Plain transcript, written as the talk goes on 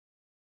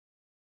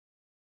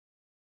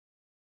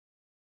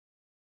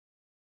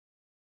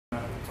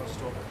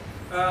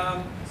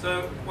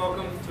So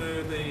welcome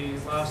to the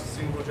last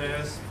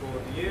SingaporeJS for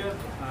the year.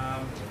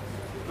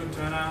 Good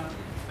turnout.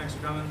 Thanks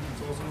for coming.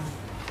 It's awesome.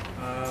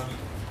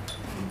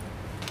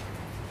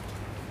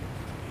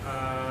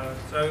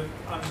 So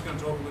I'm just going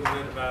to talk a little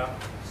bit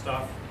about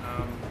stuff,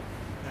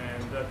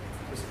 and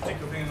this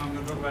particular thing I'm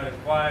going to talk about is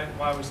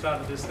why we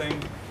started this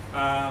thing,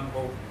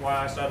 or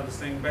why I started this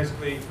thing.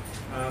 Basically,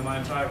 my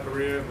entire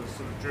career was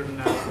sort of driven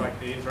out of like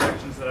the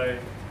interactions that I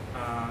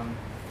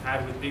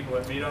had with people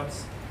at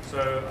meetups. So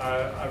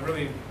I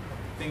really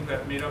think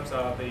that meetups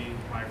are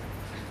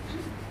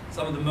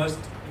some of the most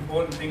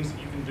important things that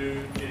you can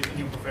do in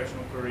your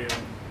professional career.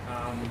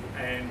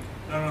 And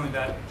not only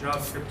that,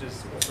 JavaScript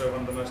is also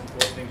one of the most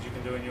important things you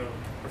can do in your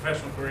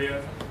professional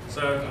career.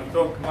 So I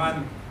thought combine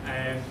them,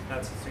 and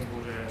that's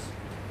SingaporeJS.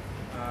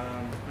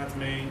 That's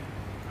me.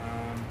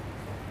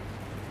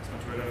 It's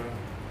much better.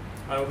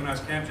 I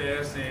organised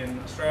Camp.js in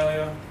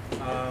Australia.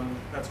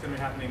 That's going to be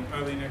happening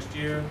early next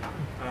year.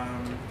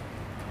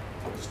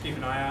 Just keep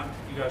an eye out.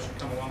 You guys should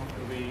come along.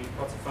 It'll be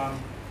lots of fun.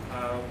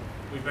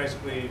 We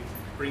basically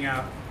bring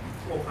out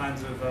all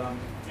kinds of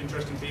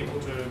interesting people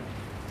to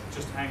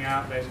just hang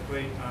out.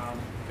 Basically,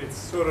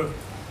 it's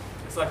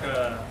like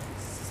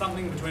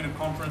something between a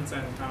conference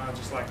and kind of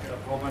just like a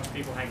whole bunch of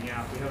people hanging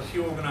out. We have a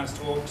few organised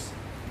talks.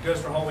 It goes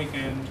for a whole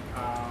weekend,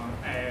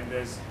 and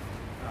there's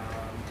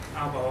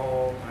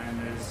alcohol and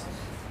there's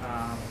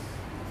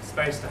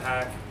space to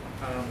hack.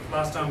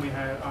 Last time we've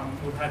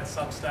had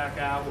Substack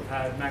out, we've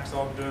had Max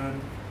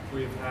Ogden,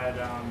 we've had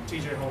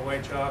TJ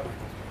Holwaychuk,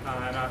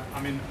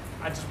 and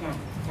I just want to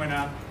point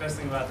out the best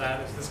thing about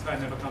that is this guy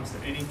never comes to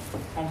any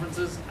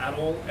conferences at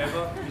all,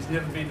 ever. He's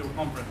never been to a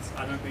conference,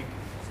 I don't think,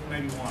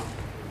 maybe one.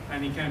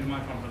 And he came to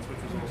my conference,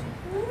 which was awesome.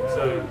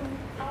 So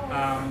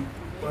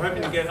we're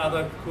hoping to get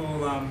other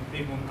cool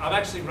people. I've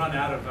actually run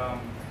out of,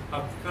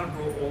 I've kind of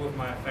brought all of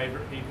my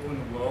favorite people in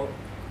the world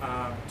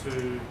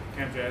to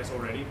Camp.js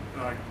already.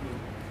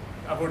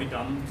 I've already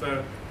done them,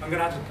 so I'm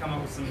going to have to come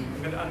up with some.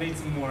 I need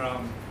some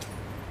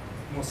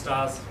more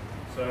stars.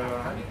 So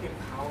how do you get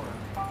power?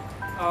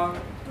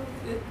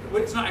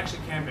 It's not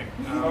actually camping.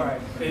 All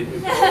right.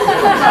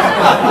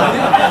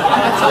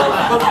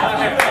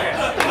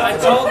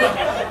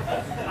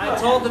 I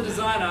told the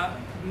designer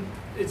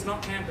it's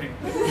not camping,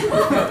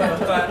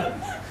 but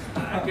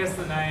I guess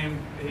the name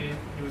he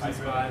was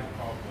inspired.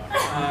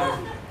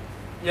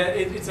 Yeah,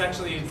 it's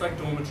like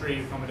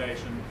dormitory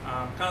accommodation.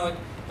 Kind of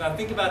like,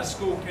 think about a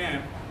school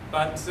camp,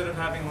 but instead of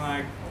having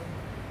like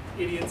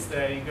idiots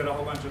there, you've got a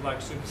whole bunch of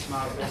like super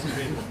smart, awesome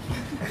people.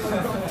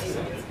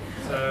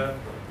 So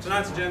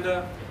tonight's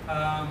agenda,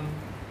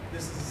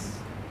 this is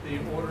the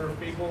order of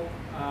people.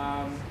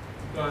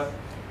 We've got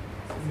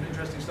some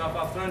interesting stuff.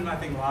 I've thrown my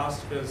thing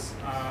last because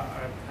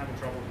I'm having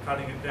trouble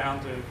cutting it down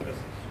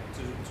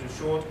to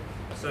short.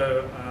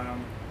 So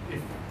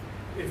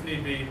if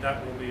need be,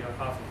 that will be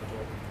half of the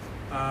talk.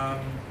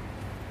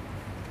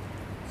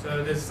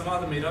 So there's some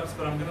other meetups,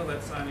 but I'm going to let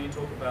Sayanee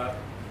talk about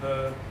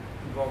her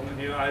involvement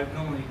here. I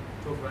normally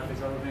talk about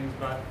these other things,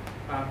 but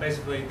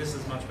basically this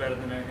is much better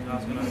than anything I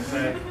was going to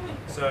say.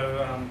 So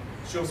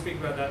she'll speak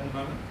about that in a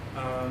moment.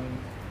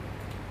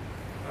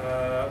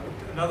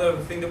 Another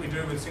thing that we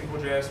do with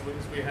SingaporeJS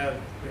is we have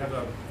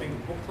a thing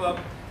called book club.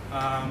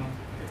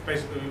 It's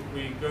basically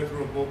we go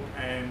through a book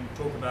and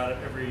talk about it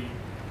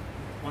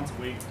once a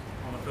week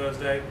on a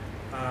Thursday.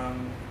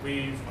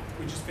 We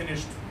just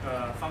finished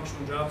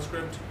functional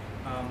JavaScript.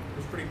 It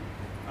was pretty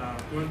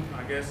good,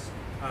 I guess,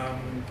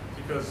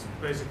 because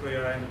basically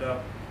I ended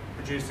up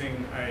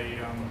producing a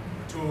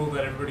tool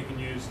that everybody can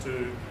use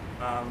to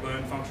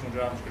learn functional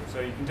JavaScript. So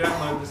you can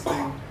download this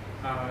thing.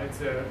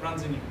 It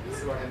runs in.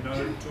 It's like a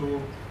node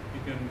tool.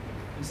 You can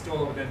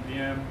install it with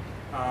npm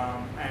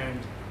and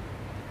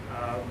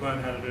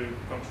learn how to do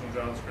functional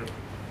JavaScript.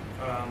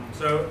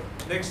 So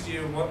next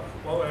year, what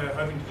we're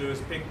hoping to do is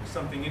pick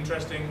something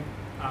interesting.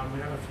 We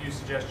have a few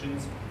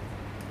suggestions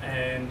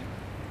and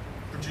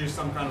produce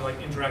some kind of like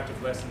interactive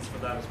lessons for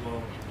that as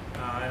well.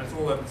 And it's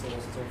all open source,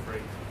 it's all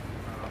free.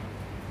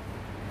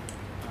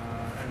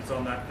 And it's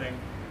on that thing.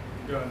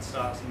 You can go and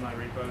start some of my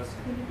repos.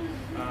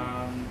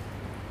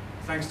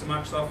 Thanks to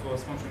Microsoft for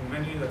sponsoring the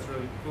venue, that's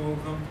really cool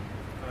of them.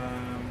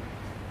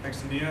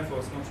 Thanks to Nia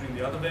for sponsoring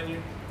the other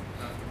venue,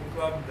 the book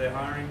club, they're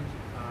hiring,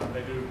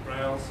 they do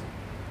Rails.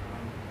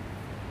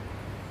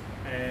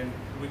 And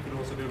we could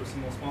also do with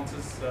some more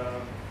sponsors.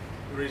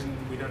 The reason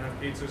we don't have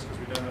pizza is because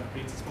we don't have a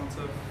pizza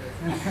sponsor.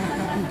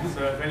 Okay.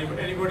 So if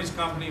anybody's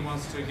company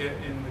wants to get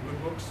in the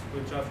good books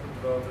with JavaScript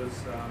developers,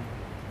 that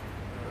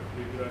would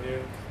be a good idea.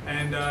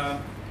 And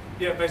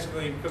yeah,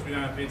 basically because we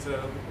don't have pizza,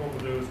 what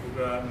we'll do is we'll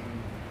go out and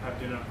have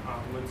dinner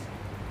afterwards.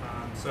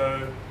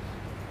 So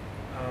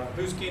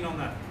who's keen on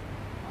that?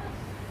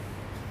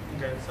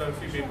 Okay, so a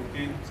few people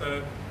keen.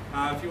 So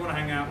if you want to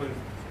hang out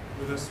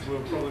with us,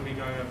 we'll probably be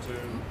going up to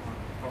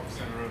Office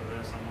Center over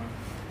there somewhere.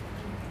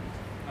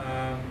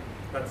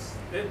 That's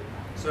it.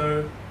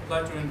 So I'd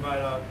like to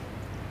invite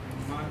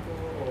Michael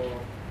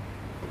or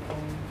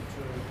Tom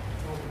to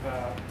talk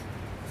about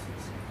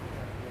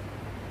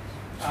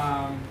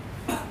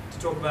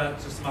talk about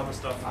just some other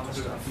stuff. Other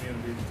to do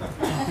with stuff.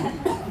 the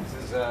community.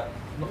 This is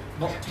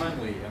not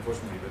timely,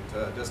 unfortunately,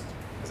 but just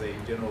as a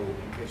general,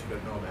 in case you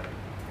don't know about it,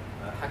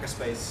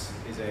 Hackerspace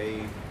is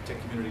a tech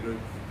community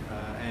group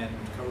and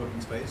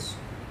co-working space.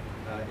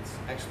 It's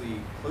actually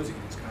closing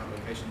its current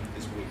location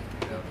this week.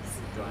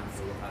 Giant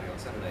Silver Party on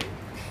Saturday.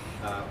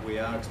 We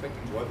are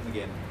expecting to open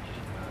again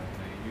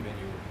in a new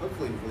venue,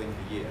 hopefully within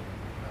the year.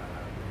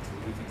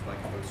 We'll do things like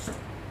host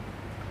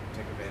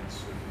tech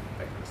events and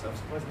that kind of stuff.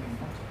 Surprisingly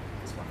not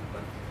this one,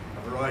 but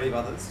a variety of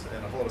others,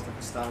 and a whole lot of stuff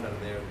has started out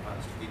of there in the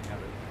past week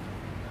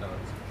and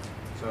others.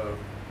 So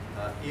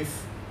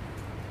if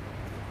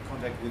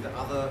contact with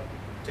other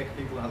tech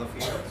people in other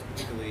fields,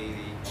 particularly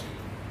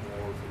the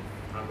more sort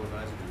of hardware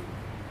guys who do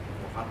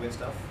more hardware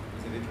stuff,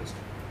 is of interest,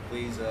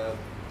 please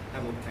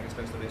have a look at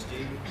hackerspace.sg,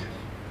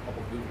 pop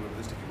up Google a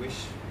list if you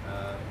wish,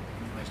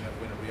 information about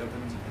when it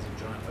reopens and has a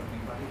giant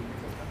opening party.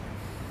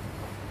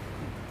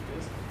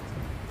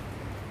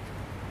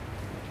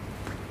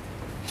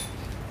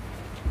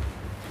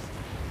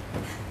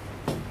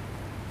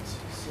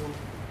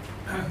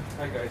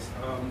 Hi guys,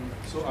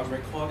 so I'm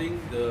recording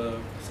the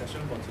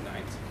session for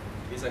tonight.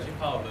 It's actually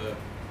part of a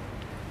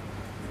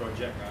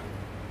project,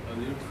 a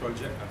little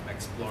project I'm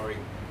exploring.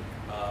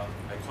 I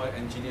call it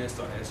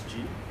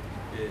Engineers.sg.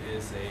 It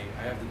is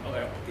I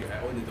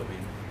own the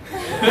domain.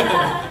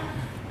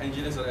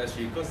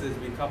 Engineers.sg, because there's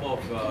been a couple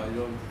of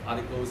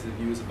articles in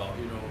the news about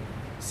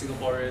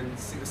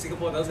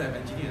Singapore doesn't have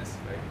engineers,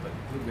 right? But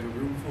look, we have a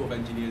room full of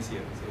engineers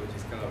here, so which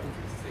is kind of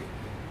interesting.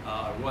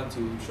 I want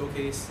to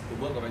showcase the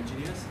work of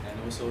engineers and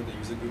also the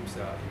user groups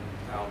that are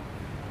in town.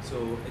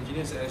 So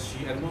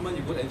Engineers.sg, at the moment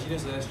you go to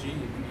Engineers.sg,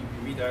 you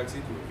redirect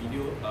you to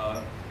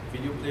a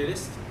video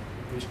playlist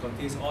which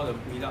contains all the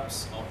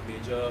meetups of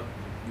major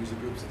user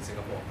groups in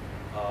Singapore.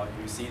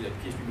 You see the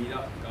PHP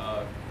meetup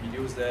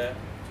videos there.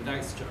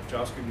 Tonight's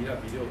JavaScript meetup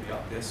video will be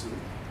up there soon.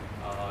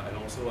 And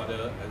also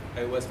other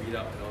iOS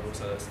meetup and all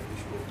those others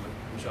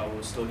which I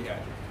will slowly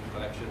add to the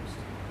collections.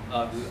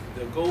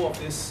 The goal of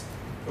this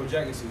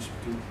project is to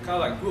kind of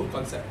like proof of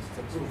concept. It's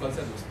a proof of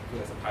concept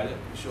to as a pilot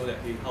to show that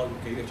hey, how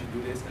can you actually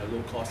do this at a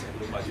low cost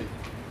and low budget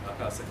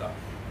kind of setup.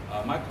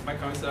 My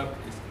current setup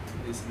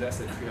is less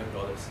than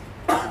 $300,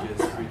 which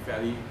is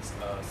fairly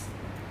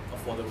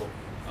affordable.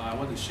 I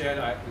want to share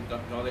the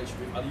knowledge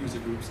with other user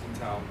groups in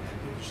town and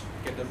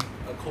get them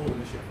a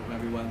co-ownership from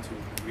everyone to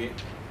create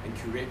and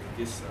curate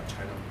this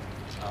channel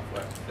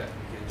where that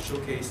we can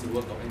showcase the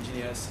work of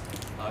engineers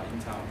in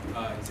town,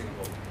 in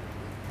Singapore.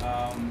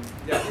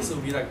 This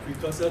will be like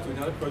precursor to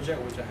another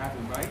project which I have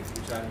in mind,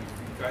 which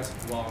you guys,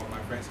 well, my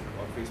friends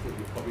on Facebook,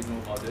 you probably know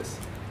about this.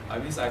 I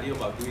have this idea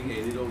about doing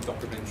a little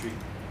documentary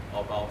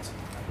about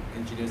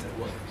engineers at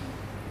work,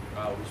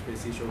 which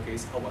basically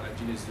showcase what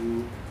engineers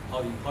do,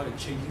 how they're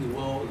changing the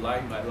world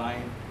line by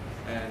line,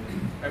 and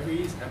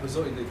every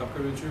episode in the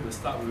documentary will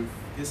start with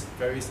this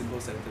very simple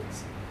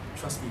sentence: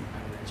 "Trust me,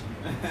 I'm an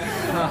engineer."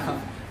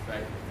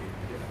 Right?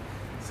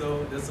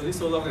 So there's only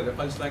so long that the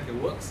punchline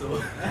can work.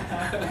 So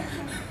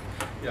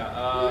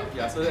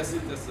so that's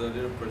it. That's a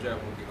little project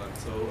I'm working on.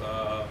 So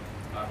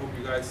I hope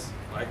you guys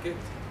like it.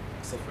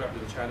 Subscribe to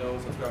the channel,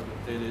 subscribe to the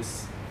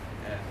playlist,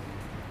 and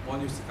more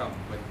news to come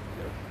when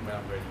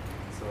I'm ready.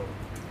 So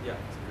yeah,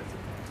 so that's it.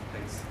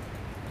 Thanks.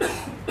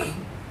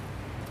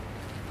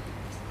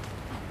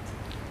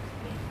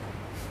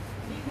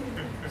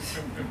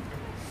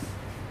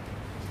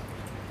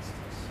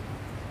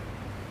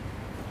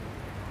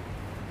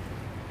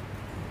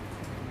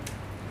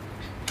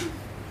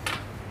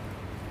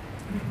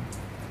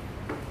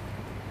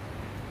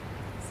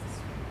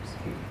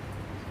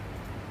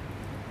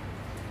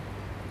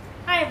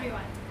 Hi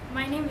everyone,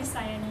 my name is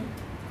Sayanee.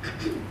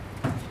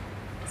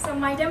 So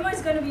my demo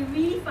is going to be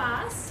really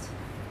fast,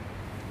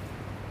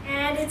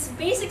 and it's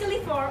basically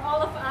for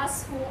all of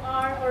us who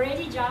are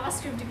already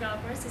JavaScript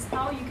developers. Is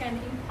how you can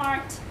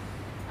impart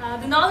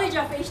the knowledge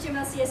of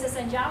HTML, CSS,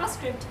 and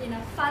JavaScript in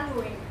a fun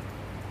way.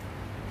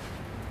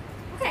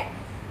 Okay,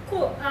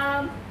 cool.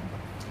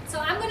 So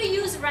I'm going to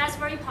use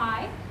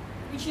RaspberryPI,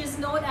 which is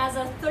known as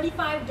a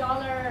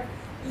 $35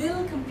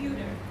 little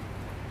computer.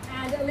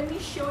 And let me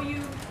show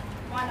you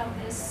one of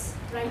this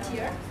right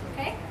here,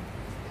 okay?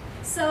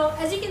 So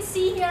as you can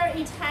see here,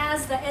 it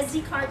has the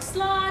SD card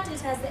slot,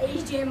 it has the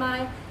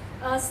HDMI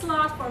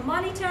slot for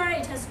monitor,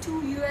 it has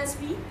 2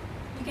 USB.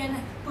 You can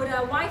put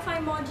a Wi-Fi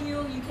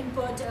module, you can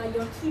put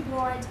your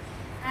keyboard,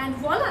 and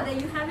voila, there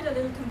you have it, a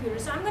little computer.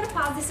 So I'm going to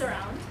pass this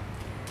around.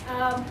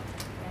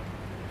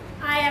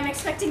 I am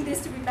expecting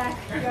this to be back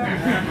here.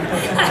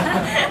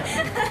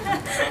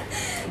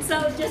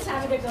 So just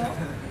have it a go.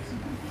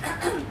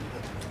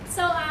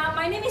 So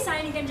my name is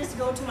Sayanee. You can just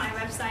go to my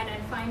website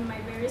and find my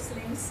various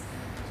links.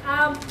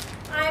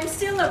 I'm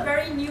still a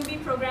very newbie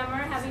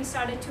programmer, having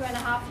started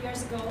 2.5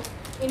 years ago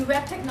in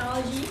web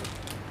technology.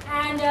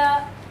 And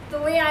the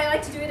way I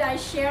like to do it, I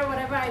share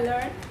whatever I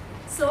learn.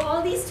 So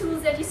all these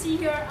tools that you see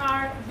here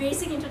are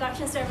basic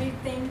introductions to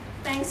everything,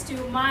 thanks to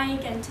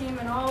Mike and Tim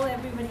and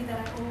everybody that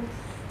I owe.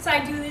 So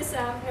I do this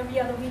every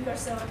other week or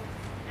so.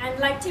 And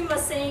like Tim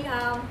was saying,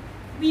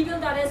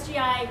 webuild.sg,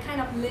 I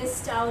kind of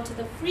list out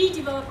the free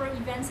developer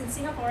events in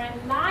Singapore,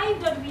 and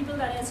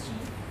live.webuild.sg,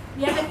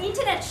 we have an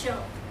internet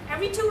show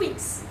every 2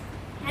 weeks.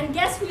 And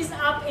guess who is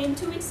up in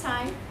 2 weeks'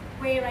 time?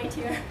 Way right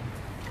here.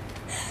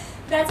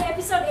 That's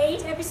episode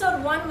 8.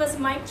 Episode 1 was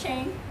Mike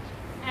Cheng.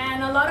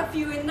 And a lot of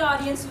you in the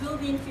audience will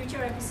be in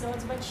future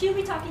episodes, but she'll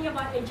be talking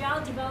about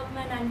agile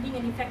development and being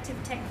an effective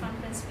tech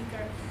conference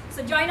speaker.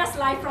 So join us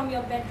live from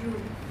your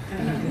bedroom.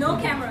 No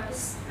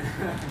cameras.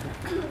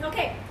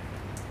 Okay,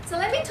 so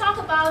let me talk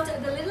about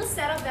the little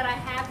setup that I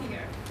have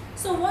here.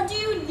 So what do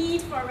you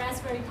need for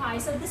Raspberry Pi?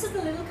 So this is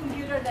the little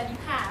computer that you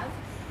have.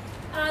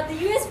 The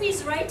USB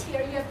is right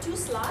here. You have 2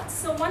 slots.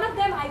 So one of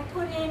them I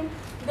put in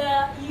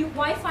the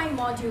Wi-Fi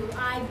module.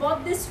 I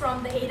bought this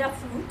from the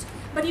Adafruit,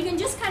 but you can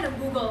just kind of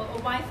Google a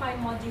Wi-Fi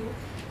module.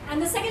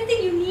 And the second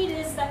thing you need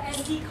is the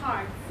SD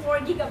card, 4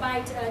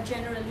 GB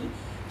generally.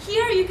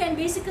 Here you can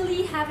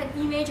basically have an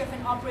image of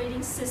an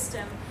operating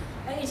system.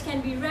 It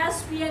can be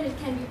Raspbian, it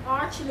can be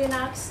Arch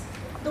Linux.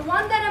 The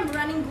one that I'm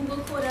running, Google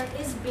Coder,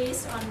 is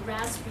based on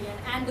Raspbian.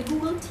 And the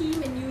Google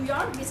team in New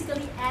York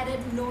basically added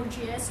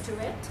nodejs to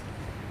it.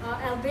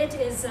 Albeit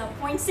is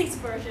 0.6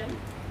 version.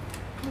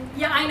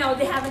 Yeah, I know,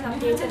 they haven't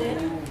updated it.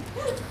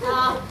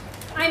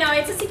 I know,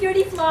 it's a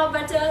security flaw,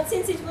 but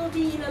since it will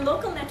be in a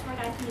local network,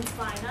 I think it's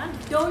fine. Huh?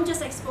 Don't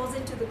just expose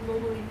it to the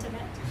global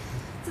internet.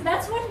 So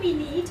that's what we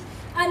need.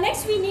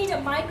 Next, we need a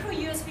micro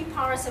USB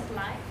power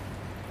supply.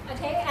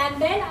 Okay, and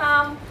then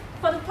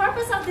for the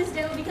purpose of this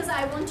demo, because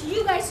I want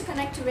you guys to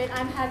connect to it,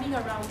 I'm having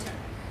a router.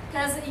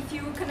 Because if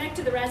you connect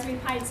to the Raspberry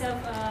Pi itself,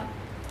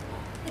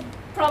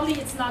 probably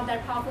it's not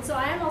that powerful. So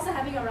I am also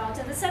having a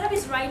router. The setup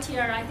is right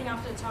here. I think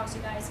after the talks,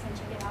 you guys can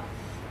check it out.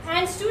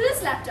 And students'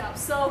 laptops.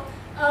 So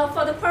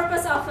for the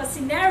purpose of a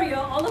scenario,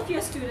 all of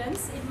your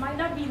students, it might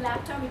not be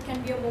laptop, it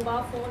can be a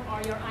mobile phone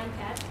or your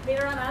iPad.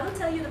 Later on, I will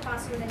tell you the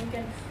password and you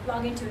can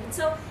log into it.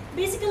 So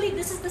basically,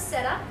 this is the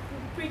setup,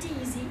 pretty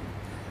easy.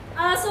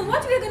 So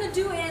what we're going to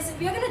do is,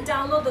 we're going to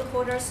download the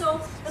coder. So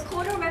the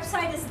coder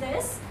website is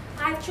this.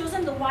 I've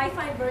chosen the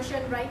Wi-Fi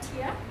version right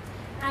here.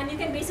 And you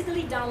can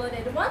basically download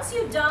it. Once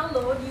you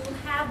download, you will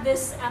have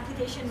this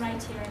application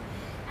right here.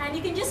 And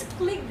you can just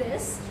click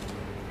this.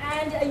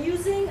 And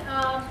using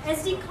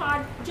SD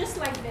card just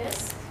like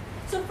this.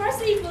 So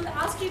firstly, it will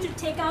ask you to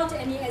take out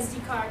any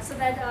SD card so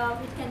that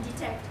it can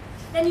detect.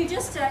 Then you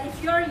just,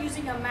 if you're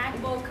using a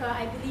MacBook,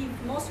 I believe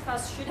most of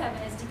us should have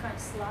an SD card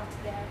slot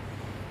there.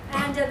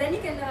 And then you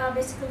can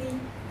basically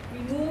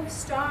remove,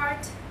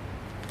 start.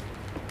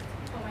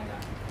 Oh my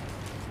God.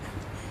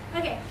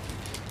 Okay.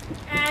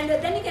 And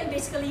then you can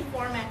basically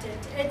format it.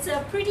 It's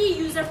pretty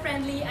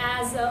user-friendly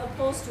as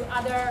opposed to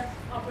other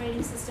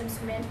operating systems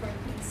meant for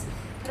these.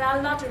 But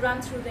I'll not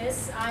run through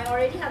this. I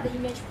already have the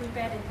image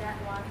prepared in that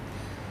one.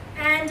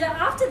 And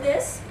after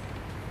this,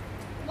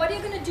 what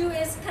you're going to do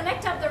is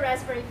connect up the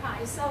Raspberry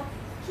Pi. So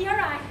here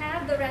I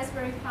have the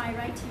Raspberry Pi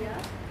right here.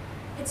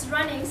 It's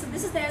running. So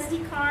this is the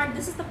SD card,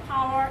 this is the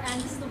power,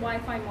 and this is the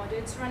Wi-Fi module.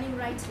 It's running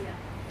right here.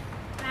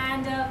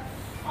 And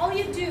all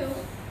you do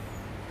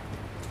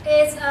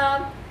is,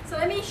 so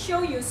let me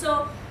show you.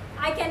 So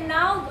I can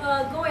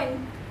now go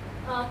and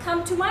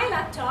come to my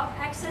laptop,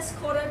 access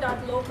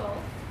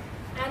coder.local.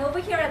 And over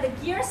here at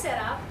the gear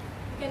setup,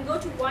 you can go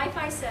to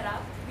Wi-Fi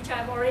setup, which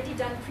I've already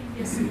done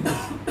previously.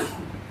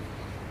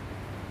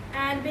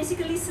 And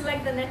basically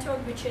select the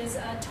network, which is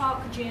a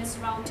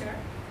talk.js router,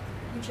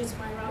 which is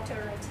my router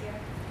right here.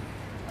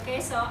 Okay,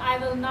 so I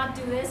will not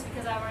do this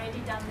because I've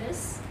already done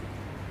this.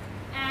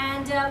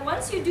 And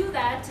once you do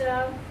that,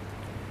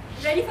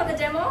 ready for the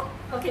demo?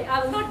 Okay,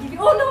 I will not give you,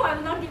 oh no, I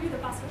will not give you the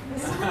password.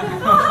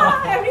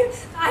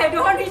 I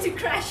don't want me to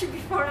crash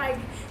before I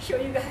show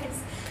you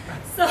guys.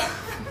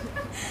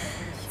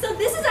 So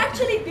this is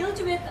actually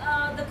built with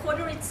the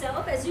coder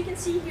itself. As you can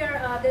see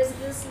here, there's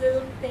this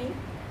little thing.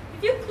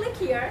 If you click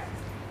here,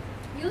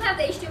 you'll have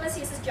the HTML,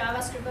 CSS,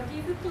 JavaScript, but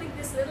if you click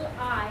this little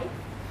I,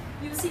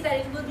 you'll see that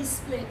it will be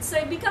split. So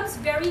it becomes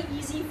very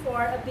easy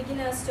for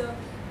beginners to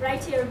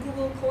write here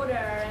Google Coder,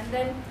 and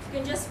then you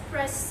can just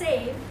press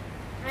save,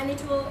 and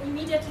it will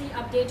immediately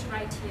update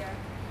right here.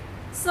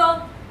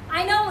 So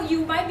I know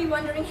you might be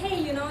wondering, hey,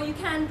 you know, you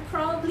can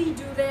probably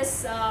do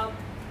this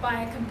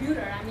by a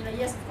computer. I mean,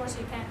 yes, of course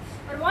you can.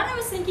 But what I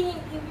was thinking,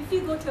 if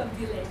you go to a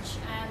village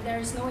and there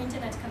is no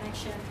internet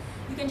connection,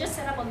 you can just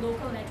set up a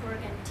local network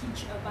and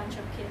teach a bunch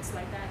of kids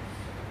like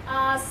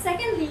that.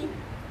 Secondly,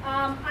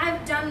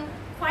 I've done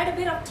quite a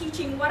bit of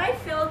teaching. What I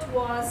felt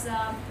was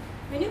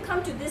when you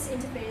come to this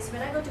interface,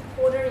 when I go to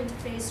coder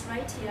interface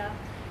right here,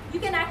 you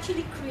can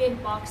actually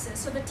create boxes.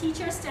 So the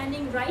teacher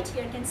standing right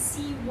here can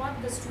see what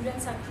the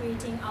students are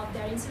creating out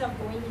there instead of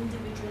going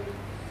individually.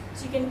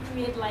 So you can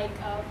create like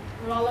a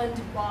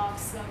Roland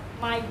box, a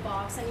Mike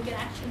box, and you can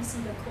actually see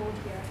the code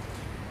here.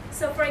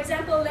 So for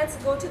example, let's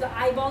go to the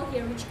eyeball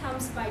here, which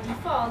comes by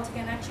default. You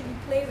can actually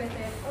play with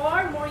it.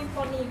 Or more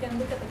importantly, you can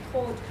look at the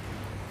code.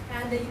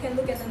 And you can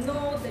look at the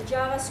node, the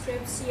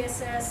JavaScript,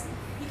 CSS.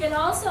 You can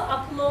also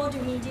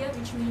upload media,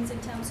 which means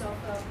in terms of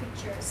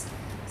pictures.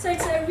 So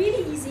it's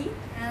really easy,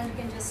 and you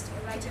can just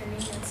write your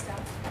name and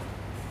stuff.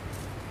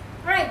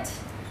 All right.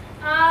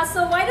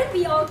 So why don't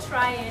we all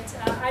try it?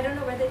 I don't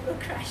know whether it will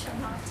crash or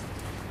not.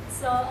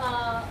 So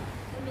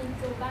let me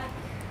go back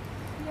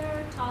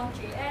here,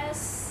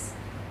 talk.js.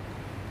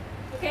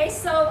 Okay,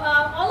 so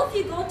all of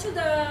you go to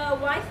the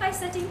Wi-Fi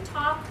setting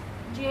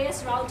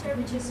talk.js router,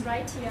 which is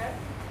right here.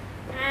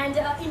 And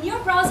in your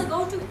browser,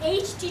 go to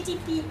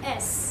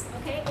HTTPS,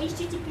 okay?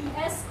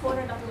 HTTPS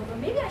coder.logo.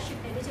 Maybe I should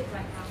edit it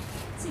right now.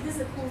 See, this is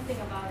the cool thing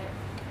about it.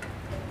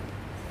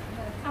 I'm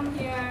gonna come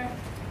here.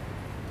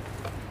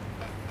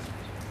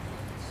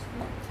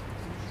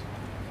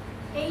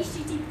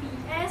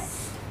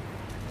 HTTPS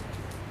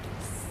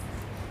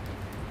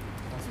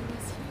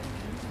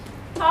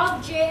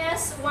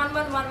talk.js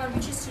 1111,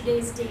 which is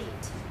today's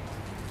date.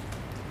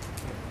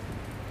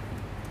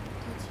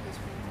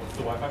 What's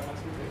the Wi-Fi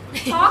password?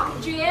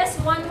 talk.js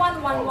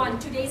 1111,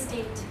 today's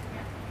date.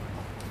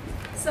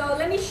 So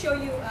let me show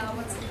you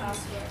what's the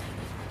password.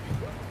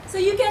 So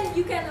you can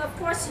of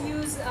course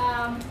use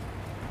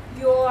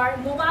your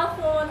mobile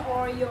phone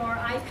or your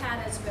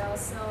iPad as well.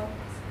 So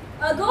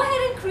go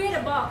ahead and create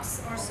a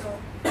box or so,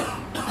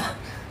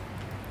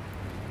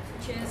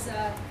 which is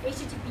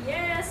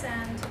HTTPS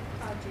and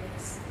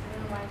talk.js. I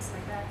don't know why it's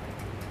like that.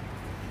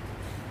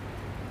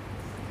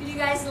 Could you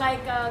guys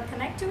like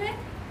connect to it?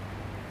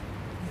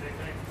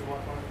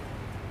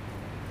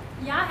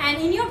 Yeah,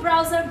 and in your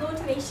browser, go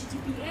to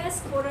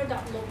HTTPS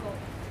coder.local.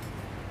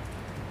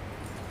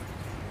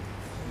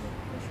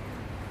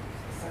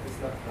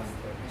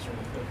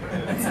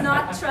 It's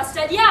not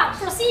trusted. Yeah,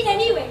 proceed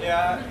anyway.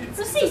 Yeah,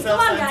 proceed. Come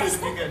on, guys.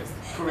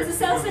 It's a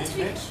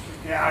self-certificate.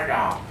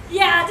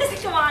 Yeah,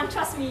 just come on.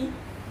 Trust me.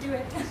 Do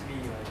it. For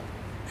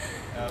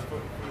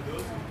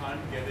those who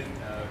can't get in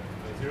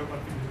zero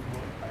configuration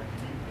mode, I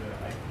believe the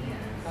IP is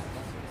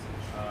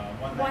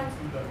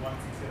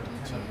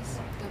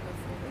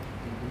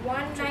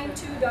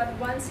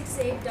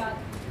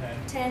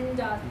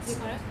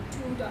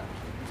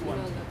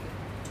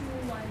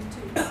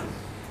 192.168.10.2.212.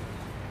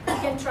 You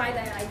can try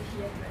that IP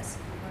address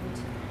if you want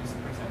to.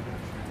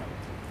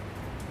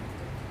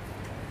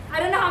 I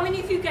don't know how many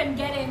of you can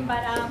get in,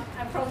 but I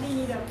probably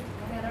need a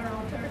better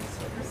router or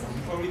something.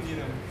 You probably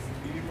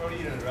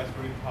need a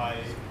Raspberry Pi.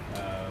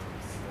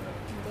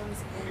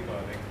 What do you call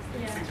it?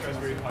 Like 6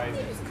 Raspberry Pis.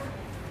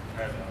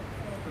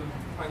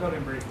 I got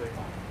in briefly.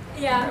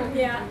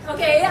 Yeah.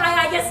 Okay,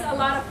 I guess a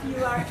lot of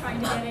you are trying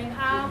to get in.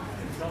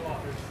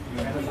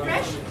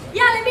 Refresh?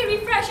 Yeah, let me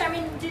refresh. I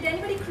mean, did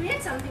anybody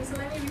create something? So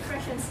let me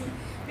refresh and see.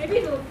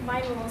 Maybe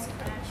mine will also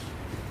crash.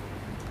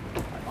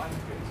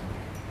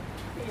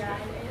 Yeah,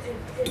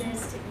 it is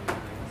sticky.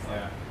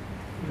 Yeah.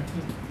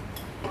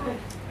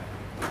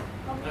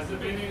 Has there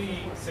been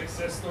any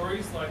success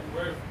stories, like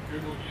where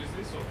Google used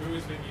this, or who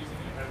has been using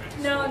it?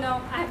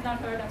 No, I have not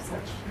heard of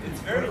such.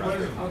 It's very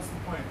What's the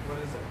point? What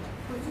is it?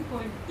 What's the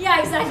point? Yeah,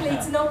 exactly.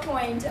 It's no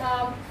point.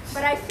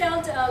 But I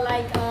felt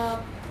like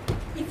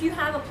if you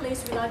have a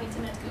place without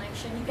internet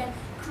connection, you can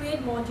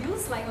create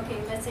modules like,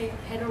 okay, let's say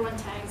header one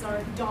tags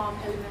or DOM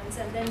elements,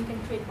 and then you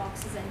can create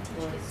boxes and teach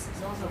kids.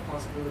 There's also a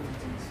possibility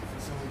for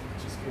someone to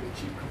just get a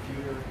cheap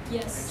computer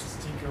and just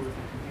tinker with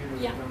the computer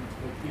with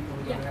people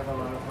who don't have a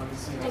lot of money.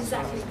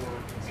 Exactly.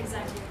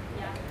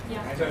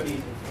 Yeah. I don't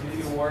need to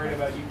be worried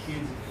about you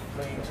kids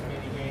playing too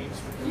many games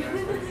with the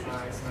Raspberry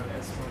Pi. It's not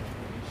as much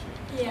of an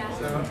issue. Yeah.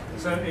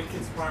 So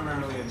it's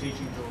primarily a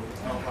teaching tool.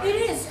 It's not like It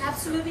is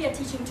absolutely a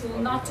teaching tool,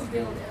 not to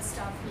build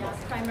stuff. Yeah,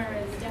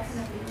 primarily,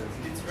 definitely.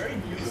 It's very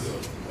new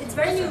though. It's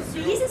very new.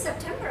 Released in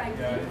September, I Yeah,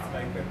 believe. it's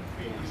like even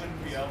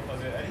pre-alpha. I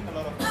think a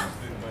lot of folks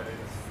did, but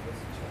it's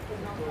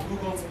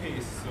Google's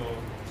pace. So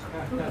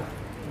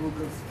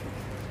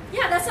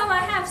Yeah, that's all I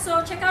have.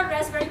 So check out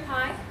Raspberry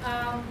Pi.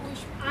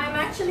 I'm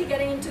actually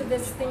getting into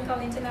this thing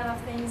called Internet of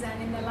Things,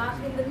 and in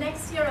the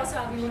next year also,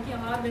 I'll be working a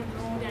lot with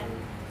Node and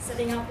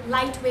setting up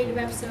lightweight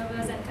web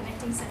servers and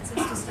connecting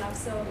sensors to stuff.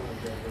 So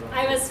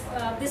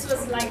this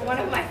was like one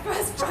of my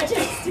first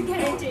projects to get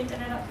into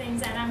Internet of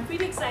Things, and I'm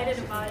pretty excited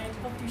about it.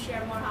 Hope to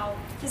share more how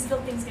physical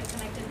things get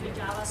connected with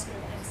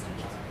JavaScript and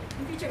such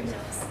in future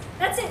videos.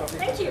 That's it.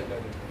 Thank you.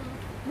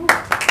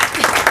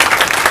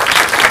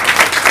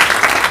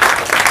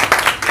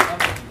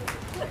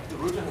 The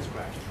router has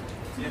crashed.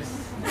 yes,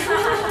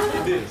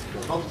 It is,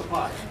 not the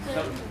Pi.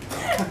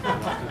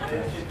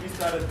 you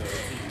started though.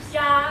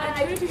 Yeah,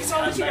 I really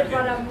probably should have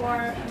brought up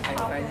more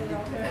powerful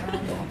router.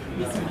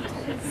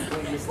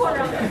 Poor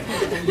router.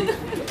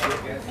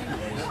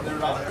 The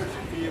router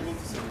should be able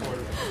to support.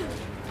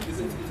 It's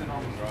a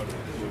normal router.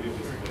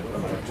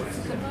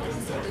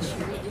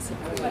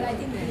 But I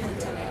think we need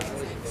to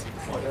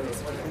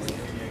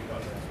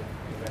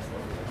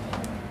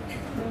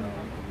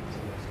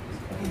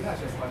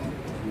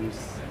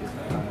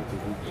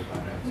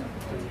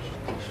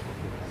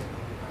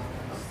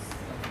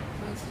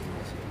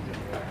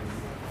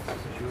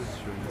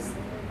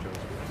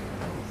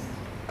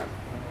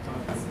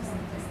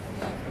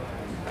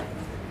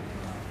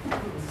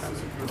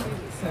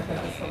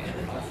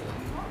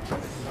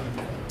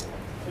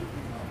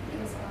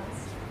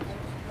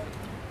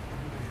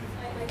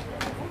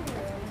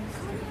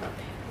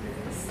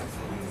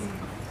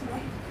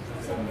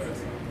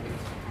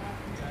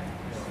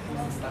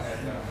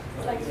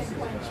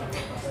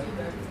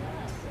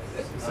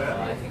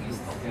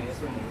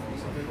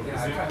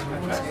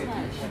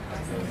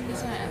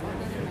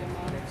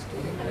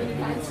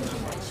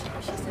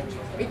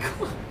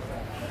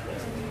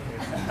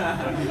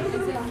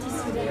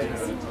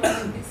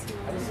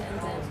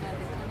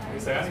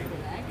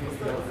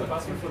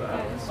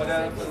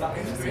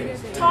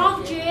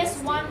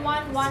talk.js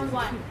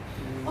 1111.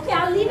 Okay,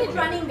 I'll leave it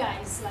running,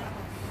 guys.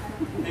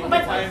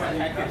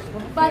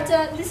 But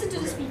listen to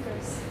the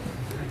speakers.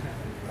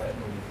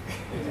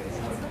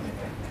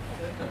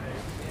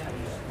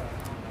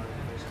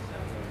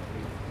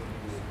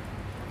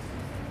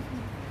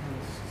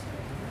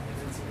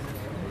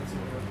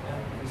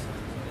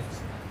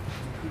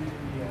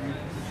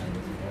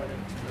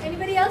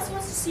 Anybody else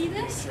wants to see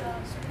this?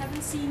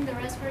 Haven't seen the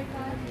Raspberry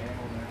Pi?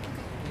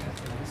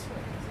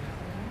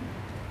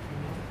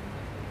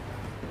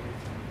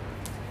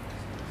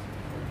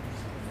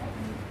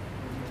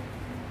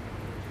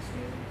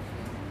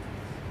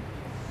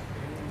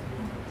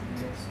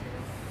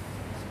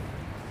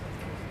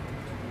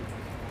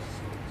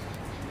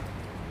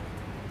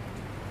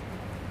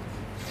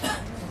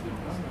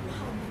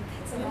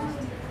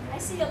 I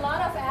see a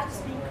lot of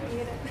apps being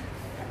created.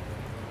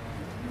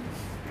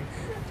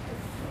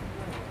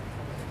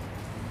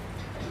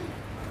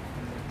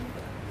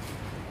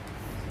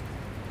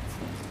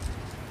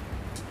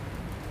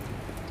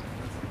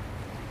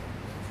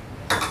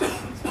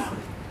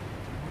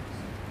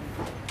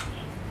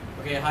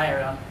 Okay, hi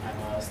everyone.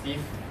 I'm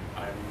Steve.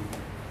 I'm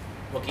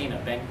working in a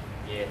bank.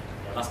 Yeah,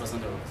 the last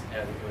person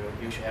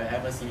you should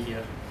ever see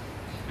here.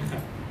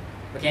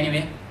 Okay,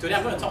 anyway, today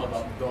I'm going to talk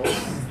about goals,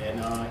 and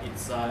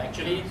it's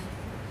actually,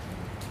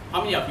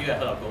 how many of you have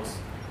heard of goals?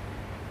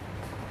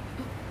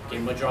 Okay,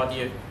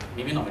 majority,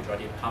 maybe not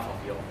majority, half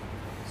of you all.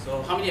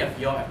 So how many of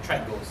you all have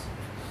tried goals?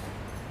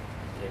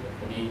 Okay,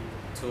 only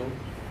 2,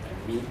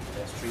 and me,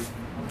 that's 3.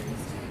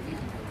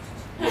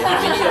 Yeah,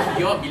 how many of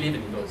you all believe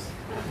in goals?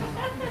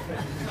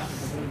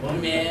 Oh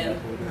man.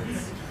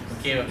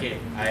 Okay,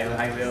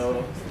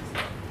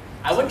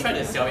 I won't try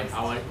to sell it,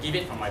 I will give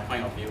it from my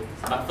point of view.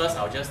 But first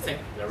I'll just take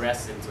the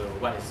rest into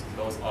what is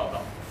goals all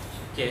about.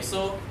 Okay,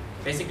 so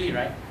basically,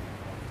 right,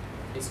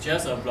 it's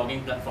just a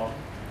blogging platform.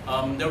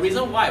 The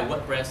reason why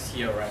WordPress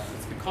here, right,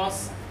 is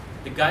because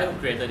the guy who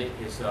created it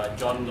is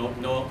John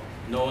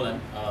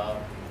Nolan.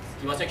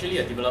 He was actually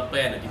a developer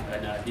and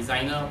a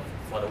designer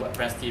for the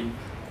WordPress team.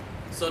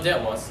 So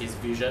that was his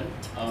vision.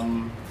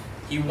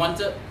 He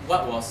wanted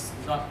what was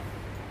not,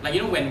 like,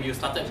 you know, when you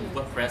started with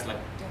WordPress like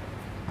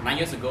 9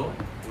 years ago,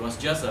 it was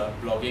just a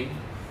blogging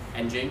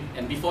engine,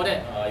 and before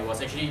that it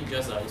was actually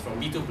just it's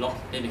from V2 blog,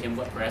 then became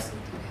WordPress.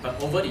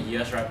 But over the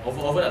years, right,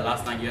 over the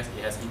last 9 years,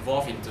 it has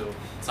evolved into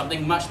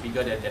something much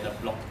bigger than a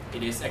blog.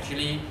 It is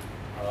actually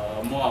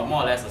more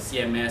or less a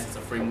CMS, it's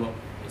a framework,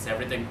 it's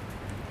everything.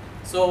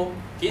 So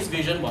his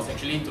vision was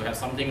actually to have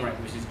something, right,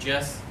 which is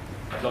just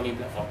a blogging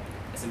platform,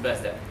 as simple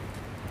as that.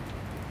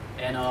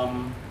 And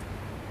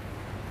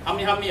how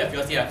many of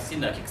you here have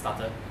seen the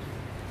Kickstarter?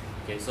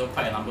 Okay, so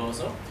quite a number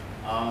also.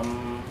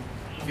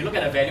 If you look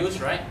at the values,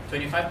 right,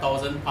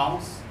 £25,000,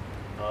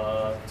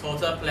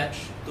 total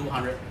pledge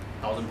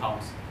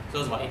 £200,000. So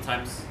it's about 8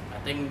 times. I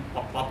think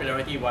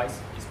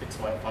popularity-wise, it speaks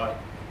for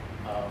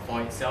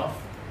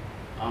itself.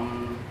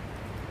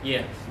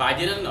 Yeah, but I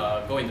didn't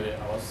go into it.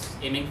 I was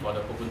aiming for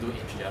the Ubuntu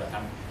Edge the other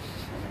time.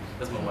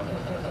 Let's move on.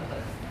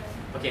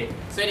 Okay,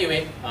 so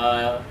anyway,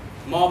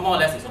 more or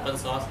less it's open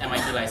source,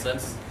 MIT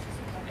license,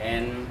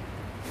 and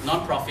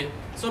non-profit.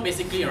 So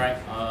basically, right,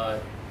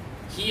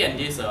 he and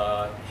this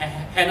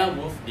Hannah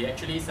Wolf, they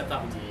actually set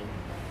up the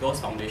Goals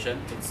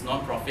Foundation. It's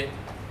non-profit,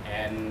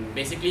 and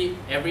basically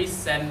every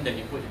cent that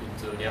you put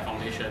into their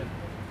foundation,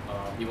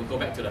 it will go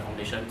back to the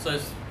foundation, so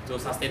it's to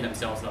sustain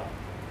themselves.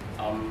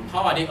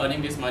 How are they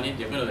earning this money?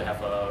 They're going to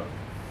have a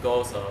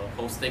Goals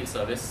hosting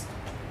service.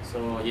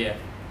 So yeah,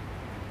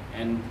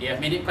 and they have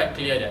made it quite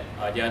clear that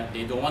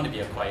they don't want to be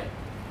acquired.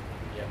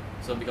 Yeah.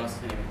 So because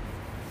anyway.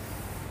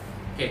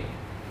 Okay.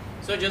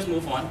 So just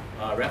move on.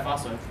 Very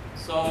fast one.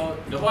 So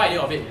the whole idea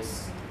of it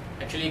is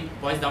actually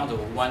boils down to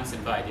one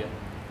simple idea: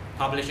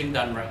 publishing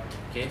done right.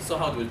 Okay. So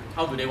how do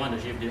they want to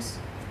achieve this?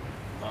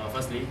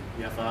 Firstly,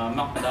 you have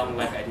markdown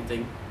live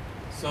editing.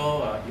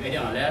 So you edit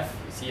on the left,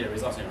 you see the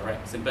results on the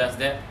right. Simple as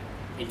that.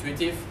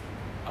 Intuitive.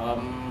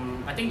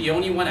 I think the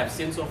only one I've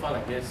seen so far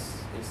like this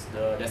is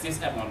there's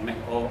this app on Mac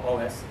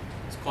OS.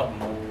 It's called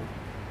Mo.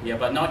 Yeah,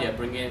 but now they're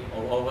bringing it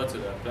over to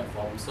the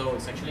platform. So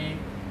it's actually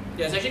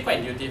quite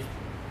intuitive.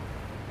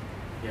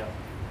 Yeah.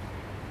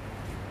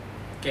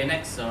 Okay,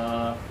 next,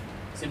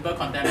 simple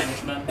content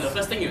management. The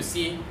first thing you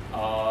see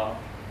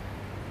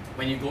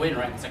when you go in,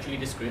 right, it's actually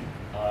this screen.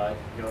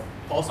 Your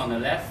post on the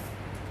left,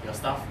 your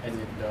stuff, and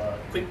the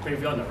quick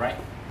preview on the right,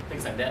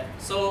 things like that.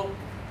 So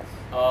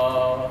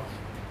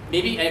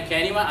maybe can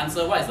anyone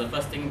answer what is the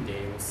first thing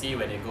they will see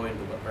when they go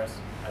into WordPress?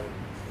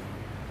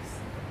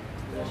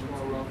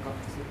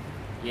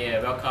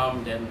 Yeah,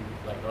 welcome. Then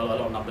like a lot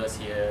of numbers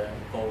here,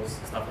 posts,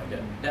 stuff like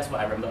that. That's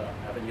what I remember.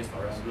 I haven't used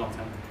for a long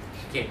time.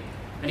 Okay.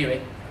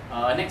 Anyway,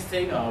 next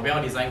thing,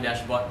 well-designed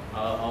dashboard.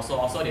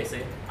 Also they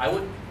say I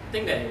would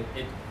think that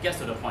it gets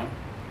to the point.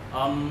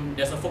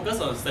 there's a focus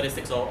on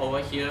statistics over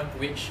here,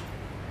 which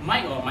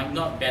might or might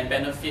not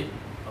benefit,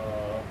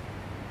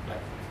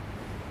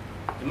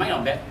 it might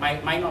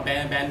not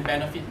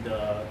benefit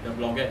the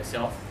blogger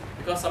itself,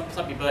 because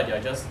some people, they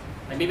are just,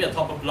 like maybe the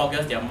top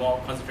bloggers, they are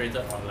more concentrated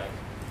on, like,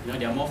 you know,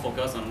 they are more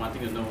focused on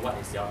wanting to know what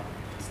is their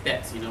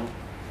stats, you know.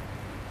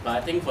 But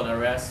I think for the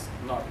rest,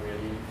 not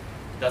really,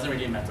 it doesn't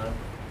really matter.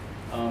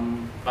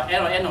 But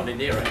at the end of the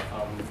day, right,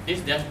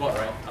 this dashboard,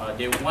 right,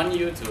 they want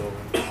you to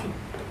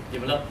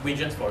develop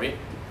widgets for it,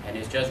 and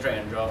it's just drag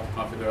and drop,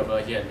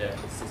 configurable here and there.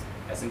 It's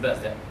as simple as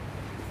that.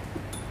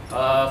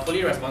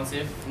 Fully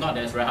responsive, not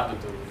that it's very hard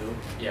to do,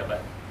 yeah,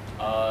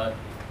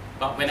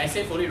 but when I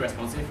say fully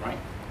responsive, right,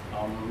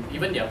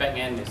 even their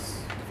backend is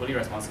fully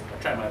responsive.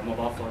 I tried my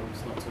mobile phone,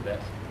 it's not too bad.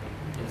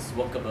 It's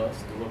workable,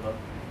 it's doable,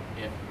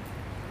 yeah.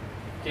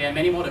 Okay, and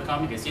many more to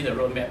come. You can see the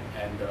roadmap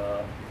and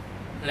the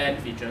planned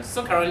features.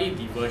 So currently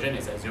the version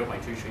is at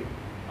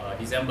 0.33.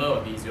 December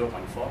will be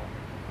 0.4.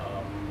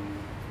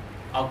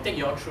 I'll take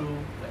you all through,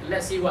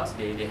 let's see what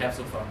they have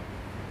so far.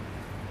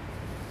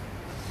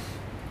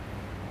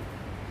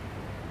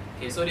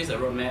 Okay, so this is a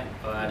roadmap.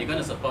 They're going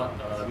to support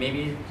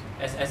maybe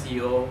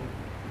SEO,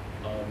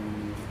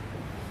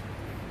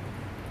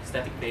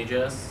 static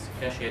pages,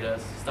 cache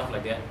headers, stuff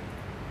like that.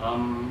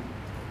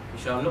 We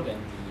shall look at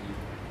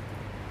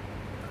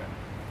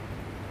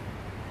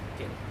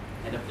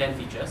the planned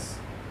features.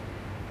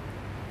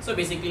 So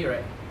basically,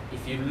 right,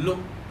 if you look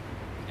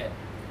at,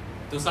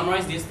 to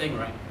summarize this thing,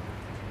 right,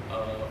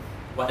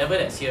 whatever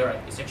that's here, right,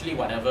 it's actually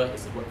whatever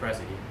is WordPress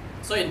already.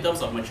 So in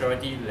terms of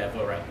maturity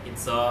level, right,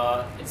 it's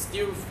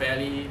still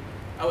fairly,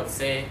 I would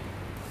say,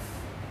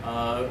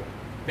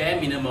 bare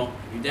minimum.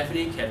 You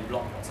definitely can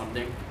block or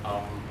something.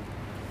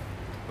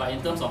 But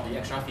in terms of the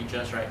extra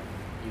features, right,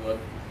 you will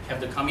have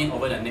to come in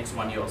over the next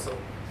 1 year or so.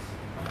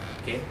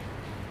 Okay.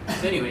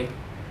 So anyway,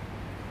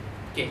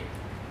 okay.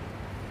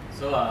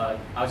 So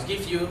I'll just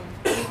give you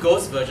the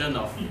ghost version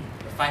of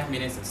the 5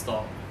 minutes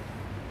install.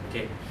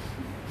 Okay.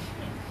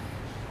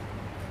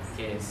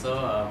 Okay.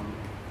 So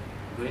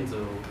going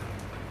to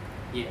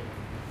here.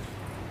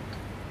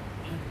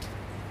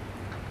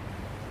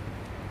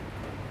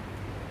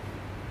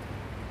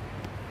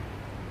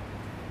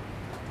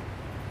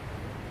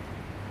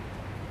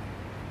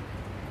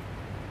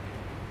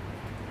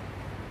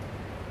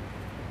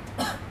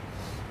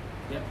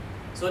 Yep.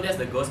 So that's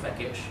the ghost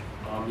package.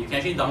 You can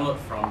actually download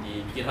from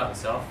the GitHub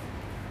itself.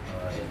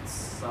 It's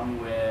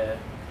somewhere.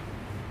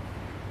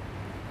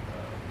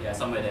 Yeah,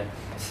 somewhere there.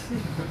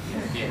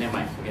 Okay, never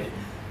mind, forget it.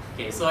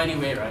 Okay, so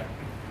anyway, right.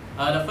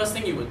 The first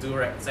thing you would do,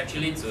 right, is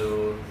actually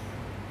to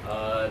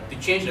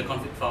change the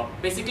config file.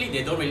 Basically,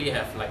 they don't really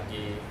have like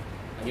the,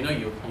 you know,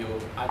 you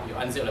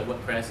unzip like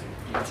WordPress,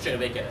 you straight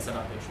away get a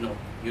setup page. No,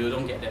 you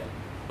don't get that.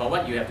 But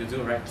what you have to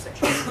do, right, is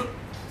actually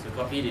to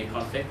copy the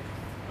config,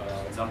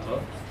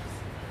 example,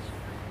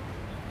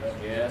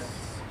 JS,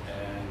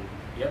 and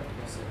yep,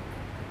 that's it.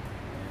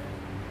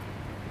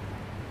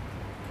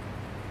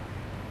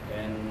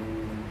 And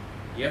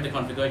you have to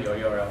configure your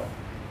URL.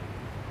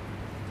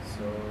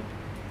 So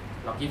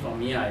lucky for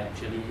me, I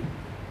actually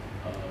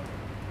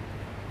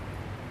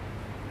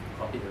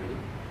copied already.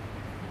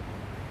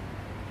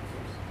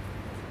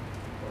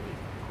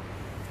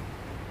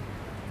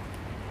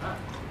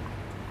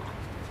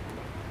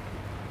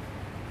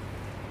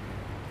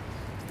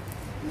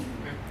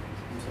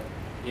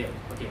 Yeah,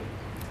 okay.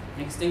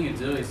 Next thing you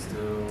do is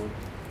to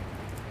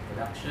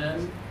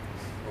production.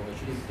 Oh,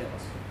 actually, that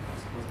was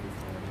supposed to be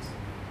for this.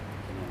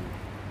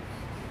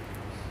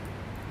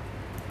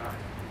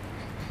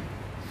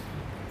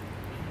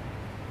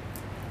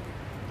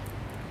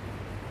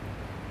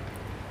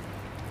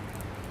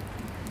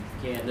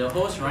 Okay, the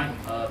host, right,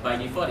 by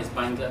default is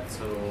binded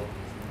to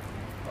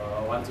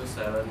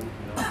 127, you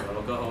know, your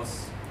local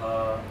host.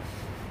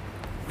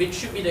 Which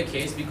should be the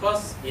case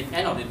because in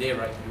end of the day,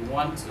 right, you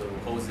want to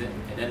host it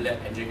and then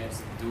let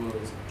engineers do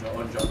your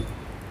own job.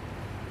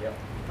 Yep.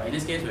 But in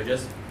this case, we're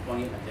just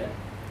pointing it like that,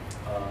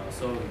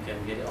 so we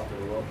can get it out to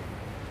the world.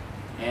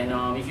 And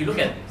if you look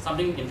at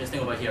something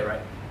interesting over here,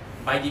 right,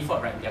 by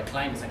default, right, their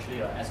client is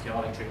actually a SQL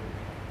electric.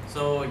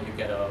 So you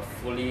get a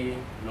fully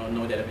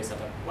no database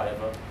setup,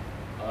 whatever.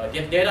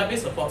 The database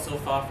support so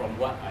far, from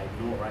what I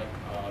know, right,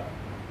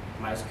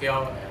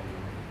 MySQL and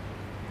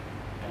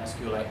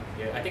SQLite.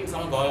 Yeah, I think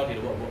someone got out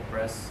did work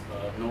WordPress,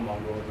 no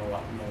Mongo, no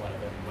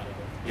whatever.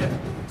 Yeah,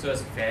 so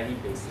it's fairly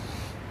basic.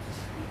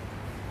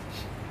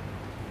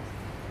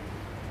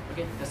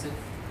 Okay, that's it.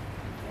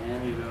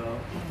 And we will.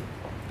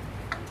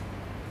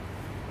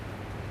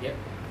 Yep,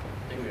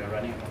 I think we are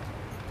running about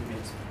 2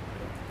 minutes.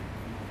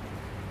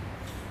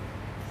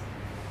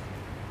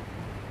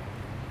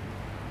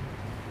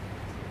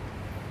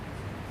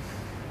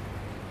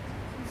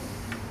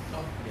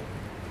 Oh, yeah.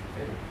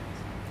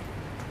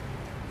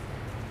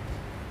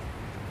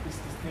 Is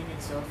this thing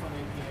itself on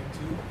NPM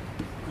too?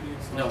 Could you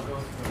install No,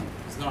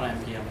 it's not on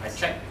NPM.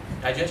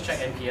 I just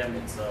checked NPM.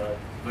 It's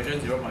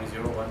version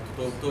 0.01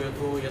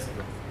 2 years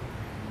ago.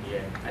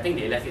 Yeah, I think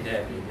they left it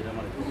there. They didn't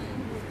want to do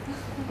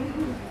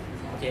it.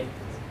 Okay.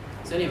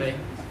 So anyway,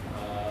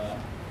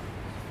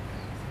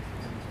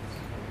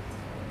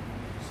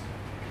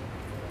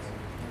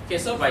 Okay,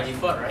 so by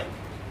default, right?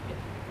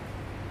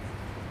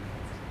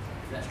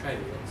 Let's try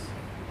this.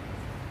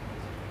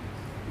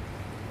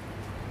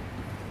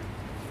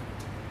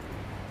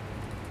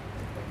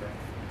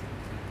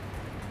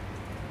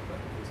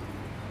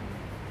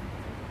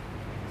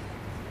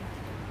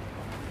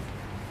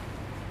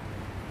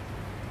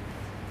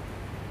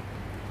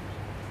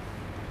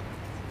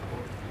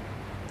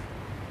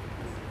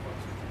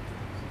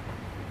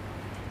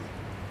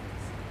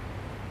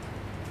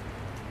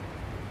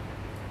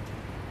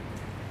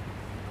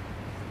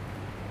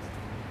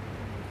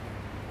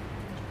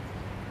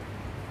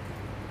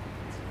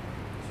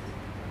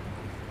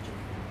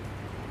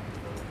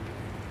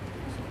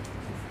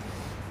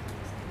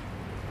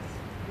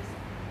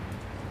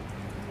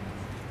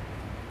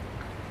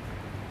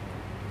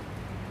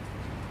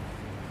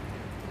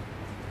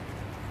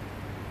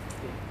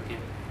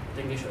 I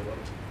think this should work.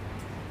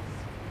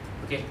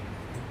 Okay.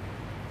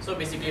 So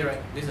basically, right,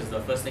 this is the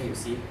first thing you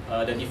see.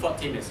 The default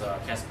theme is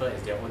Casper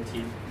is their own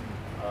theme.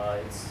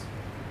 It's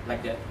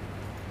like that.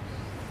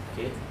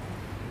 Okay.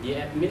 The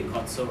admin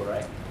console,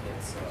 right?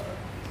 It's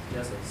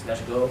just a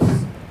slash go.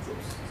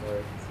 Oops,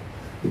 sorry.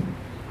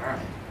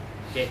 Alright.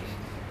 Okay.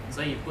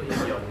 So you put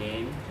in your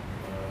name.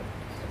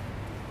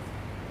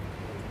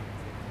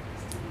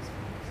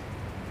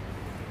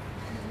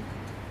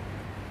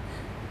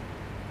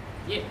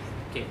 Yeah.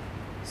 Okay.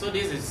 So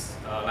this is,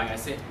 like I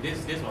said,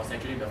 this was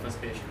actually the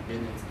first page we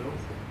didn't install.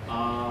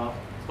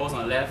 Post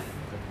on the left,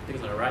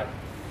 things on the right.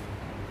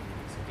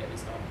 So get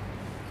this out.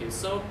 Okay,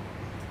 so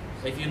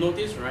if you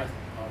notice, right,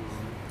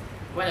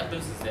 what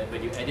happens is that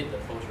when you edit the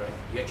post, right,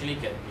 you actually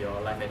get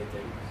your live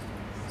editing.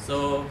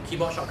 So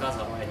keyboard shortcuts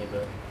are all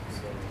enabled.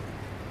 So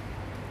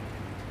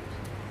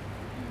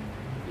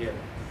yeah,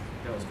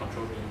 that was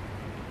Control B.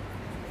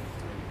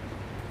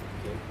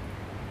 Okay.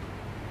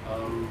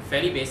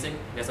 Fairly basic.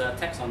 There's a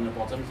text on the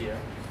bottom here.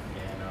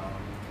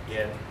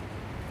 Yeah,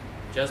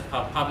 just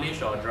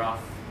publish or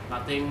draft.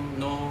 Nothing,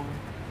 no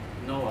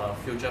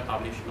future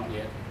publish, not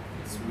yet.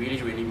 It's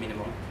really, really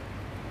minimal.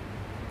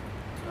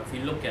 If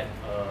you look at,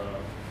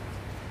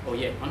 oh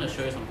yeah, I want to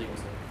show you something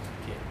also.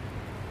 Okay.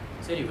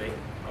 So anyway,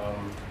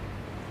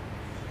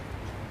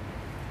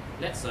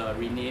 let's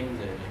rename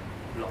the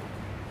blog.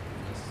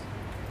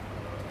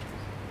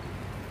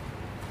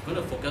 I'm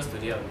going to focus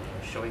today on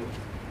showing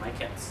my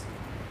cats.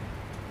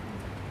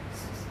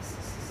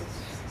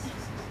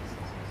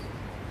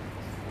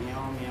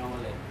 Meow meow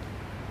leg.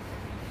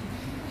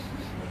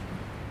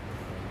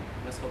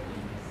 Let's hope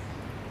they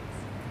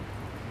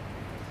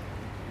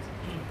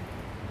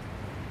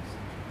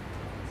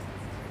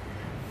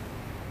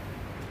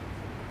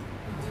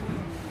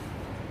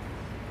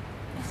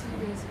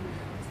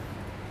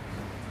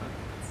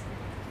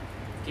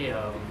okay,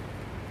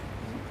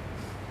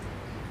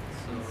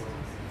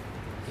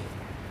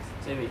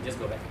 so we just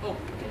go back. Oh,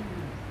 okay.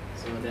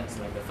 So that's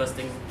like the first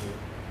thing you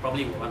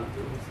probably will want to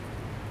do.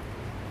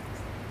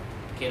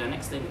 Okay, the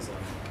next thing is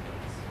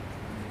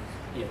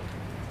yeah.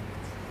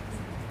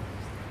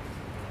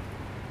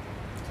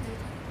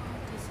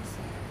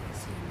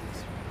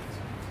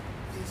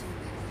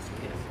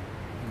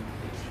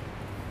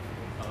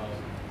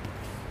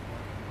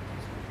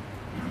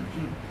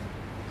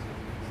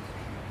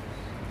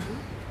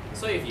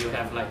 So if you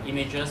have like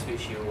images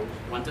which you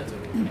wanted to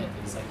add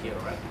inside here,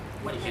 right?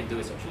 What you can do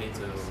is actually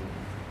to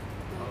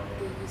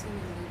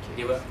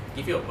they will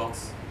give you a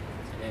box,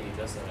 and then you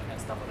just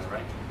add stuff on the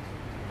right.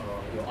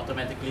 You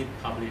automatically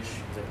publish,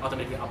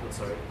 automatically upload,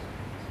 sorry, and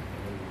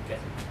then you get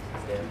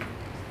them.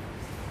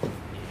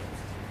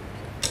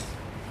 Yeah.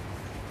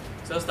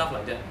 So stuff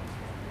like that.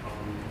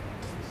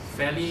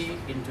 Fairly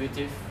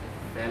intuitive,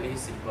 fairly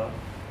simple.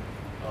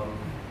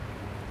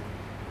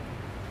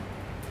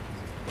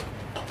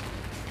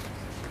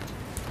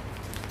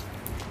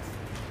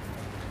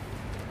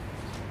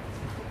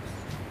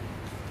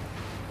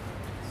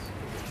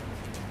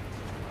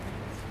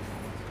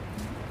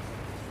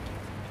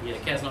 Yeah, the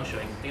cat's not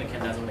showing. I think the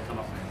cat doesn't want to come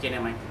up. Okay,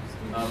 never mind.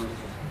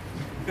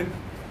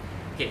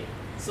 Okay,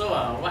 so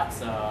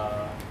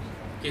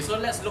okay, so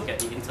let's look at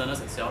the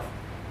internals itself.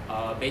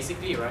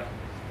 Basically, right,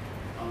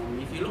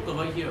 if you look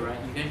over here, right,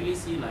 you can actually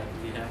see like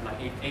we have like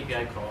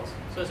API calls.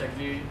 So it's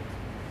actually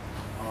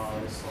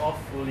it's all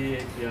fully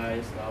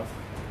API stuff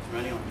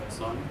running on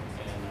JSON,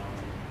 and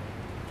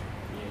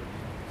yeah,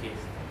 okay,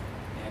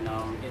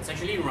 and it's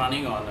actually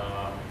running on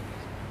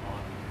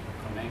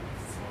Connect.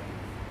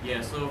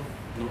 Yeah, so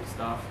node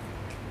stuff.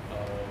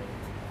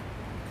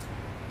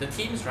 The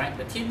themes, right?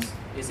 The themes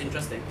is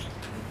interesting.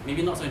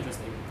 Maybe not so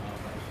interesting,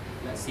 but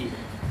let's see.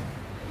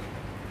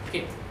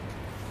 Okay.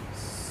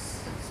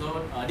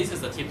 So this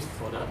is the themes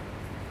folder,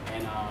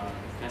 and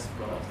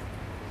Casper.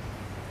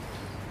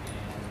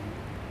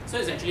 And so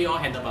it's actually all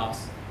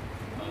handlebars.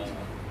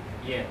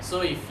 Yeah.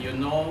 So if you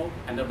know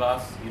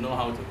handlebars, you know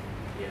how to.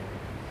 Yeah.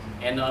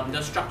 And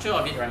the structure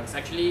of it, right? It's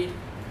actually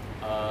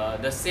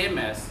the same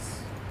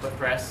as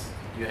WordPress.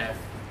 You have.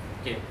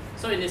 Okay,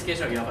 so in this case,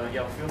 right, you have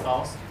a few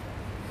files.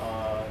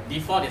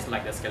 Default is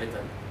like the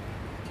skeleton.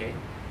 Okay,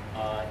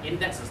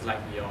 index is like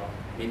your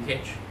main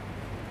page.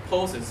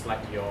 Post is like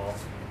your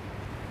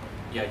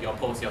your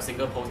post, your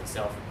single post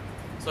itself.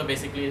 So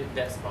basically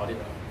that's about it.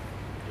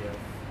 Yeah.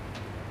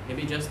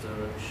 Maybe just to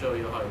show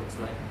you how it looks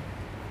like.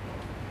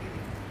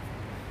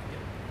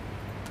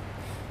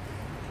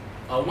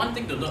 One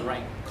thing to note,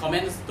 right?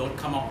 Comments don't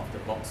come out of the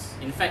box.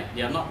 In fact,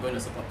 they are not going to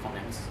support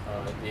comments.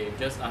 They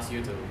just ask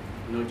you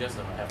to, just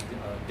have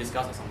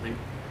discuss or something.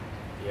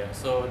 Yeah.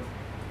 So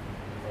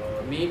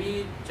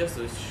maybe just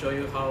to show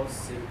you how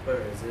simple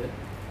is it,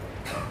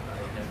 I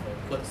have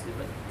a code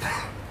snippet.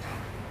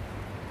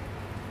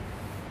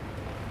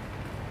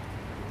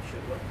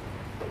 Should work.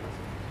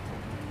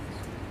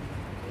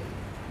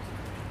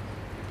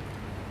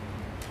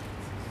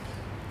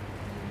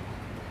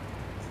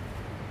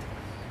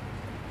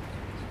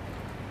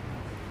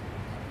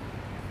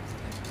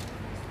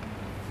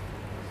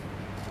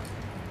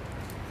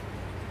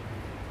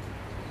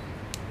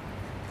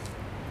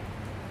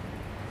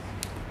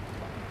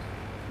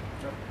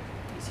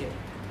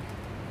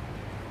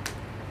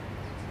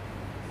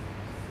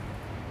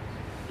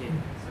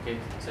 Okay,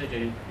 so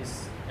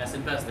it's as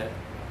simple as that.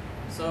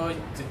 So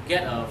to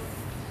get a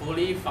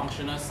fully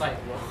functional site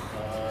work,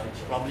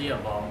 probably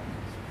about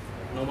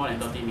no more than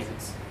 30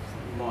 minutes,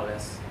 more or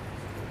less.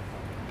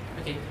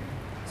 Okay,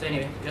 so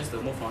anyway, just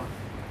to move on.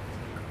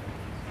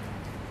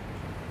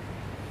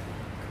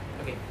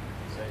 Okay,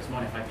 so it's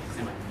more than 5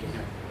 minutes.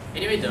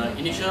 Anyway, the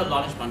initial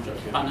launch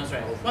partners,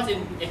 right? What's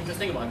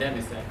interesting about them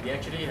is that they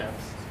actually have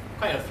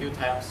quite a few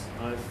types.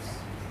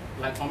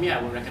 Like for me,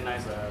 I would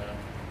recognize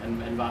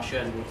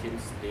Envasia and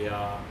WooTeams. They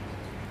are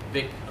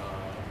big.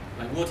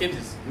 Like WooTeams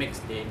is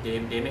mixed. They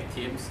make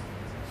teams.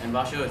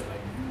 Envasia is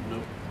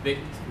like big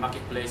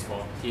marketplace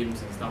for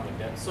teams and stuff like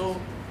that. So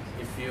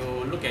if you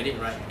look at it,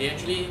 right, they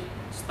actually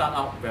start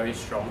out very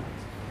strong.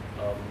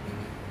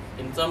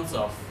 In terms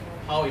of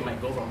how we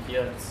might go from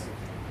here, it's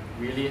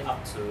really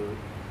up to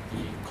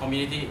the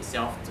community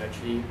itself to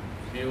actually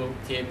build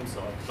teams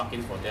or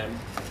plugins for them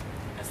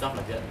and stuff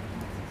like that.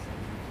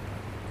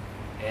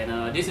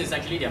 And this is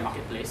actually their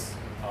marketplace.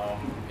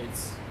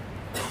 It's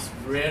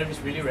rare. It's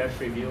really rare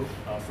preview.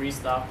 Free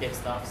stuff, paid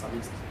stuff,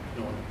 some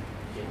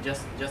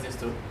just these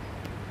two.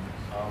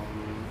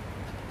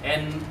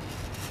 And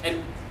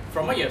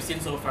from what you have seen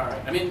so far,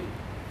 right? I mean,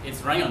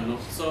 it's running on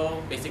Node,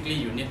 so basically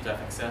you need to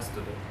have access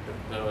to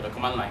the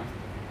command line.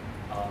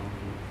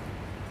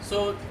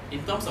 So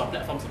in terms of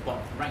platform support,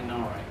 right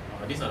now,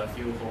 right, these are the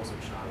few hosts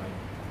which are like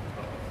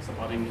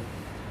supporting it.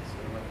 So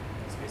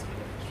that's basically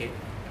it. Okay.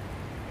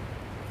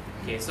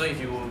 Okay, so if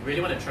you really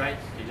want to try it,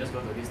 you just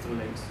go to these two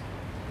links.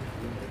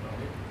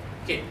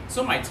 Okay,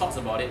 so my thoughts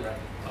about it, right?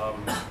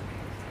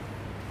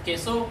 Okay,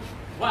 so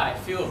what I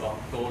feel about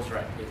goals,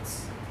 right?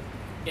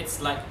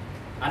 It's like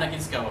Anakin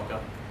Skywalker.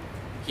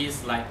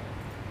 He's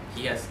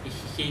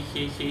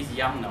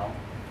young now,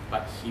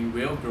 but he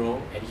will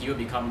grow and he will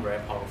become very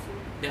powerful.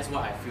 That's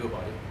what I feel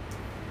about it.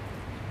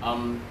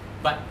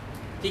 But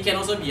he can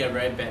also be a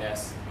very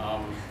badass.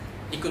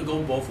 He could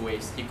go both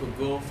ways. He could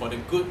go for the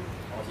good,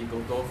 or he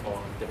could go for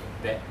the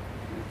bad,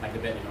 like the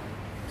bad,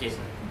 Okay.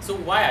 So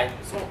why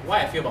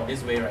I feel about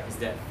this way, right, is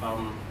that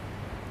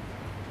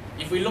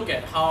if we look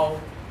at how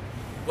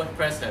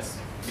WordPress has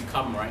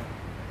become, right,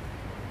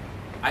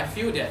 I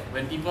feel that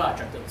when people are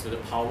attracted to the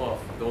power of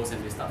goals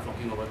and they start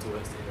flocking over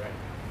towards it, right,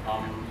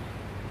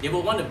 they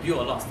will want to build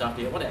a lot of stuff.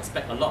 They want to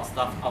expect a lot of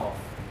stuff out of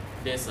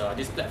this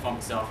platform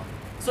itself.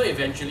 So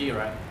eventually,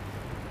 right,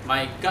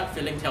 my gut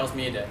feeling tells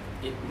me that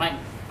it might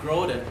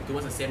grow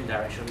towards the same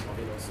direction of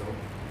it also.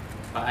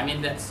 But I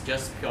mean, that's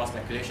just pure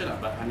speculation,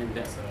 but I mean,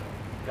 that's a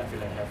gut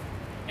feeling I have.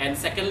 And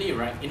secondly,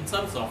 right, in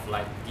terms of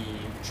like the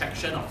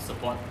traction of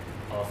support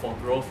for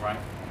growth, right,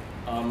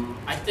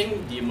 I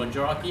think the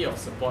majority of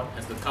support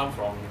has to come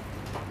from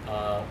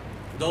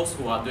those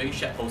who are doing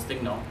shared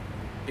hosting now,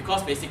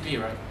 because basically,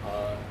 right,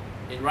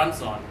 it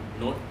runs on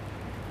Node,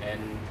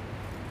 and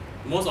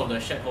most of the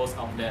shared hosts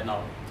out there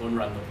now don't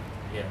run Node.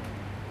 Yeah,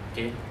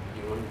 okay,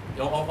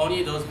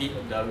 only those the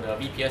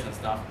VPS and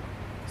stuff.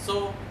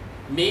 So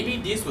maybe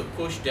this would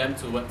push them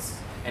towards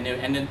and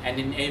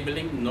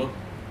enabling Node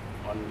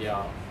on their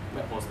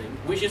web hosting,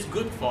 which is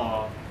good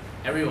for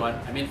everyone.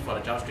 I mean, for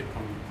the JavaScript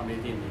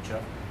community in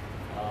nature.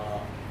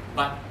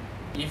 But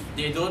if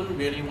they don't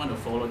really want to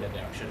follow that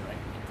direction, right,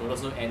 it could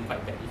also end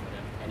quite badly for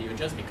them, and it will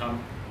just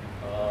become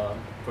a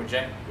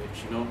project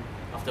which,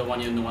 after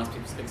 1 year no one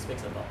speaks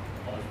about,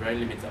 or is very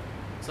limited.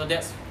 So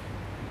that's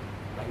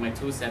like my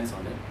 2 cents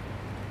on it.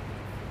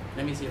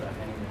 Let me see if I have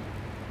any more.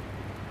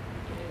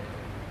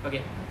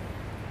 Okay.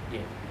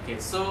 Yeah. Okay.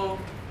 So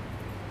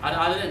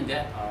other than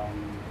that,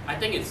 I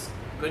think it's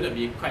going to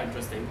be quite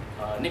interesting.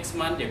 Next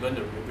month they're going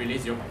to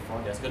release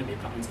 0.4. There's going to be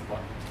plugin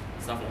support,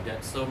 stuff like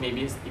that. So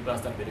maybe people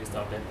start building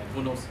stuff then, and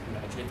who knows, it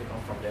might actually take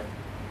off from there.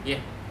 Yeah.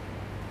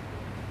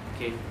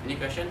 Okay. Any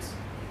questions?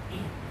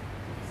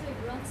 So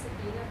it runs a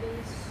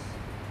database.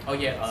 Oh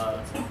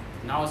yeah.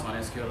 Now it's on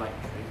SQLite.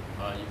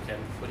 Right? You can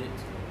put it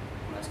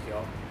on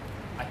SQL.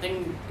 I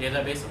think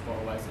database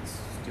support-wise, it's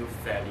still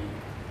fairly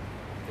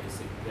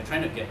basic. They're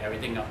trying to get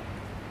everything up.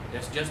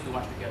 There's just too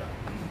much to get up.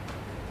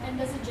 And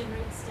does it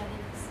generate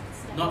statics?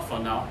 Not for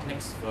now.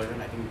 Next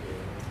version, I think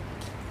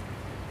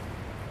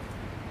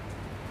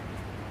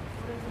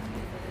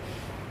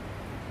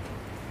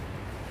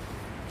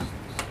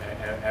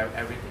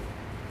everything.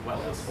 What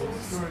else?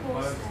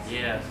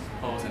 Yeah,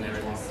 posts and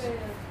everything.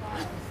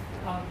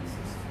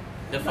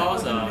 The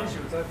files are,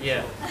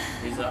 yeah,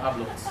 these are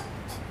uploads.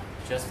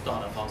 Just store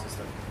on the file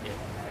system. Yeah,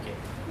 okay.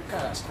 You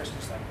can't ask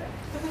questions like that.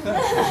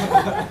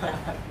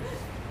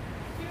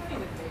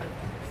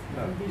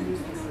 Can be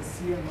used as a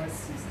CMS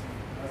system.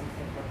 Does it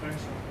have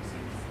potential for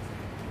CMS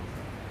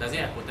system? Does it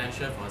have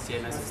potential for a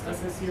CMS system? As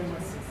a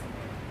CMS system.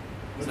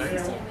 Sorry?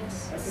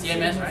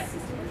 CMS, right?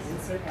 System.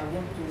 Let's say I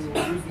want to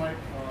use my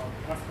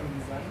custom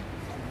design.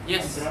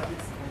 Yes.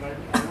 Graphics, and I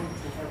want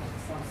to have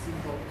some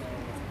simple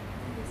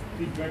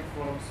feedback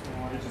forms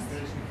or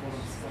registration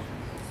forms.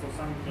 So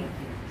some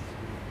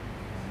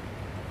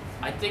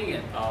I think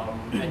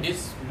at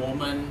this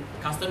moment,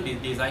 custom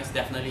designs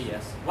definitely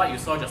yes. What you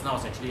saw just now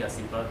is actually a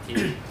simple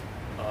theme.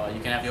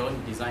 You can have your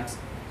own designs.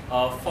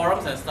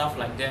 Forums and stuff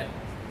like that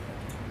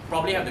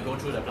probably have to go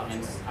through the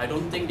plugins. I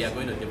don't think they are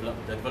going to develop.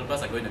 The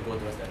developers are going to go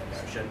towards that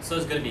direction. So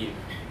it's going to be.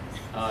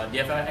 They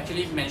have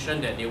actually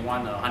mentioned that they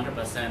want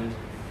 100%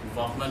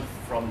 involvement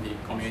from the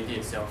community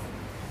itself.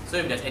 So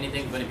if there's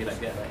anything going to be like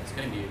that, right, it's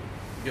going to be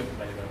built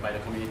by the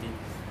community.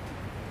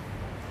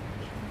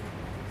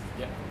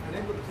 Yeah. Are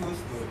there good tools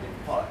to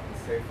import,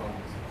 say, from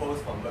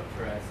posts from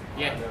WordPress?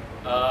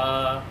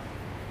 Yeah.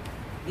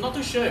 Not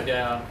too sure if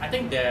there are. I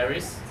think there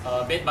is,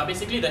 but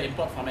basically the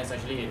import format is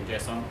actually in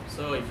JSON.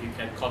 So if you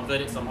can convert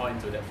it somehow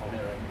into that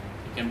format, right,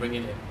 you can bring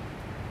it in.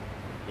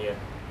 Yeah.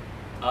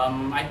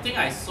 I think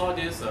I saw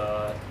this.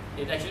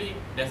 It actually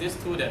there's this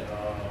tool that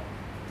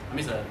I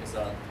mean it's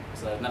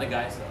another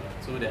guy's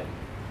tool that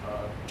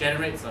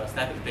generates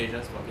static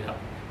pages for GitHub.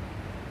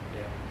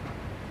 Yeah.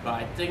 But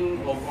I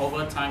think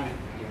over time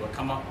it will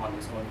come up on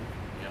its own.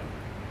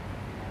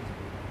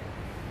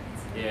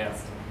 Yeah. Yeah.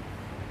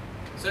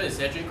 So it's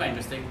actually quite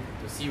interesting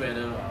to see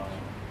whether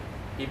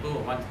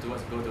people want to go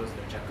towards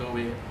the Jekyll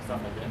way,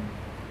 stuff like that.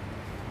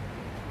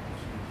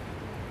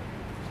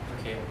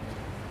 Okay.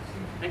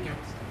 Thank you.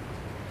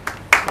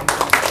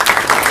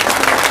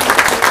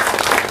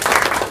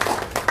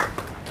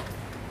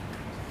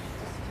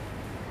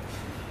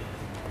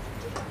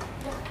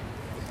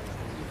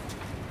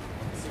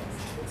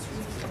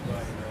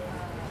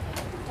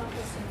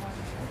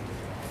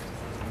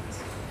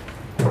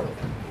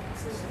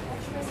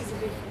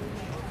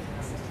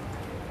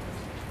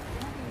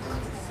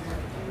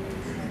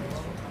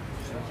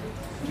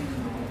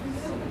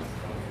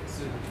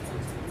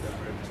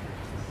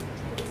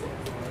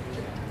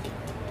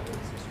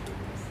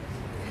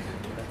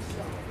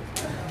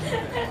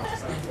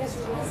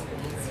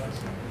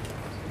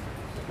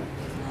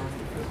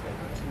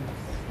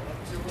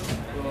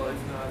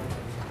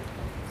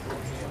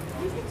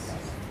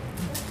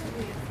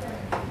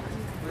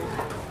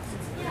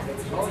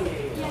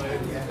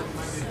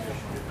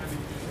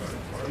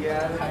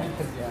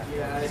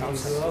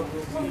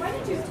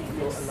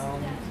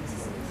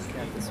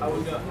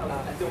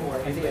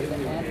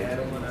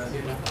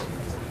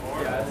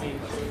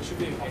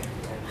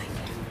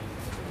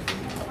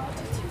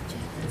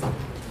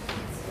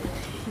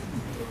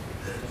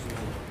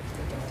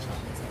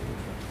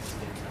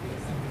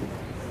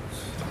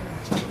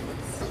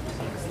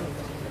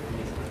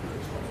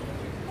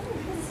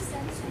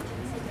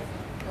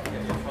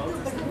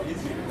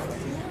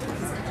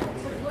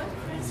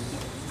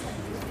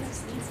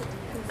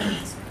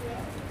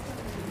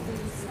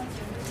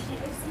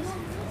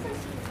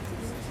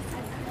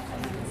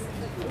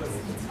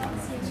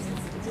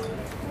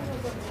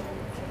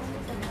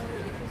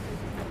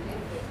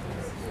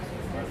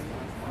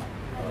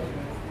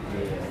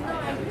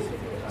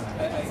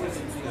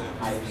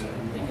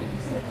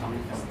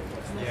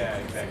 Yeah,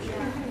 exactly.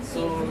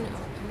 So,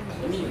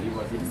 I mean, it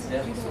was in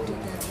there,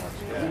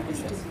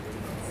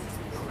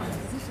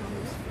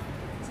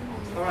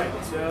 Alright,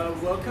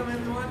 welcome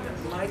everyone.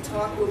 My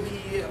talk will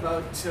be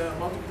about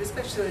multiple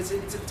dispatch. So it's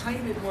a tiny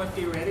bit more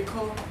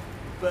theoretical,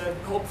 but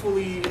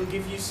hopefully it'll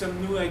give you some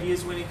new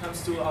ideas when it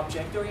comes to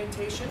object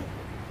orientation.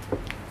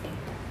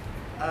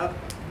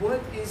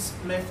 What is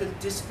method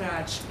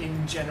dispatch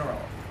in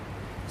general?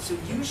 So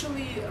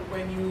usually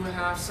when you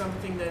have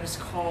something that is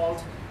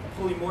called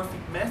a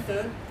polymorphic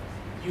method,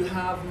 you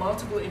have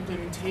multiple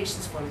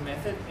implementations for the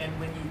method, and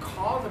when you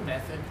call the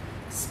method,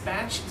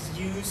 dispatch is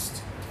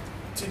used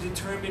to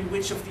determine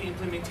which of the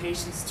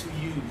implementations to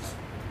use.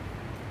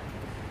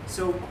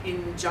 So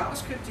in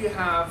JavaScript you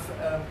have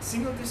a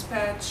single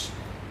dispatch.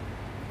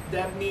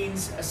 That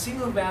means a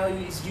single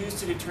value is used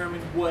to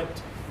determine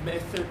what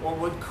method or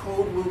what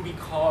code will be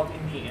called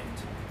in the end.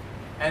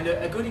 And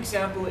a good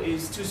example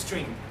is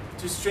toString.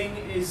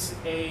 toString is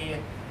a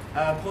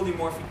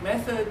polymorphic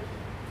method.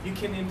 You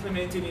can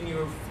implement it in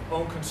your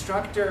own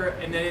constructor,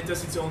 and then it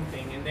does its own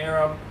thing. And there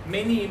are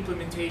many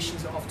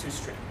implementations of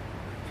toString.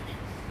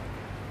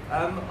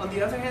 On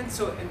the other hand,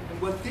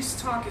 and what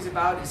this talk is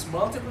about is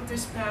multiple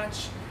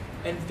dispatch,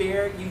 and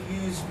there you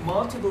use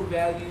multiple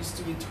values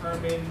to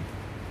determine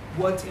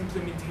what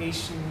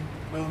implementation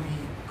will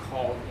be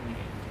called in the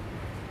end.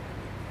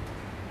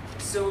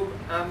 So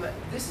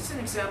this is an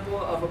example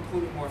of a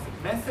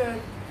polymorphic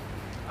method.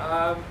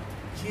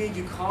 Here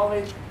you call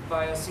it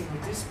via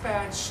single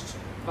dispatch,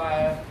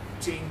 via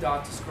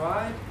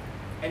jane.describe,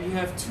 and you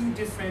have two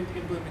different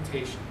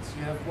implementations.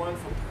 You have one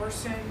for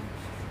person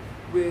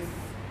with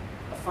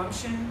a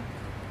function,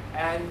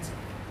 and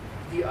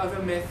the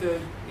other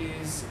method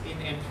is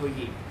in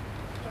employee.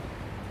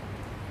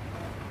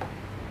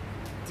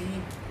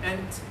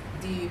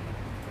 The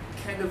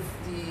kind of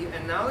the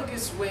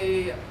analogous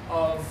way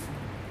of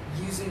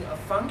using a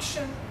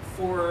function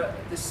for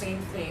the same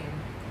thing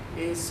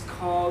is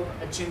called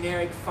a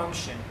generic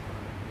function.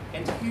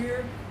 And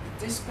here,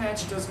 the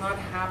dispatch does not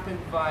happen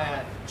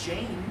via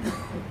Jane,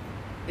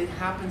 it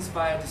happens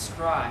via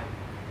describe.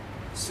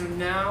 So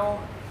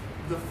now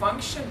the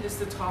function is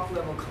the top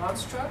level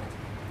construct,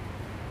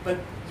 but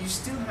you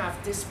still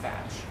have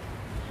dispatch.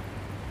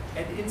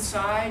 And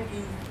inside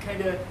you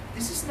kind of,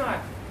 this is not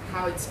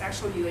how it's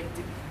actually like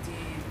the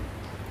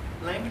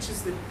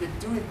languages that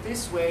do it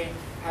this way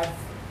have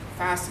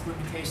fast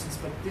implementations,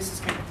 but this is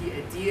kind of the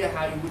idea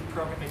how you would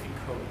program it in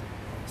code.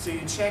 So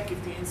you check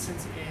if the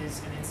instance is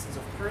an instance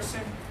of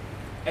person,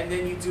 and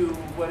then you do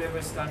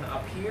whatever's done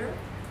up here.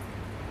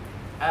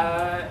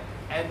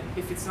 And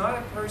if it's not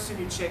a person,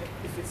 you check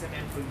if it's an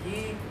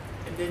employee,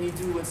 and then you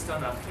do what's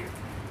done up here.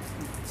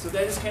 So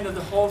that is kind of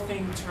the whole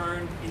thing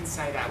turned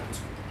inside out.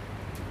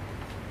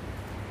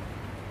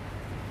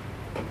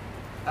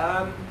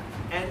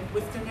 And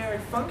with generic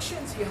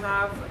functions, you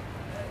have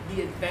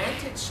the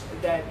advantage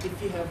that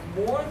if you have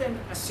more than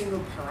a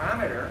single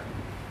parameter,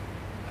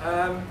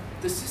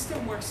 the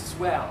system works as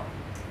well.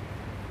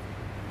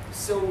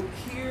 So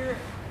here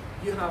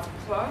you have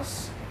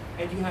plus,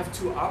 and you have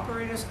two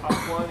operators,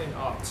 op1 and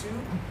op2,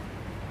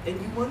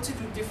 and you want to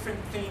do different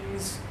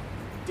things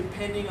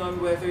depending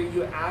on whether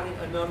you're adding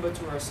a number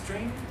to a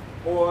string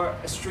or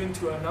a string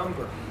to a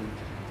number.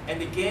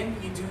 And again,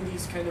 you do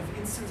these kind of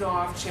instance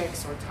of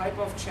checks or type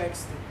of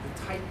checks,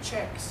 the type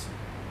checks,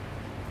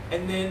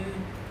 and then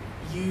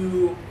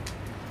you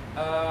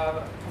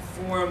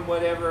perform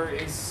whatever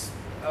is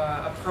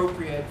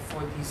appropriate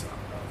for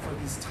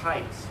these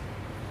types.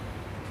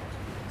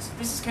 So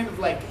this is kind of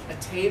like a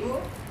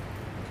table,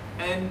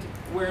 and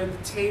where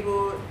the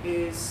table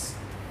is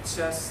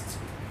just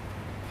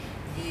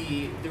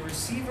the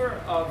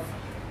receiver of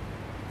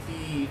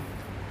the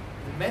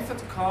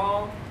method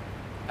call.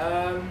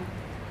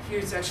 Here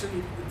it's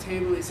actually, the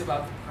table is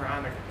about the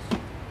parameters.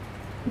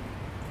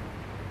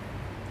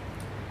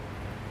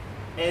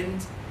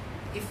 And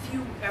if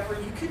you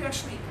could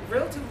actually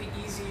relatively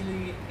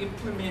easily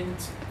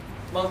implement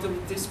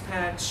multiple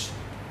dispatch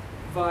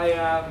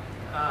via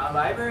a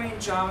library in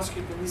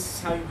JavaScript, and this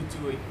is how you would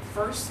do it.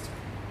 First,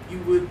 you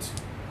would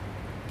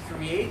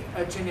create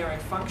a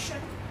generic function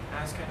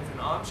as kind of an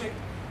object,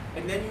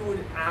 and then you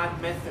would add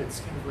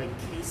methods, kind of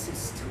like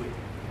cases to it.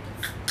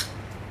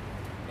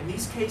 And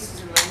these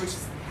cases in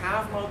languages that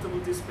have multiple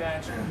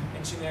dispatch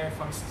and generic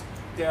functions,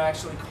 they're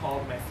actually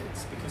called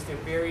methods because they're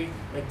very,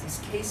 like these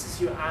cases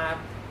you add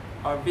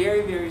are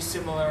very, very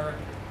similar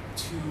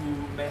to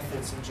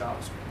methods in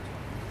JavaScript.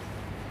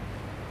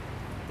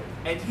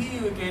 And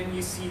here again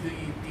you see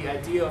the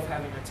idea of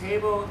having a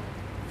table.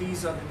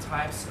 These are the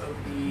types of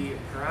the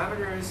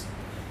parameters,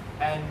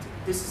 and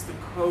this is the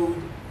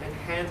code that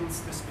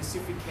handles the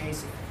specific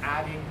case of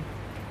adding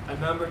a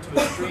number to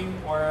a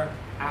string or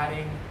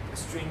adding a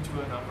string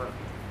to a number,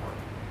 or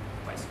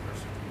vice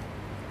versa.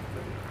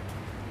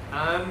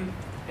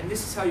 And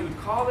this is how you would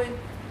call it.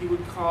 You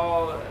would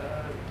call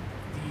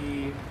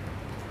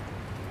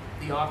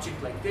the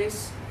object like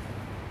this,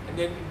 and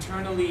then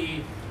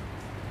internally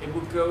it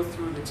would go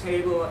through the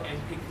table and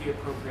pick the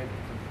appropriate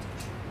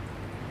implementation.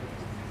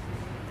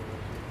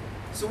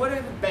 So what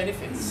are the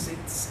benefits?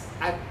 It's,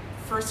 at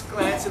first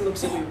glance it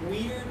looks a bit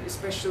weird,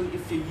 especially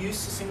if you're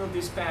used to single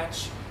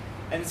dispatch,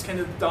 and it's kind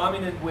of the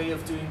dominant way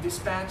of doing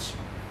dispatch.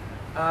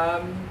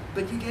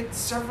 But you get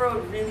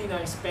several really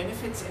nice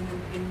benefits, and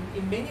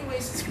in many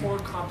ways it's more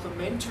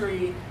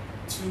complementary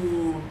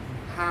to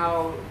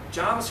how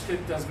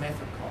JavaScript does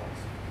method calls.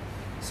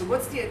 So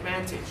what's the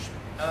advantage?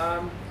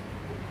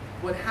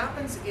 What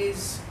happens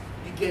is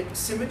you get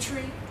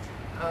symmetry.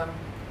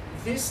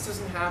 This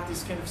doesn't have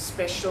this kind of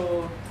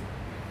special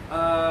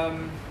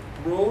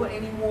role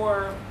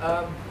anymore.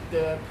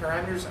 The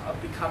parameters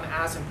become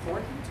as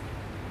important.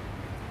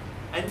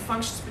 And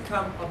functions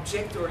become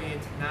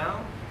object-oriented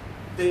now.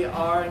 They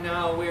are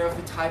now aware of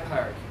the type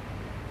hierarchy.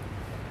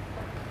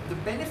 The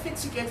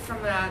benefits you get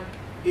from that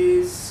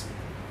is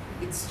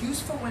it's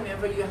useful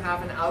whenever you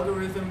have an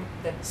algorithm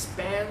that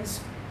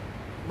spans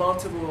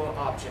multiple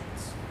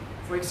objects.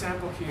 For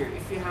example here,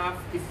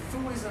 if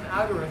foo is an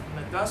algorithm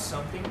that does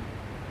something,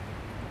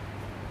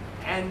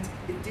 and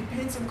it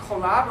depends on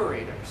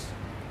collaborators.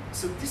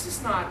 So this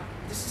is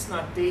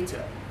not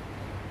data.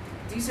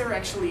 These are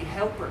actually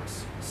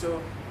helpers.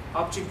 So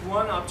object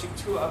 1, object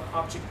 2,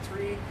 object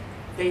 3,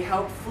 they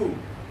help foo.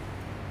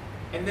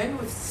 And then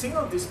with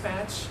single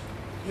dispatch,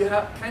 you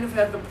kind of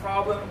have the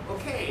problem,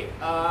 okay,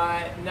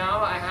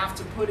 now I have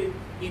to put it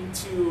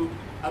into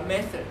a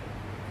method.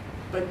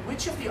 But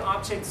which of the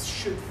objects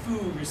should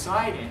foo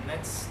reside in?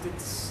 That's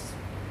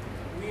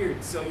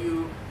weird. So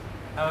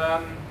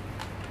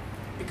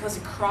because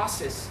it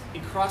crosses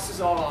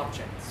all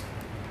objects.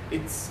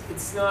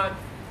 It's not.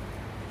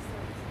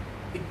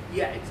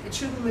 It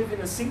shouldn't live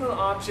in a single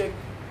object.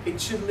 It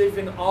should live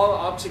in all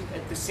objects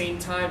at the same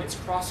time. It's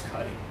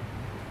cross-cutting.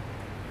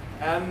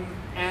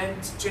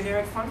 And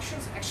generic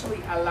functions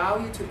actually allow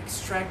you to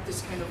extract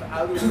this kind of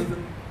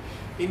algorithm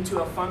into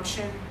a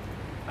function,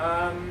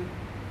 and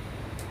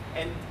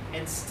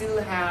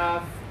still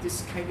have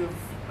this kind of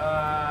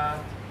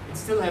and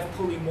still have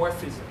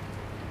polymorphism.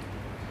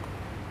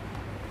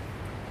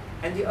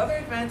 And the other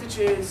advantage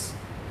is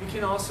you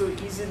can also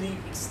easily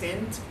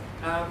extend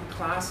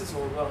classes,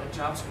 or well, in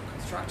JavaScript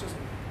constructors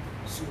and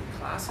soon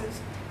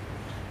classes.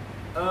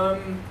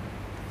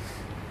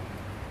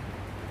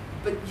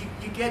 But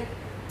you get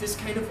this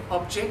kind of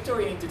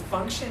object-oriented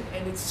function,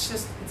 and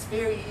it's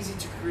very easy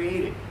to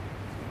create it.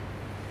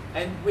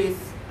 And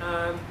with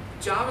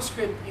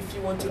JavaScript, if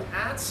you want to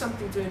add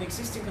something to an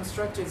existing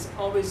constructor, it's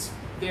always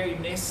very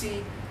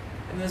messy,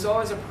 and there's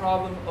always a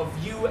problem of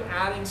you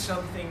adding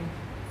something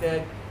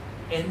that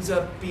ends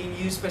up being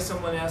used by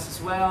someone else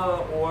as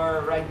well,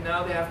 or right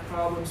now they have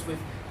problems with,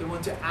 they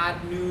want to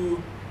add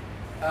new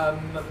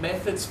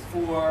methods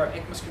for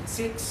ECMAScript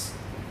 6,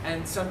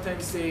 and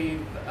sometimes the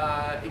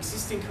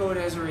existing code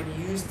has already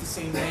used the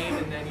same name,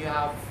 and then you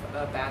have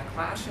bad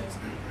clashes.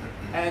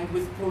 And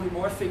with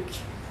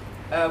polymorphic,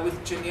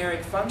 with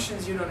generic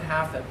functions, you don't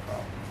have that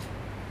problem.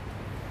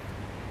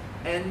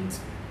 And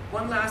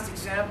one last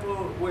example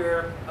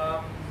where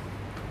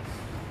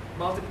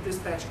multiple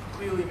dispatch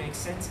clearly makes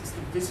sense is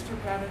the visitor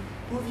pattern.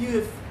 Who of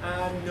you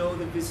know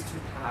the visitor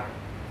pattern?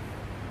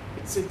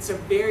 It's a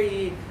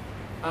very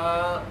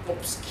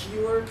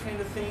obscure kind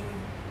of thing.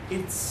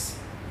 It's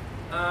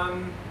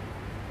and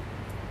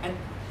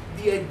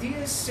the idea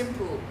is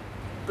simple,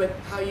 but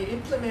how you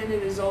implement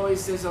it is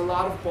always, there's a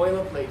lot of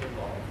boilerplate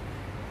involved.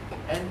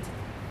 And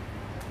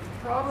the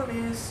problem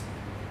is,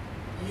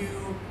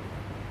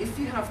 if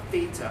you have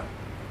data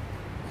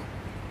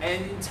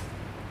and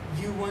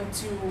you want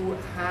to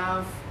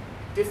have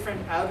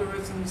different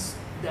algorithms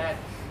that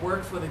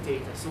work for the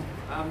data. So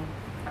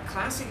a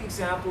classic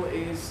example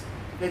is,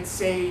 let's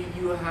say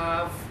you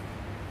have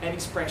an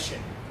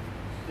expression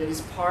that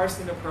is parsed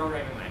in a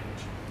programming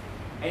language,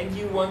 and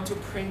you want to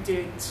print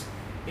it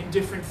in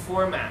different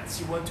formats.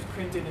 You want to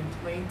print it in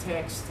plain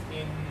text,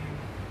 in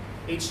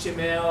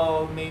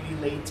HTML, maybe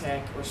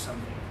LaTeX or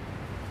something.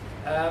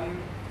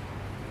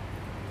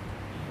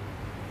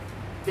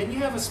 Then you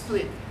have a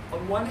split.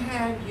 On one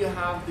hand, you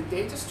have the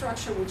data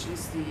structure, which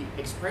is the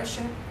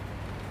expression.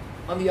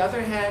 On the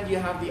other hand, you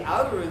have the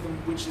algorithm,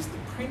 which is the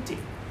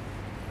printing.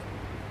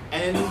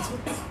 And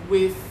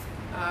with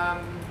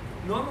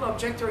normal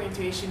object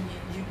orientation,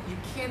 you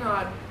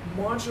cannot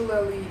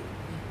modularly,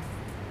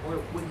 or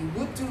what you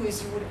would do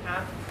is you would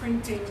add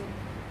printing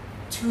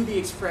to the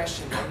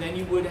expression, and then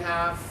you would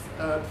have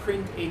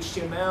print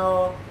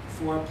HTML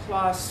for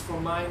plus, for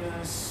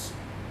minus,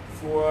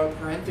 for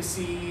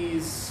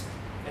parentheses,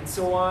 and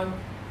so on.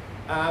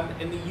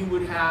 And then you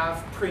would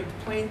have print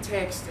plain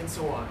text and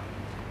so on.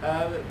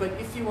 But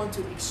if you want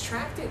to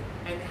extract it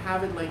and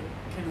have it like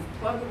kind of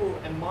pluggable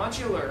and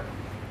modular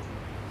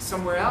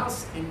somewhere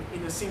else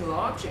in a single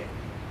object,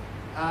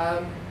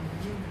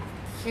 you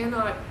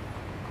cannot,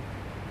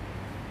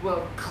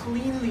 well,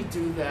 cleanly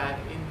do that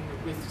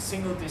with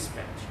single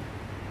dispatch.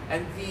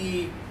 And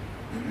the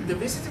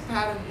visitor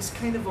pattern is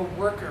kind of a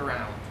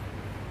workaround.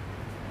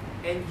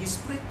 And you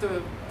split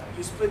the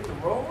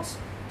roles.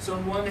 So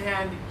on one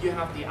hand, you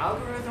have the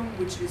algorithm,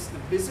 which is the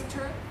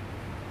visitor,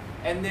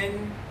 and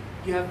then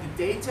you have the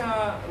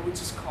data,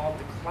 which is called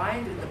the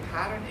client and the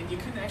pattern, and you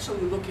can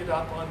actually look it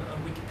up on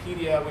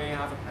Wikipedia, where you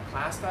have a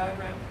class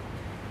diagram.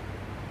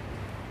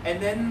 And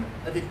then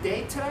the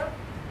data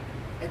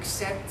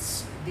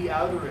accepts the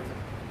algorithm.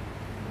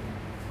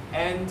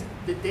 And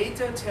the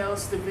data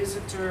tells the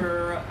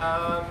visitor,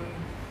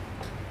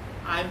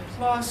 I'm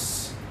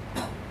plus,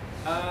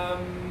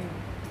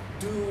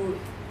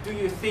 do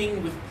your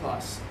thing with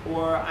plus,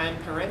 or I'm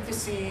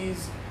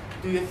parentheses,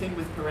 do your thing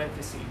with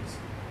parentheses.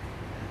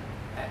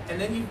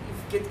 And then you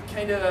get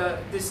kind of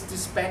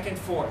this back and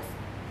forth.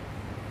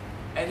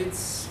 And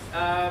it's,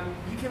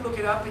 you can look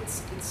it up,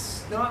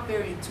 it's not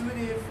very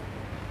intuitive.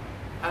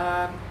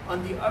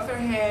 On the other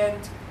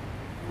hand,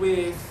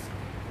 with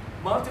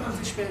multiple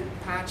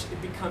dispatch,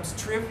 it becomes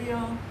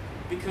trivial,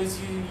 because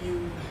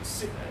you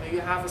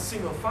have a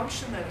single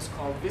function that is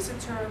called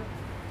visitor.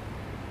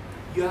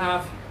 You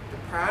have the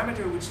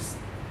parameter, which is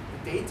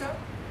the data,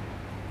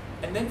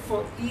 and then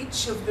for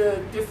each of the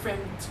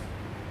different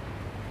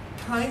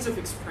kinds of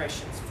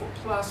expressions, for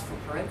plus, for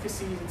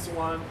parentheses, and so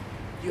on,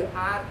 you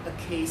add a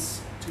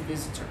case to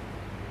visitor.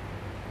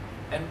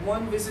 And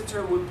one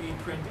visitor would be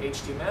print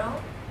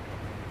HTML,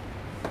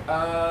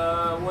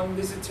 one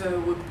visitor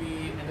would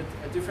be, and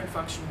a different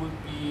function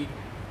would be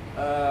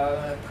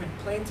print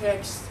plain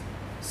text.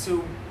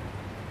 So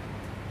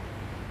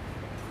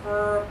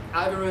per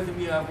algorithm,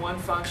 you have one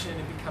function,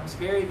 it becomes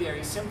very,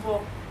 very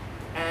simple.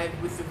 And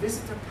with the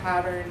visitor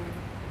pattern,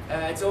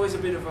 it's always a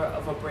bit of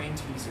a brain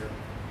teaser.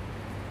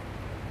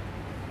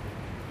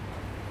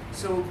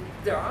 So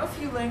there are a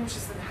few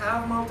languages that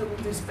have multiple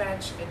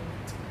dispatch, and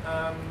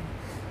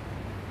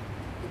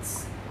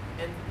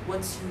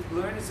once you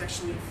learn, it's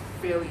actually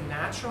fairly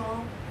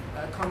natural.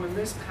 Common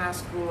Lisp,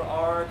 Haskell,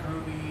 R,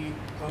 Groovy,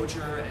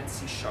 Clojure, and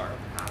C# have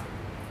it.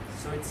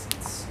 So it's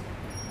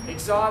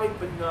exotic,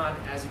 but not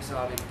as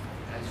exotic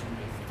as you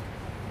may think.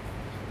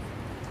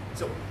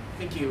 So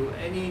thank you.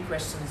 Any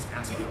questions?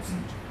 Ask us.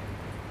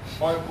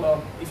 Or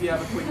well, if you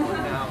have a quick one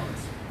now.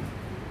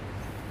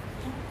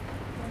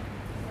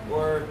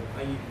 Or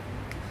are you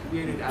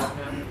weirded out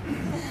now?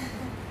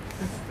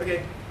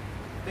 Okay,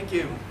 thank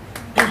you.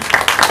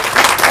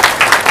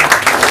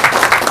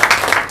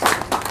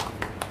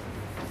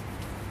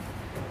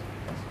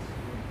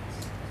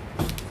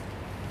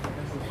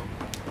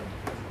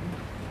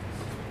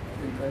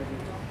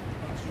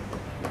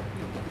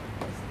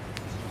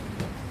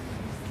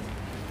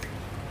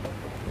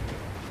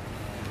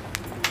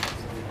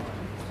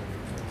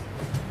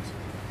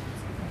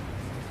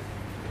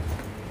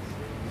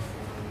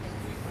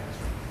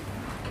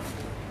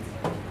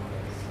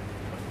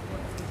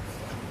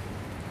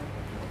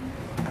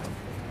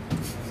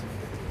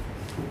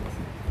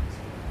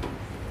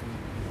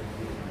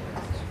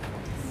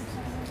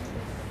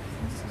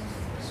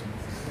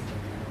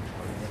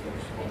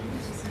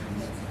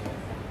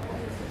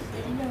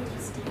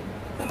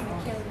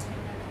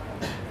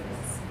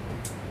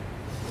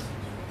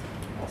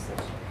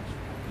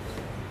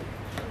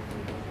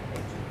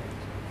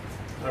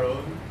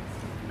 Hello.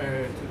 I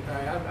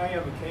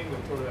am Kengo,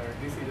 Toda.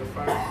 This is the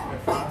first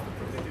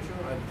presentation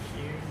I'm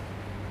here.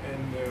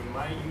 And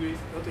my English,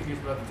 not English,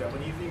 but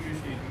Japanese English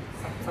is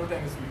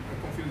sometimes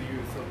confuse you.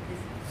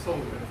 So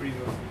please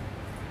don't.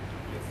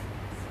 Yes.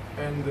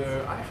 And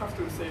I have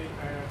to say,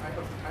 I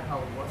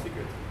have one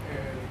secret.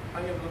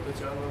 I am not a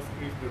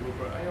JavaScript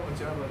developer. I am a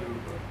Java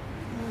developer.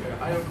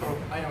 I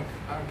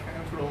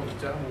can clone the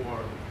Java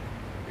world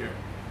here.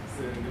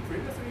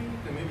 Previously,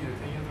 maybe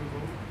 10 years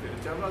ago, the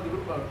Java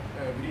developer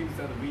believes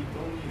that we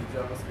don't need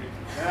JavaScript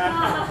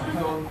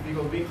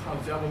because we have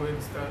Java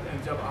Web Stack and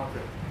Java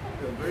Applet.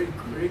 Very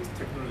great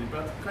technology,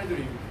 but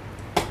kindly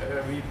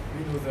we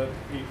know that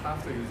we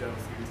have to use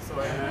JavaScript. So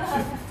I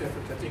am just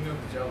touching up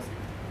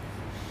JavaScript.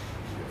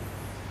 Yes.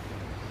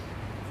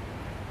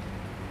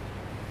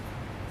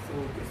 So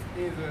this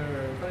is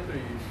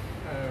currently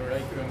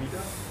like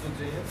nodejs.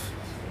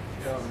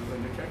 The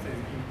character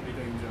is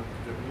written in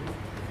Japanese.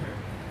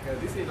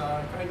 This is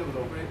a kind of the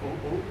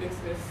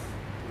OSS.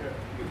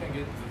 You can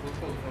get the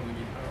code from the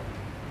GitHub.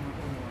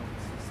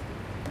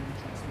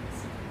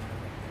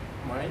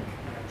 Mike?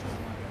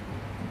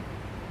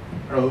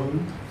 Hello.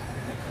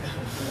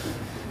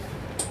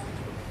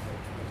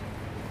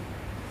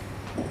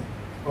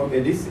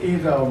 Okay, this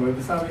is our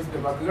web service. The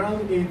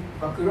background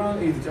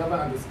is Java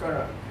and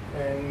Scala.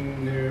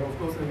 And of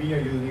course, we are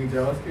using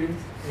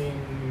JavaScript in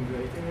the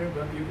itinerary,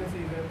 but you can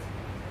see that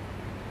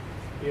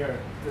here,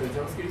 the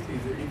JavaScript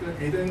is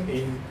written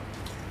in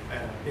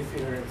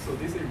itinerary. So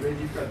this is very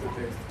difficult to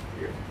test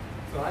here.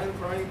 So I'm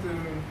trying to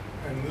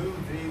move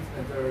these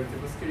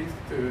JavaScript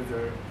to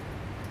the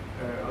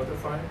other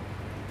file.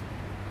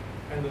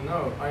 And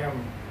now I am.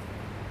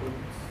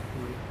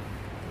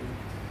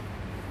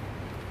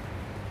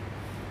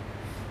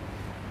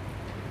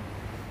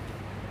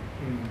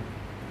 We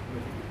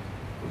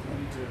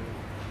need to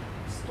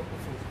stop the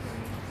full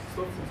screen.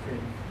 Stop the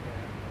screen.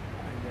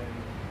 Yeah. And then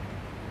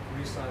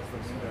resize the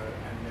window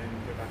and then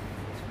go back to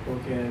full screen.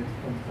 Okay,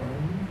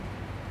 confirm.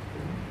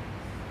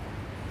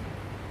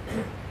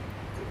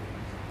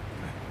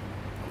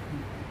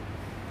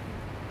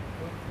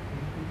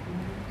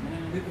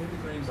 Hit the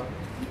green button.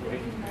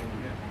 Wait.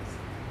 Yeah.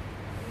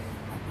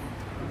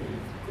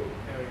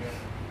 There we go.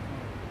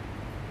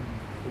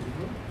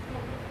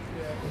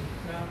 Yeah.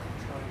 Now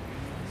try.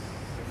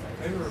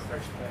 Maybe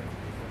refresh that.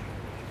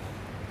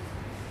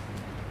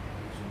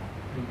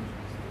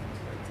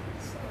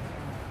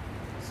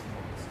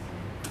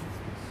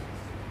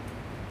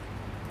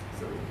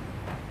 So.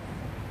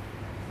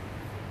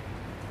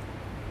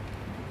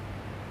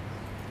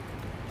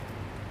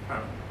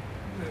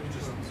 Then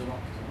just zoom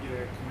up.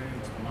 Yeah,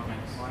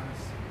 command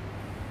minus.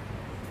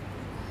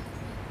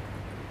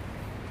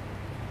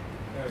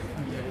 There we go.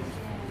 Yeah.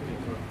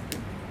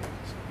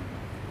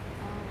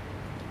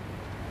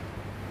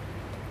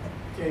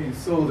 Okay,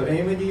 so the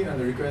AMD and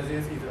the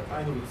RequireJS is a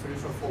kind of the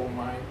solution for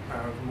my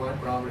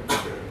problem.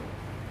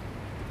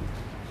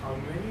 How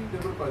many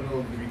developers know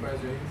the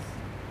RequireJS?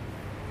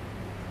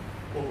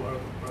 Oh,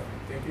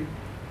 thank you.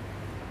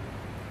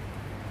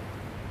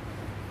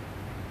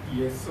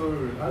 Yes, so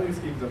I will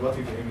skip the what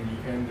is AMD,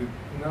 and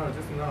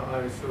just now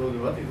I will show the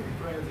what is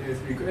RequireJS.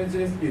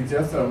 RequireJS is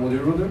just a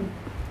module loader.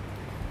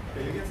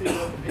 You can see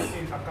that this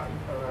is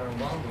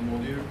one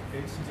module.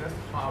 It's just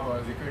have a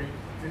jQuery.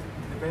 This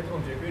depends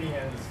on jQuery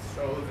and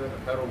shows the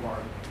hello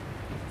world.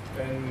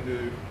 And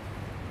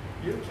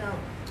you can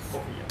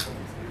copy here.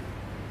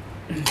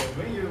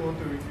 When you want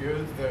to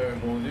use the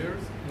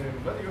modules,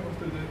 what you have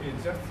to do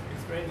is just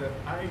explain that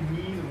I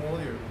need a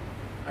module.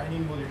 I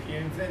need module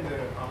here, and then the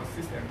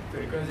system, the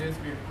RequireJS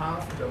will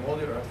pass the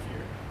module out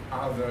here.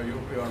 as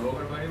your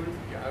local variables,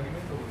 the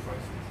argument of the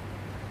functions.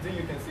 Then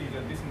you can see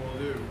that this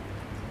module,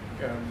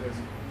 there's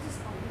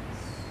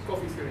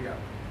coffee cereal.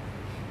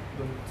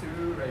 Don't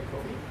you like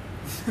coffee?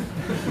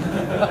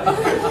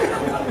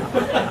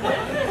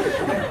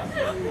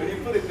 When you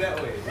put it that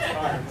way, it's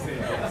hard to say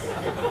yes.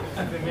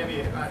 And then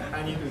maybe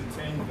I need to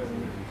change the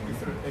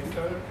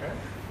external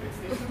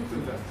extension to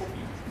the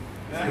copy.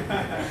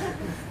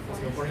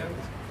 Singaporean.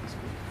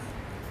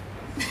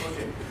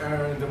 Okay,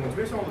 the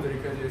motivation of the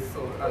RequireJS,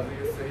 so as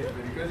you say,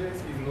 the RequireJS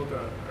is not a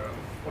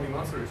only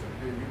one solution.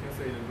 You can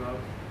say the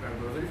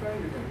RaspberryPI,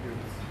 you can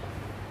use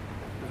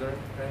that,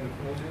 and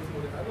nodejs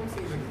model. I don't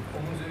think the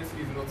nodejs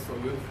is not so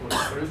good for the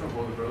solution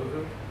for the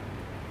browser.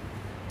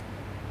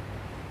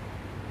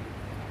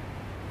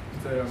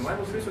 My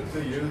motivation to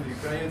use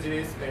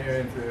RequireJS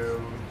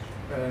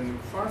and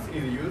first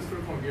is useful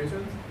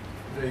configurations.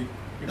 The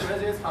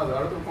RequireJS has a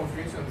lot of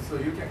configurations, so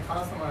you can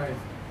customize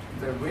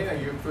the way that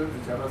you put the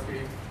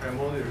JavaScript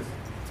modules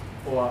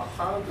or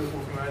how to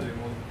optimize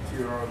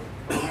your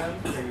program.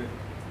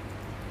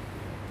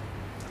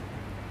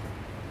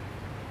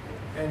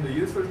 And the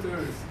useful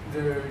tools,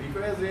 the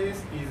RequireJS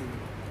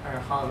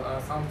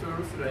has some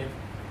tools like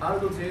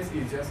R.js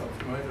is just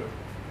optimizer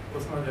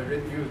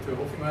let you to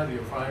optimize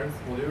your files,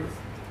 modules.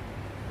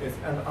 Yes,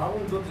 and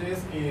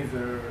R.js is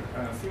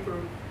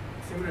simple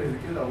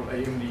executable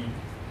AMD.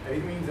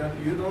 It means that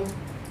you don't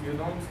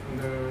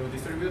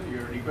distribute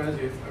your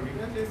RequireJS.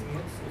 RequireJS is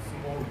not so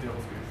small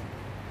JavaScript.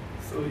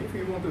 So if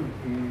you want to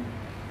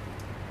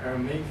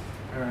make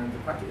the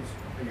package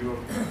your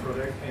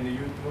product and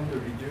you want to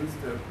reduce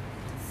the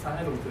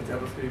size of the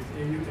JavaScript,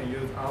 you can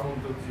use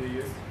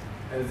R.js,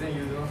 and then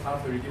you don't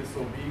have to reduce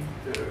so big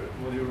the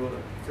module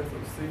loader. Just a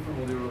simple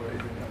module loader is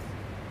enough.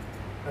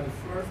 And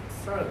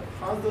third,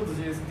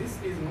 R.js, this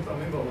is not a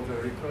member of the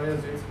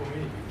RequireJS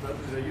community, but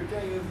you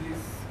can use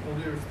these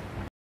modules.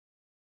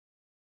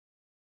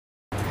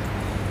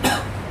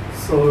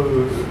 So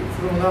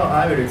from now,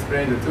 I will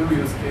explain the two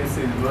use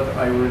cases what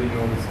I already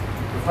know.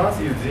 The first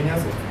is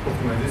genius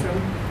optimization.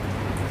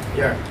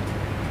 Yeah.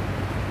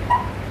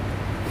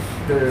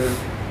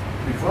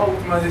 Before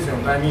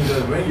optimization, I mean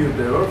that when you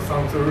develop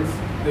some tools,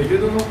 you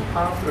do not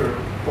have to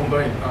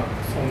combine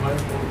so much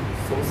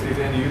sources,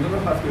 and you do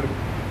not have to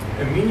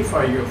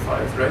minify your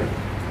files, right?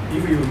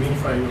 If you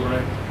minify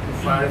your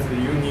files,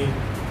 you need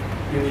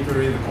to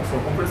read the console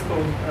complex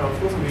code. Of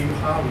course, we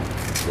have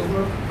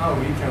software. Now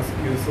we can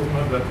use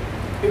software, but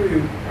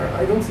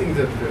I don't think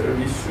that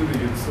we should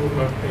use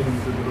software in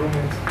the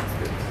development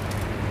stage.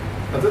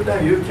 At that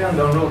time, you can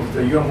download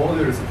your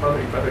modules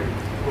package,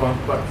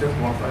 just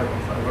one file.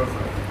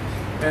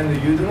 And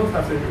you do not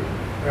have to,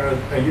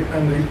 you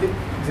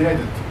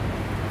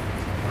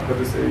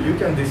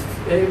can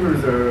disable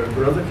the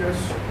browser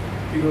cache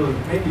because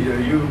maybe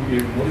you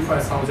modify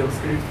some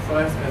JavaScript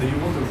files and you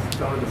want to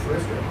download the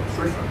fresh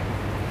one.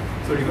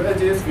 So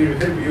RequireJS will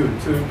help you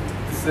to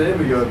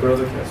disable your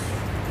browser cache.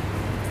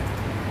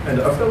 And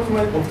after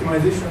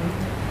optimization,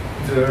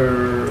 the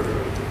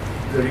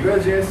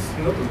RequireJS,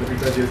 not the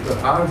RequireJS, but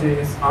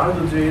R.js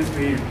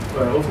will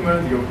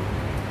optimize your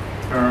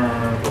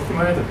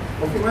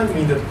optimize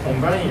means that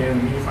combine and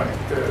minify.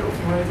 The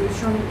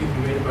optimization is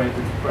made by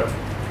the part.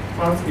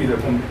 First is a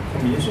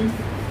combination,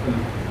 and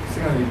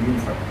second is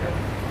minify.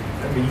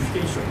 And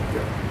minification.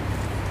 Yeah.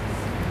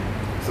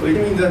 So it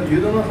means that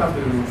you do not have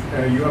to,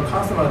 your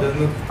customer does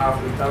not have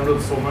to download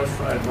so much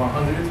file,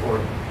 100 or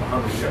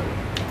 100, yeah.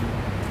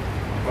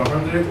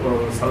 100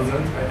 or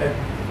 1,000,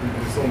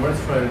 so much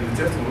file,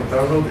 just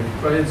download the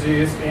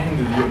RequireJS and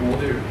your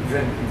model,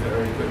 then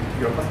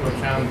your customer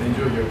can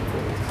enjoy your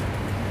product.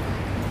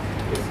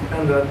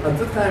 And at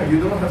that time, you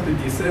don't have to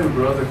disable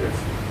browser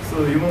cache.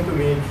 So you want to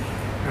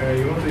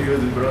use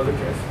the browser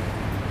cache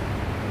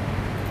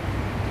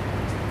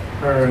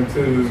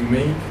to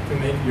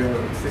make your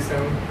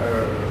system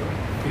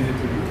easy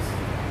to use.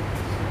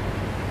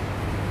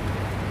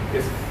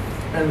 Yes.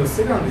 And the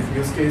second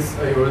use case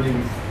I already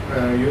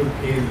used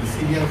is the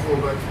CDN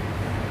fallback.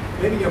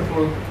 Maybe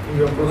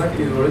your product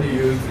is already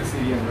used the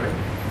CDN, right?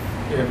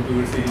 Yeah,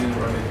 Google CDN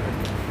running.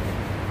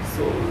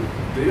 So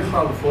do you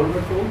have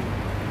fallback code?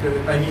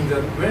 I mean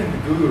that when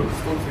Google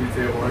stops with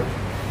their work,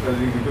 the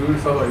Google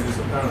server is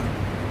down,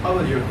 how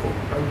do you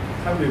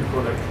have your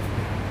product?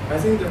 I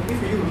think that if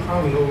you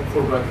have no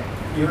fallback,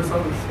 your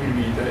service will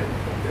be dead.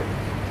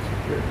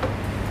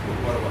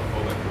 What about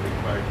fallback for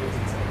RequireJS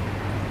itself?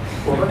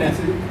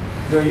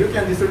 Fallback you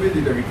can distribute the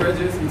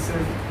RequireJS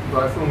itself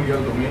from your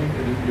domain,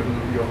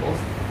 your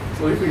host.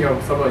 So if your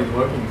server is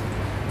working,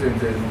 then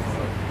there is no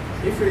fallback.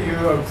 If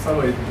your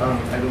server is down,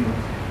 I don't know.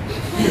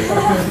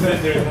 Then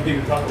there's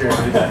nothing to talk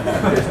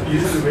about. You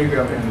should wake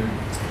up and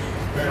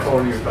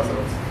call your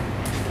customers.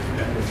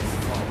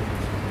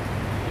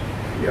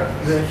 Yeah,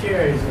 then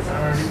here is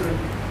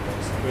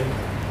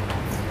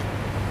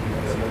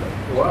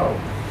wow.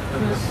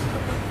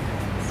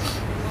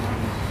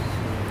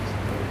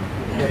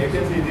 Yeah, you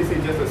can see this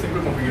is just a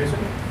simple configuration.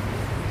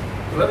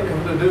 What you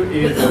have to do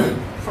is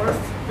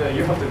first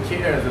you have to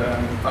clear the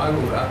tag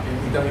of the app in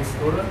Internet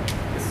Explorer.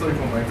 It's sorry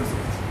from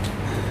Microsoft.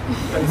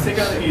 And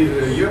second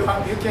is you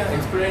can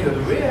explain that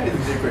where is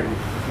jQuery.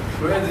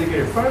 Where is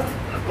jQuery? First,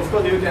 of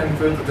course, you can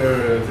put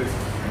the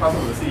path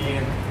of the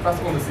CDN, path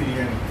on the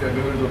CDN, the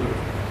Google.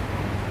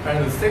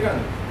 And second,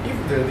 if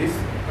this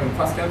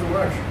path can't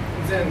work,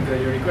 then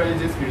your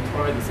RequireJS will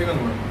try the second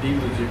one, leave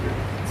the jQuery,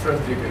 start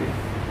jQuery.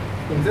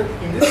 In this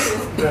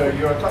case,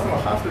 your customer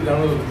has to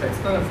download the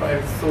external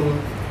files, so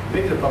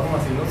maybe the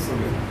performance is not so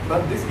good.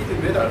 But this is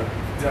better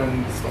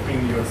than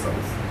stopping your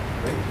service,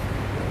 right?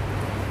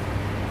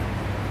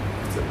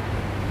 So,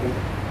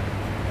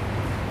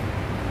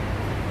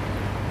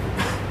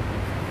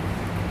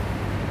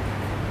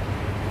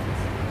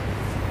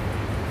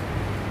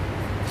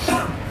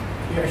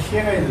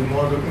 here is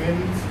more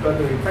documents, but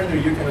currently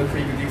you cannot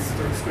click this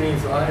screen,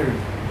 so I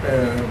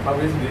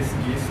publish this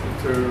gist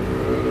to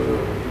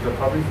the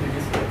public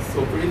register. So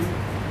please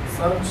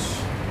search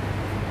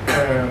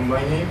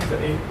my name, the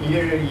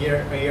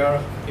year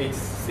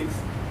AR86.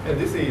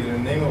 This is the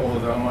name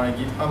of my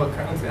GitHub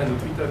account and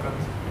Twitter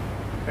account.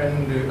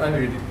 And I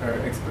will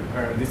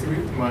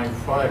distribute my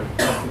file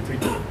to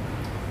Twitter.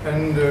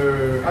 And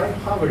I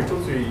have a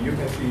repository, you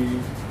can see.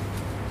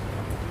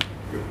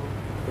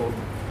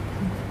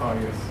 Oh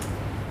yes.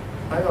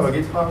 I have a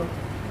GitHub.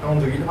 On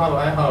the GitHub,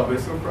 I have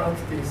best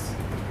practice,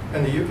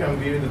 and you can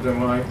build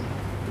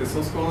the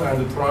source code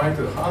and try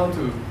to how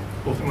to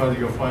optimize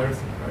your files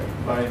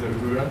by the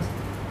grant.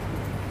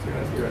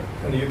 Here,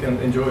 and you can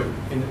enjoy.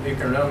 You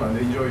can learn and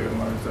enjoy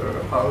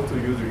how to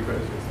use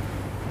RequireJS.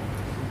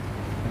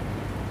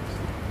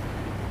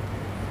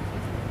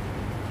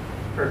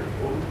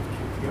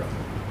 Yeah.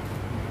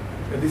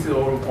 And this is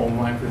all on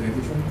my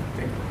presentation.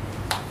 Thank you.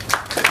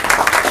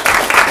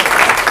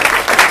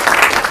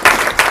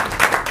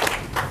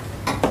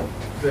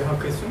 Do you have a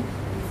question?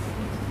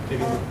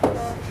 Maybe.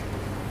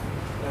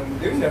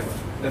 During the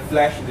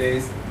Flash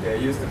days, there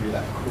used to be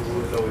like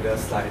cool loader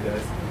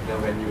sliders.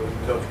 When you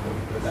load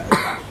code like a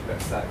Flash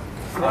website,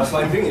 I was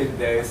wondering if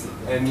there is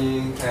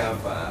any kind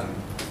of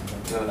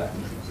like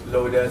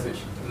loaders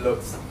which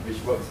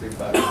works with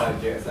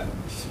RequireJS, like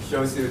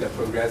shows you the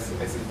progress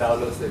as it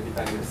downloads every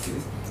time you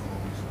see.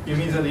 You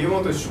mean that you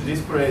want to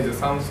display the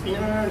sound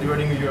spinner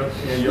during your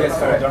yes,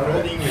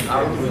 downloading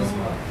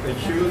the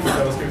huge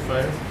JavaScript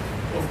files?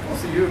 Of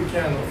course you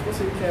can.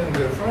 First,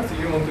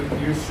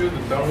 you should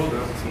download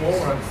a small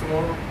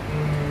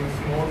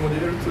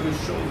module to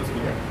show the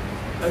spinner.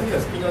 I think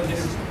the spinner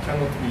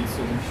cannot be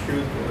so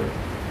huge.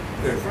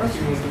 First,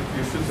 you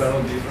should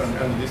download this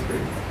and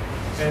display.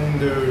 And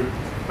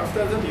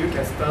after that, you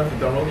can start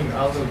downloading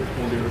other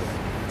modules.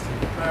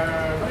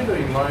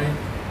 Finally,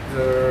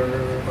 the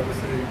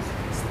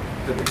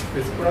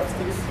best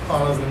practice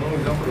has no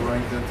example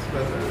like that,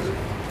 but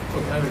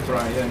I will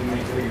try and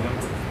make an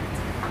example.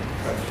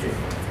 Okay.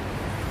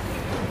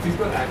 If you've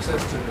got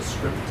access to the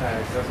script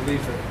tags, I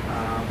believe that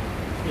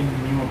in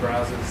newer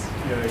browsers,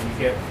 you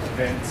get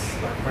events,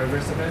 like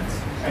progress events,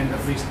 and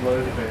at least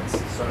load events.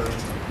 So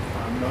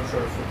I'm not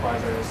sure if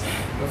RequireJS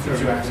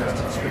gives you access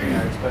to the script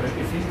tags, but I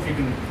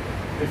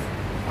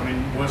mean,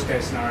 worst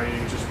case scenario,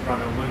 you just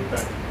run a loop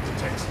that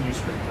detects new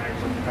script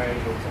tags on the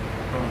page or something.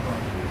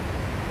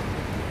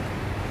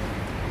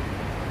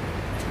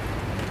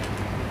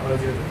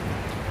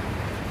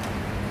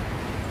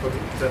 Okay,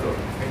 that's all.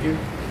 Thank you.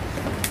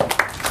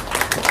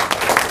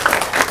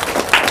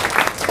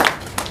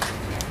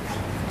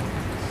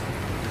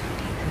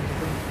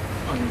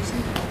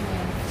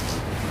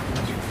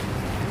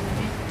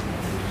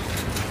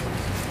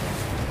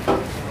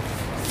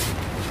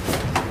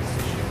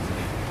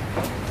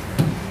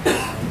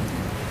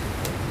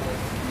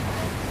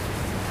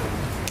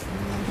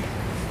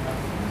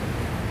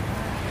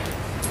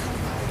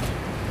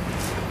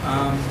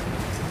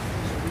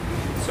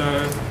 So I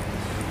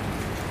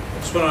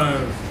just want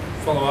to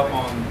follow up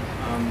on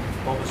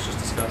what was just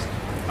discussed.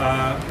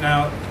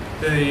 Now,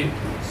 so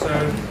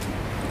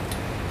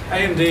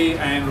AMD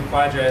and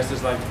RequireJS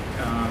is like,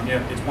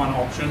 it's one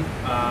option,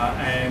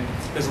 and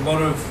there's a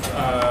lot of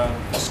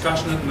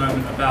discussion at the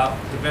moment about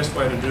the best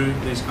way to do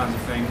these kinds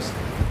of things.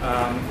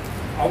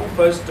 I will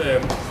post, I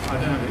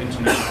don't have the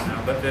internet right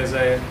now, but there's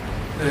a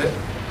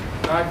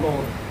guy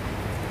called, I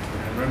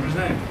don't remember his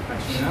name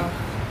actually now,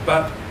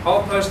 but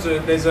I'll post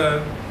there's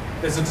a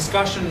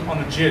discussion on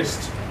a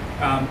gist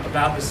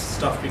about this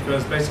stuff,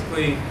 because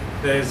basically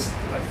there's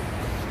like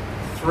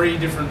 3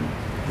 different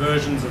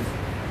versions of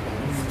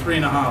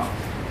 3.5.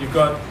 You've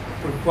got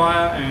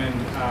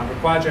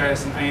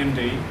RequireJS and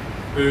AMD,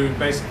 who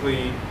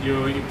basically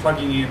you're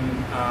plugging in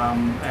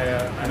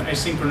an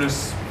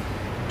asynchronous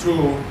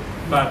tool,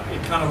 but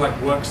it kind of like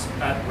works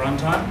at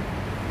runtime.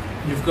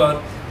 You've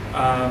got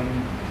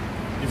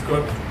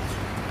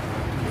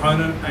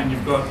component, and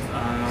you've got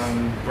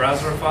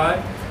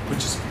RaspberryPI, which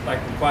is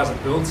like requires a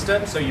build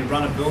step. So you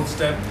run a build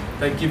step.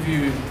 They give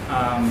you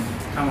kind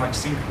of like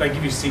they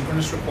give you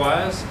synchronous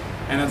requires,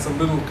 and it's a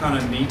little kind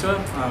of neater.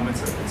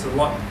 It's a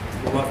lot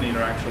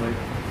neater actually.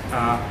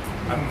 I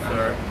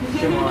prefer it.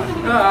 Come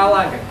on. No, I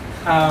like it.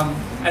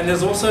 And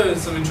there's also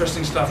some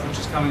interesting stuff which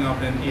is coming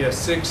up in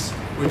ES6,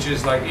 which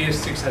is like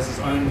ES6 has its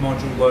own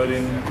module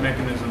loading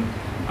mechanism,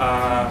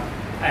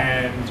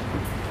 and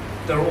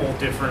they're all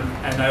different,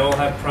 and they all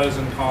have pros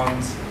and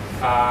cons.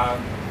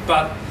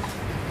 But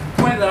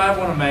the point that I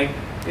want to make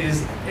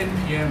is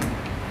NPM.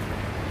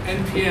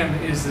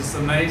 NPM is this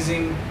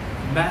amazing,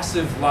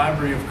 massive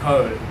library of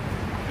code,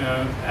 you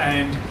know,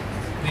 and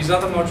these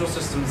other module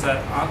systems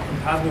that aren't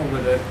compatible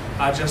with it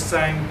are just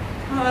saying,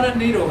 oh, I don't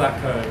need all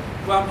that code.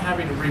 Well, I'm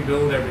happy to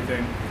rebuild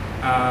everything.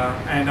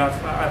 And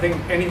I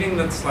think anything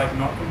that's like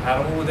not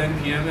compatible with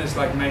NPM is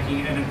like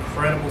making an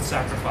incredible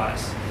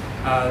sacrifice,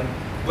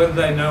 whether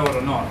they know it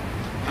or not.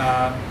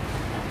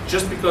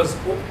 Just because,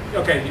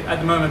 okay, at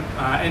the moment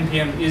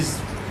NPM is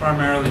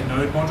primarily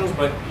Node modules,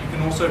 but you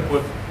can also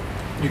put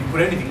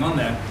anything on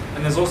there.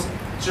 And there's also,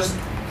 just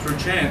through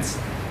chance,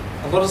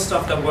 a lot of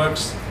stuff that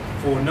works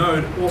for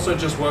Node also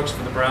just works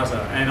for the browser.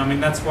 And I mean,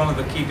 that's one of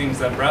the key things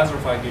that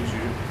RaspberryPI gives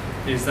you,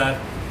 is that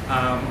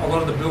a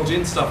lot of the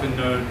built-in stuff in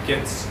Node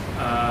gets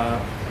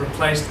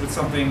replaced with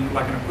something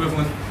like an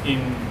equivalent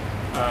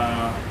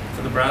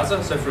for the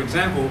browser. So for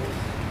example,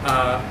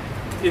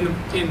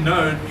 in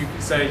Node, you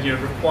can say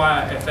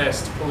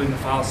RequireJS to pull in the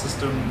file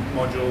system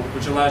module,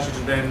 which allows you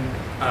to then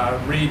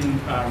read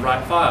and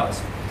write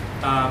files.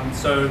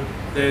 So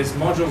there's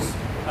modules,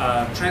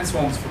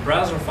 transforms for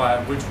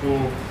RaspberryPI, which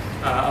will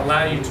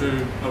allow you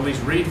to at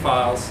least read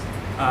files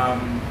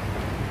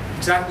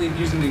exactly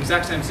using the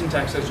exact same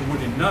syntax as you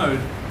would in Node,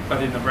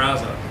 but in the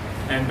browser.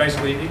 And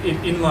basically, it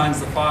inlines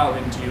the file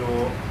into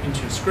your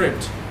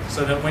script,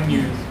 so that when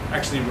you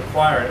actually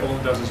require it, all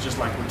it does is just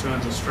like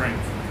returns a string.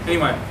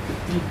 Anyway,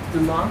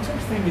 the long-term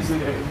thing is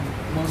that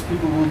most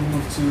people will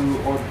move to,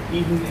 or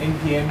even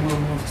NPM will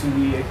move to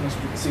the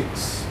ECMAScript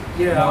 6.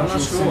 Yeah, I'm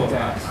not sure.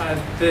 Syntax.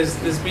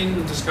 There's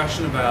been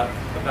discussion about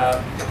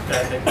that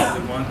they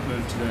won't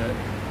move to the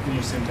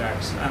new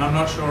syntax, and I'm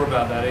not sure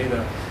about that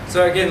either.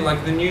 So again,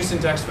 like the new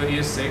syntax for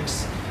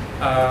ES6,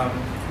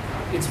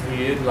 it's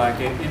weird. Like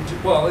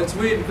it's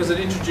weird because it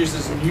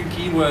introduces new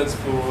keywords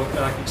for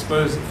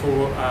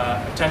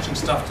attaching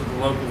stuff to the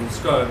local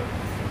scope.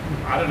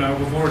 I don't know.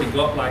 We've already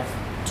got like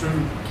 2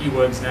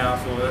 keywords now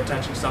for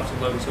attaching stuff to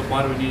the local scope.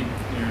 Why do we need,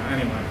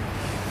 anyway?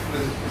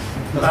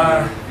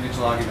 The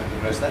initial argument to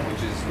address that,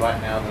 which is right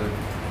now the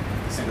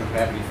center of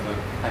gravity for the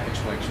package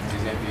collections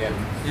is NPM.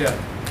 Yeah.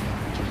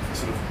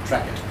 Sort of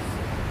track it.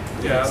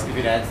 Yeah. If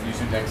it adds new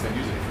syntax, then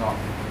use it. If not,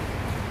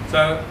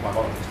 so why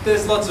bother?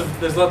 there's lots of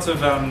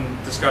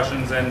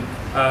discussions, and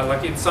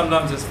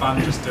sometimes it's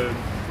fun just to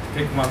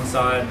pick one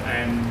side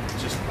and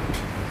just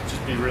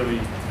be really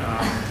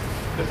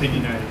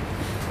opinionated.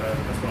 So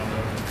that's what I'm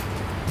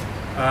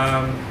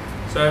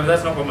doing. So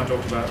that's not what I'm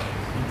talking about.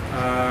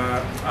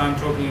 I'm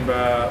talking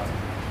about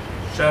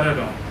Shadow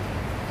DOM.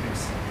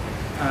 Thanks.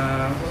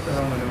 What the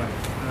hell am I doing?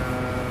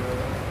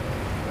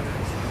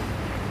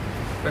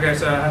 Okay,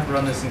 so I have to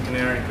run this in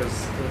Canary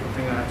because the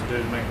thing I have to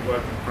do to make it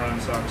work with Chrome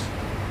sucks.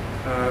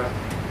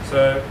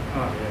 There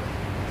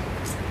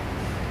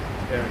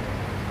we go.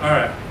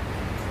 Alright,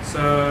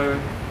 so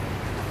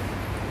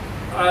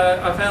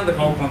I found the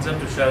whole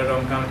concept of Shadow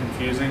DOM kind of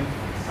confusing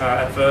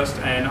at first,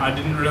 and I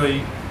didn't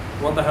really,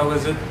 what the hell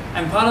is it?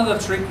 And part of the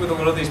trick with a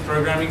lot of these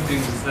programming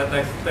things is that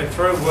they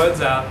throw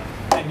words out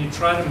and you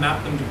try to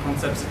map them to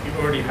concepts that you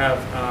already have,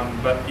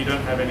 but you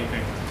don't have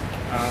anything.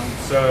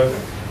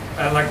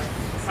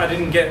 I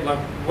didn't get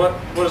what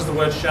does the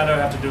word shadow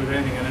have to do with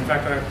anything, and in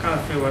fact I kind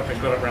of feel like they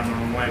got it around the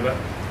wrong way. But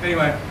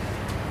anyway,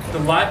 the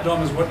light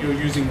DOM is what you're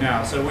using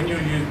now. So when you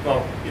use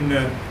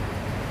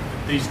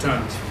these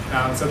terms,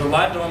 so the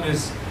light DOM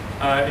is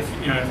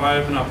if I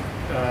open up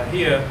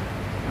here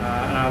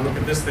and I look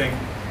at this thing,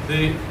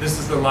 this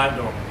is the light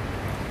DOM.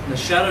 The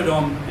shadow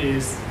DOM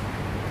is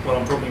what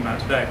I'm talking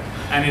about today,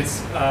 and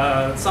it's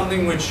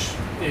something which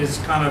is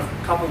kind of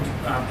coupled,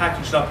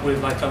 packaged up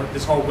with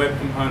this whole web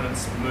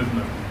components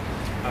movement.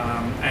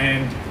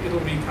 And it'll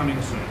be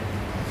coming soon,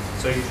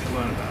 so you should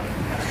learn about it.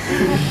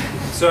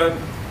 So,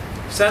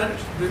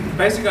 the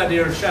basic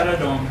idea of Shadow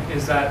DOM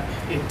is that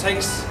it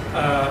takes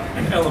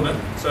an element.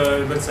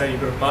 So let's say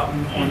you've got a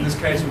button, or in this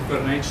case we've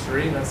got an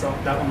H3. That's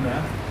that one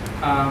there,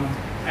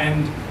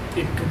 and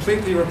it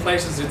completely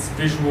replaces its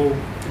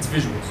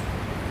visuals.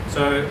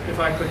 So if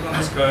I click on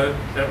this code,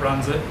 that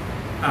runs it.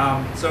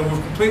 So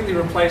we've completely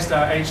replaced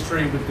our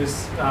H3 with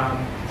this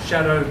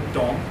Shadow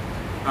DOM.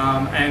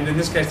 And in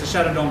this case, the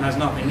Shadow DOM has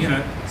nothing in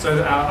it,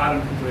 so our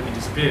item completely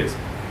disappears.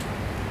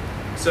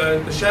 So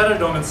the Shadow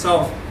DOM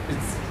itself,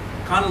 it's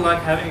kind of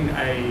like having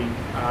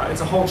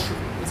it's a whole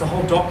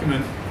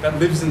document that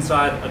lives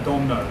inside a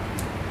DOM node.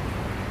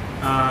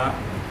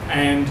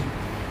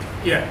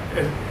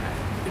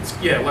 It's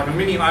like a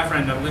mini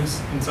iframe that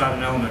lives inside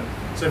an element.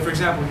 So for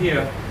example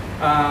here,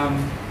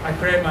 I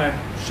create my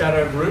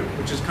shadow group,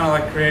 which is kind of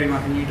like creating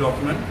like a new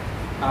document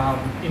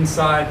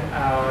inside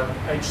our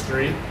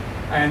H3.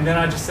 And then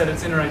I just set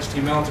its inner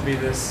HTML to be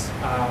this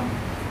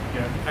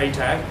A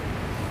tag.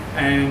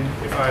 And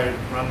if I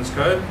run this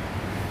code,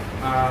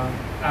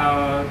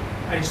 our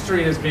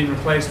H3 has been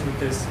replaced with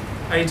this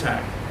A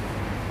tag.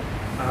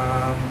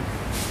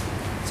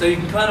 So you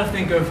can kind of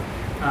think of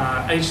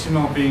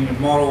HTML being a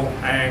model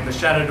and the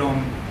shadow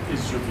DOM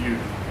is your view,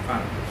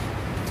 kind of.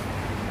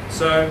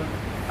 So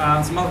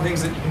some other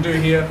things that you can do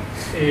here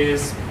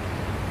is,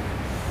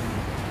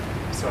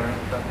 sorry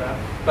about that,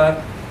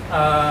 but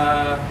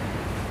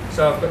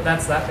so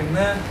that's that thing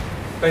there.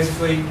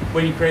 Basically,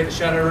 when you create the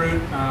shadow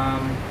root,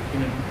 you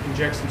can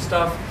inject some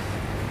stuff.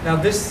 Now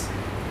this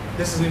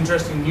is an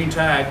interesting new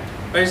tag.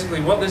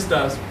 Basically, what this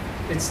does,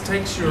 it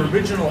takes your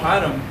original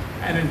item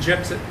and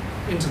injects it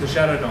into the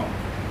shadow DOM.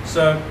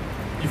 So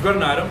you've got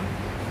an item,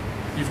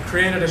 you've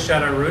created a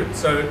shadow root,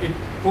 so it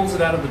pulls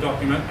it out of the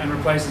document and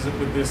replaces it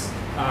with this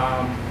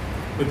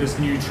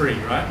new tree,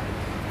 right?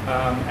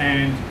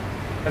 And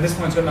at this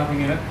point, it's got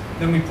nothing in it.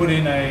 Then we put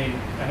in an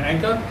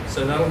anchor,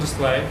 so that'll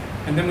display.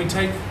 And then we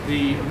take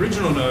the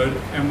original node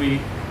and we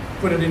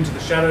put it into the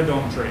shadow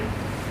DOM tree.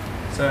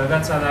 So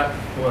that's how that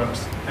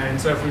works. And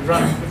so if we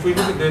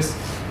look at this,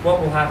 what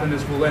will happen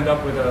is we'll end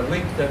up with a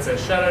link that says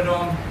shadow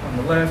DOM on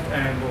the left,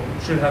 and we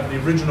should have the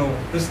original,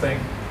 this thing,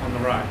 on the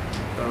right.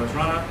 So let's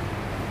run it,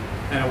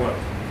 and it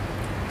worked.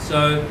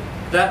 So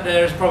that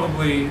there is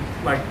probably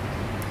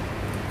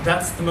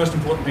that's the most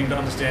important thing to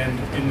understand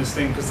in this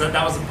thing, because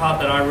that was the part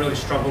that I really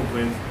struggled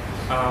with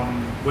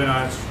when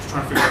I was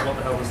trying to figure out what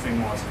the hell this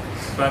thing was.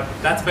 But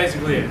that's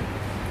basically it.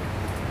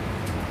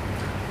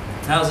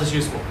 How is this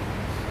useful?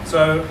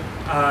 So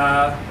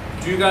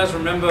do you guys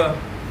remember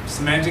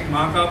semantic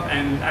markup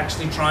and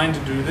actually trying to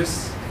do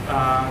this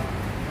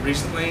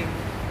recently?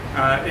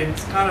 It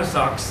kind of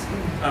sucks.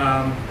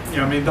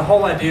 I mean, the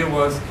whole idea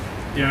was,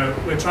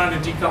 we're trying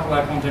to decouple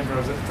our content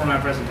from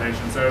our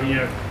presentation. So,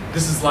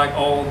 this is like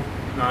old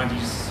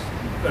 90s,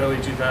 early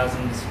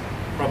 2000s,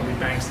 probably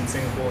Banks in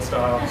Singapore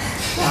style.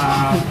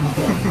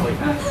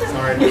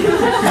 Sorry.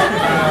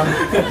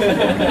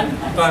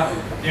 But,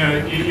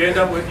 you end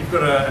up with, you've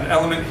got an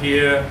element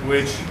here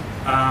which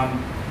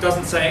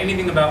doesn't say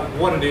anything about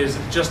what it is,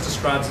 it just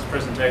describes its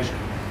presentation.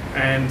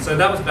 And so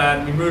that was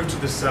bad. We moved to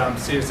this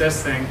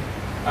CSS thing,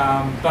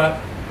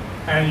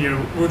 and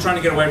we were trying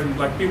to get away from,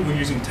 people were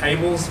using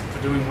tables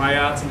for doing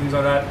layouts and things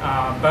like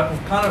that, but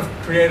we've kind of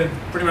created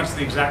pretty much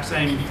the exact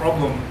same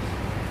problem.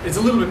 It's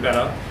a little bit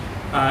better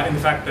in the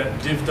fact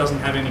that div doesn't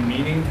have any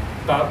meaning,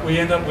 but we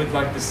end up with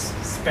this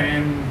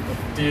spam of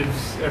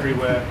divs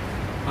everywhere.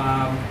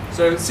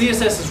 So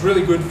CSS is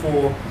really good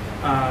for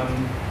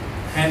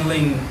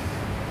handling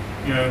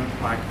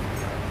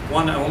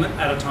one element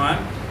at a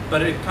time,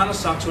 but it kind of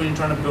sucks when you're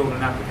trying to build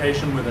an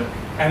application with it.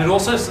 And it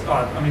also,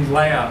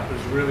 layout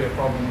is really a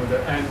problem with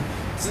it. And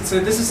so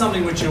this is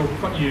something which you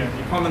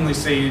commonly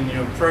see in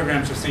your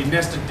programs. You'll see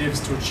nested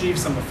divs to achieve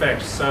some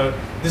effect. So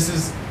this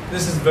is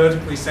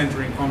vertically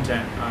centering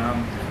content.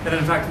 And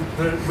in fact,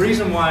 the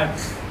reason why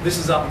this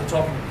is up at the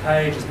top of the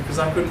page is because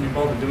I couldn't be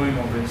bothered doing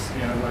all this.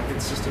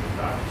 It's just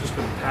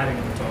put padding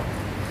at the top.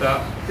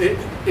 So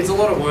it's a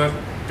lot of work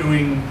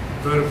doing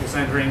vertical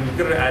centering. You've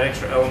got to add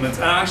extra elements.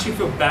 And I actually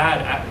feel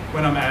bad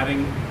when I'm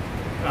adding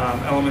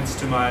elements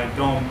to my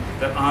DOM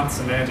that aren't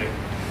semantic.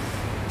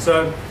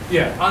 So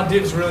yeah, our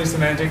div's really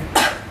semantic.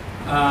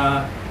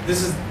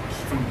 This is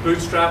from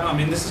Bootstrap. I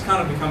mean, this is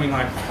kind of becoming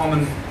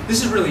common.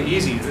 This is really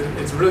easy.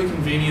 It's really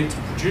convenient to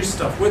produce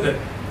stuff with it,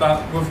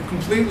 but we've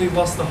completely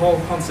lost the whole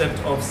concept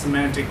of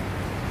semantic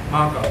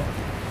markup.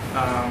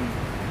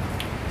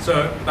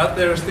 But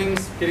there's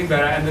things getting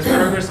better, and there's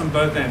progress on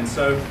both ends.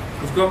 So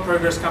we've got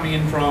progress coming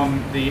in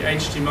from the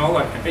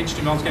HTML.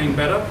 HTML is getting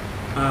better.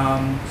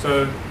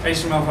 So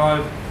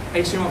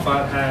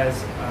HTML5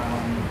 has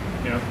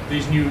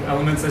these new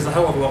elements. There's a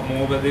hell of a lot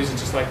more, but these are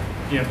just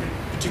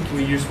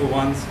particularly useful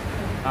ones.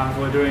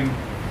 We're doing,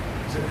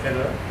 is it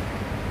header?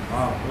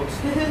 Oh, whoops.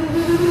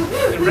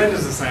 It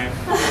renders the same.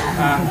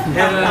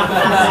 Header,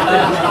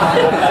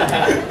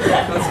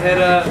 that's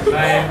header,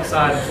 name,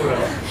 side, and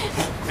footer.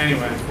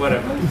 Anyway,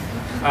 whatever.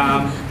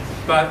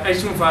 But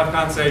HTML5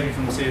 can't save you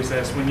from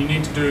CSS. When you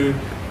need to do,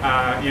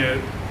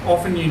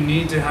 often you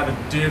need to have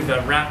a div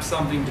that wraps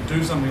something to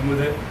do something with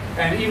it.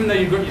 And even though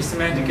you've got your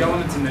semantic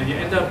elements in there, you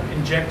end up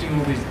injecting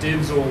all these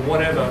divs or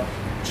whatever,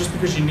 just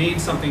because you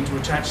need something to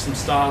attach some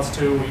styles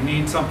to, or you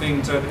need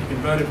something so that you can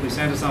vertically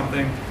center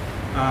something.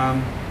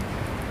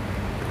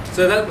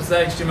 So that was the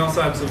HTML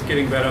side of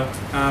getting better.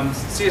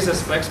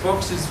 CSS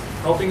Flexbox is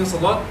helping us a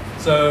lot.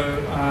 So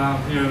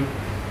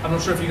I'm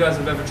not sure if you guys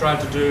have ever tried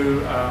to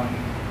do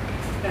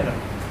header.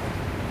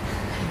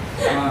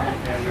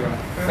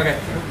 Okay.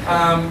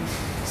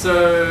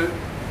 So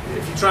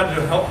if you try to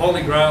do a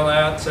Holy Grail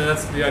layout, so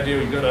that's the idea.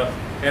 You've got a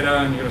header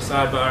and you've got a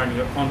sidebar and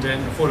you've got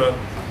content and a footer,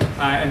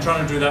 and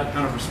trying to do that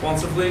kind of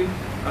responsively.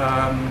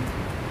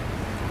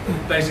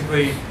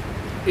 Basically,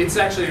 it's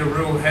actually a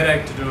real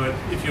headache to do it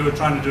if you were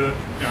trying to do it,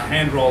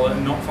 hand roll it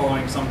and not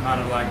following some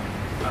kind of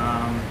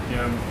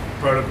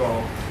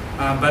protocol.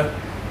 But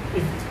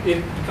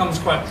it becomes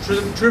quite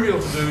trivial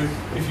to do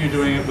if you're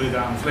doing it with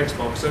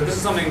Flexbox. So this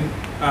is something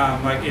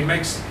it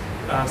makes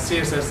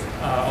CSS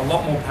a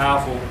lot more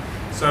powerful.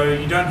 So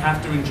you don't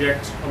have to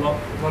inject a lot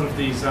of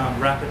these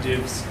wrapper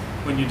divs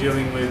when you're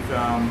dealing with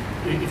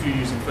if you're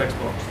using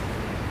Flexbox.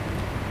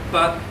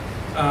 But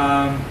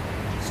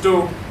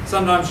still,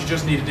 sometimes you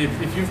just need a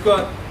div. If you've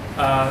got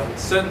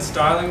certain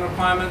styling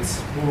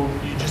requirements,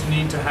 you just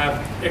need to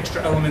have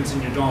extra elements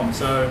in your DOM.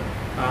 So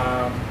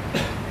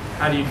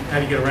how do you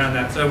get around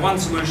that? So one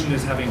solution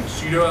is having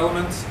pseudo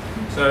elements.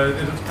 So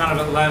it kind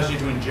of allows you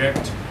to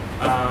inject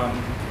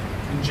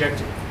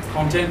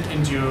content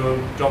into your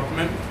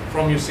document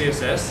from your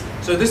CSS.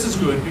 So this is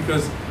good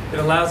because it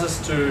allows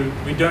us to,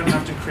 we don't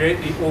have to create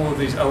all of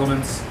these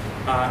elements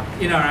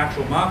in our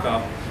actual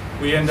markup.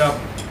 We end up,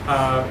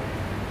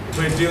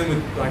 we're dealing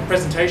with like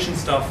presentation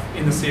stuff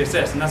in the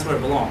CSS, and that's where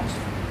it belongs.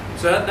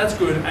 So that's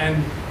good,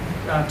 and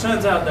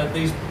turns out that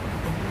these,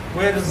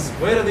 where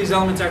do these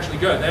elements actually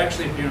go? They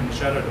actually appear in the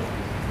shadow DOM.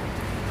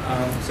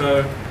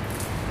 So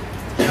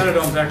shadow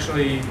DOM's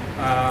actually,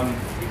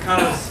 it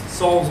kind of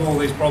solves all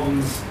these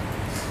problems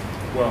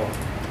well.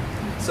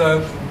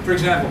 So, for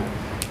example,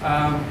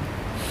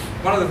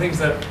 one of the things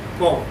that,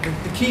 well,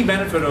 the key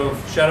benefit of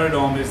shadow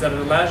DOM is that it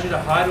allows you to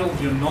hide all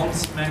of your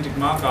non-semantic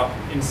markup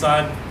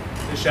inside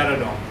the shadow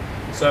DOM.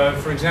 So,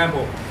 for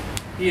example,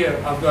 here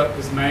I've got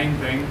this main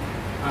thing,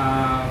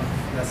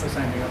 that's the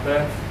same thing up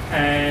there,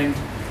 and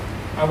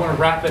I want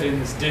to wrap it in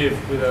this div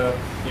with a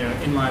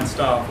inline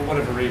style for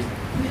whatever reason.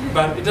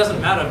 But it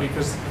doesn't matter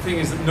because the thing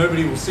is that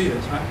nobody will see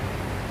this, right?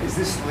 Is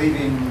this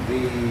leaving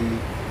the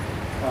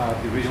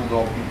original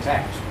DOM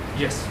intact?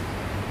 Yes.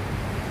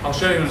 I'll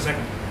show you in a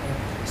second.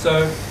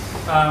 So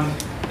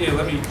here,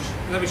 let me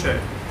show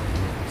you.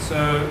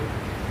 So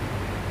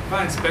if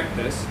I inspect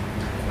this,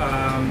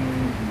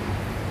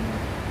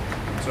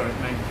 sorry,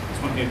 this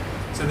one here.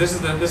 So this is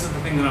the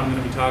thing that I'm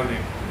going to be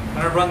targeting.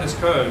 When I run this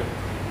code,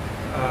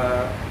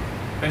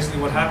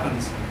 basically what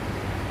happens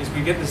is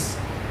we get this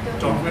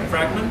document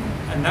fragment,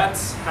 and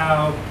that's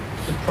how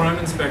the Chrome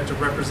inspector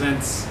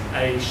represents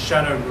a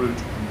shadow root.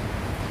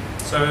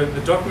 So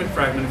the document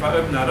fragment, if I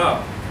open that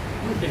up,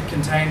 it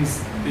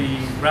contains the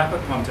wrapper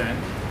content,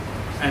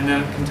 and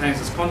then it contains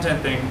this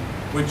content thing,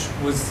 which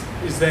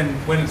is then,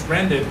 when it's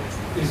rendered,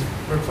 is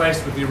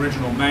replaced with the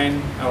original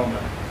main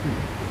element.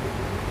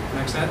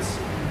 Make sense?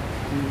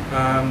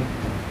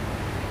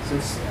 So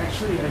it's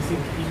actually, I think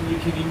you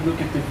can even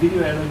look at the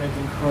video element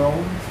in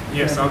Chrome.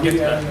 Yes, I'll get to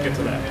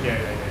that. Yeah.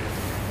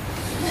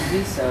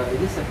 Is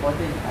this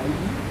supported in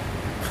IE?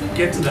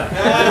 Get to that.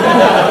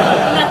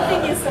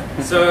 Nothing is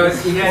supported. So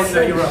yes,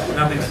 no, you're right.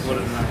 Nothing's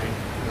supported in IE.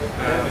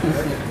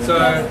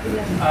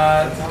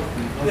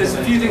 There's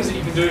a few things that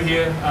you can do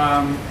here.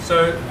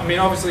 So, I mean,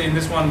 obviously in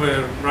this one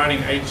we're writing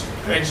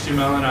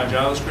HTML in our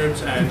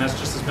JavaScript, and that's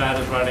just as bad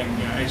as writing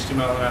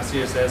HTML in our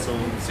CSS or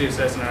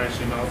CSS in our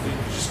HTML. You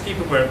just keep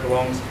it where it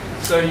belongs.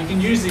 So you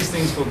can use these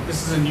things for,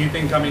 this is a new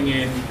thing coming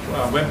in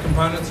web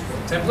components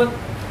called template.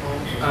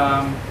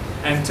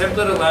 And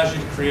template allows you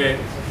to create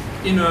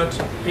inert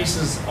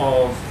pieces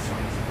of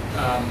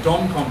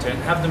DOM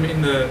content, have them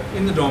in the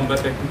DOM,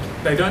 but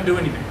they don't do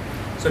anything.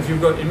 So if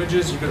you've got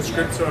images, you've got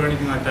scripts or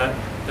anything like that,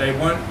 they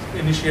won't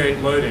initiate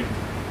loading.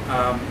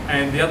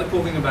 And the other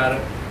cool thing about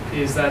it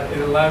is that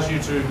it allows you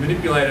to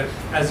manipulate it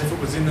as if it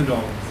was in the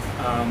DOM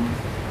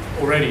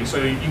already. So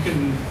you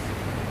can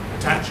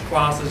attach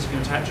classes, you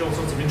can attach all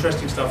sorts of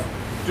interesting stuff,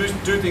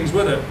 do things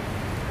with it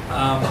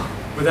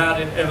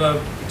without it ever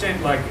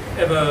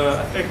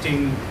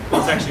affecting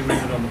what's actually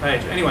written on the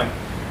page. Anyway,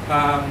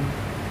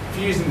 if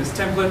you're using this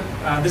template,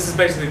 this is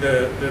basically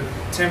the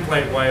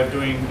template way of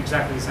doing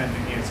exactly the same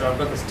thing here. So I've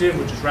got this div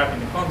which is wrapping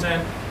the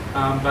content,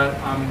 but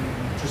I'm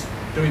just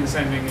doing the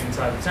same thing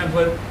inside the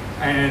template,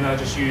 and I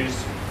just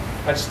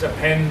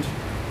append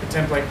the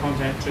template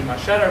content to my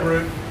shadow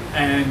root,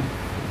 and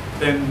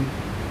then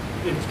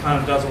it kind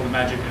of does all the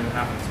magic and it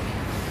happens.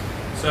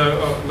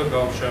 So look,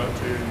 I'll show it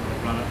to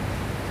run it.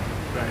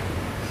 Great.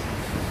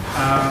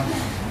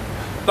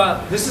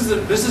 But this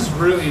is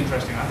really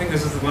interesting. I think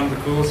this is one of the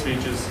coolest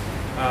features.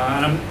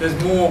 And there's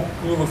more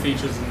cooler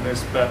features than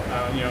this, but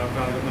I've only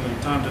got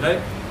limited time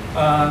today.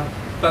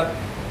 But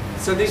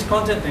so these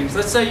content things.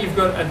 Let's say you've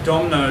got a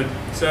DOM node.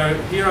 So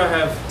here I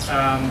have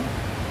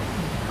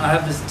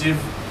this div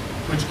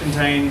which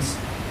contains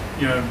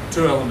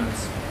 2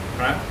 elements,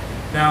 right?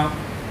 Now,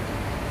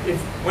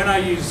 when I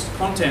use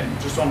content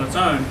just on its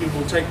own, it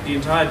will take the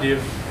entire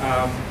div,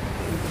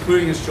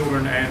 including its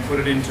children, and put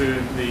it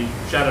into the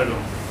shadow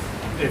DOM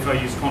if I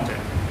use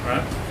content,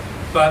 right?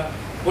 But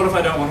what if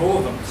I don't want all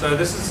of them? So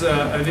this is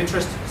an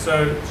interest.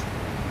 So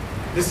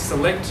this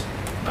select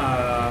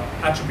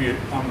attribute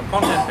on the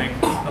content thing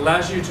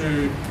allows you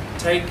to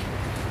take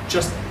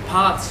just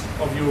parts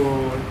of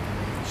your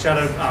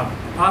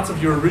parts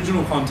of your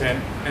original content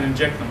and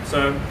inject them.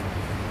 So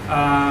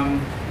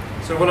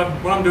so what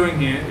I'm doing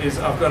here is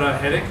I've got a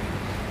heading,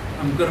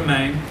 I've got a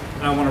main,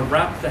 and I want to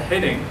wrap the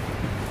heading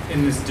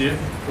in this div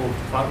called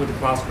with the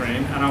class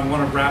green, and I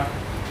want to wrap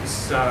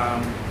this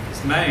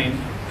this main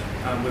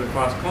with a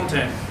class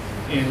content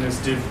in this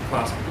div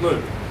class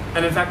blue.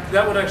 And in fact,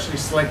 that would actually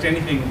select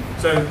anything.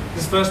 So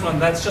this first one,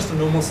 that's just a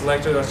normal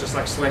selector. That's just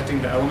like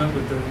selecting the element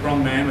with the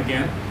wrong name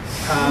again.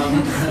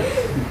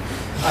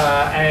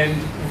 And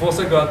we've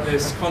also got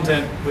this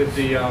content with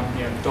the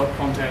dot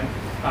content.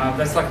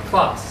 That's like a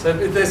class. So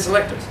they're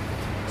selectors.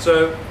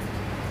 So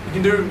you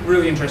can do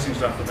really interesting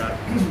stuff with that.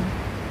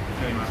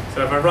 anyway,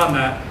 so if I run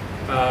that,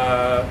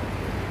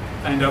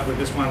 I end up with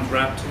this one's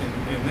wrapped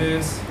in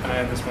this,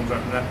 and this one's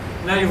wrapped in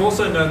that. Now you've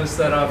also noticed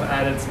that I've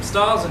added some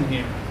styles in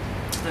here.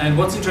 And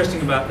what's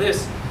interesting about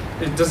this,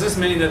 does this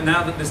mean that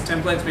now that this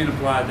template's been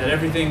applied, that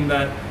everything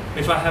that,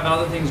 if I have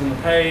other things on the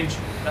page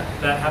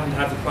that happen to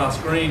have the class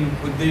green,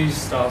 would these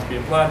styles be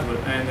applied to it?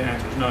 And the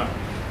answer is no.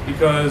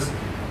 Because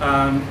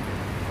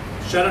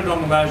Shadow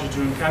DOM allows you to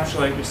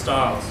encapsulate your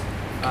styles.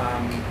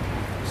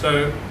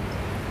 So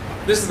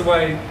this is the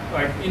way,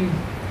 like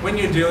when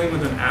you're dealing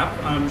with an app,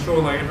 I'm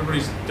sure like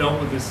everybody's dealt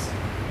with this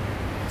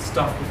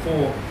stuff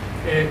before.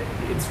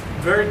 It's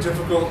very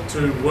difficult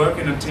to work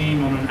in a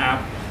team on an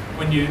app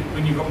when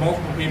you've got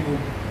multiple people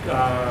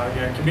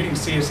committing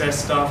CSS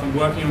stuff and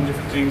working on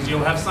different things.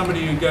 You'll have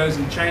somebody who goes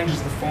and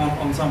changes the font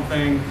on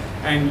something,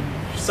 and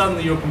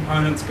suddenly your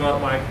component's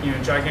got like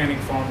gigantic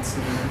fonts,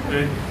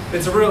 and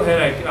it's a real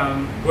headache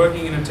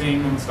working in a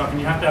team on stuff. And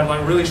you have to have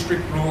like really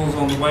strict rules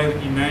on the way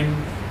that you name,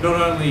 not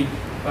only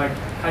like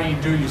how you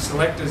do your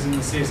selectors in the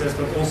CSS,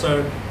 but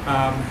also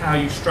how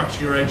you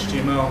structure your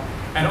HTML.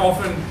 And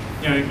often,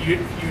 you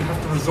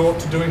have to resort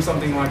to doing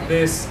something like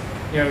this,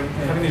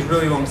 having these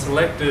really long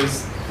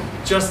selectors,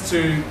 just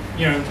to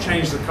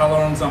change the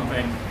color on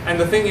something. And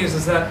the thing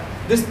is that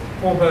this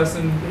poor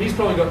person, he's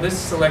probably got this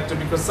selector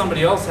because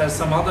somebody else has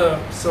some other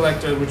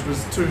selector which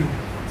was too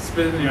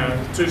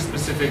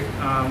specific,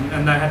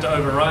 and they had to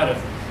override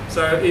it.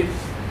 So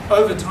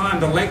over time,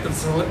 the length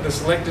of the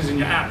selectors in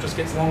your app just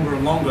gets longer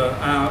and longer.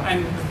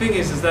 And the thing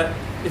is that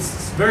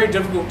it's very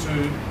difficult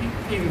to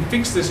even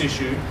fix this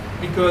issue,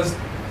 because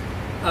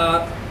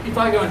if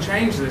I go and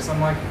change this,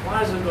 I'm like, why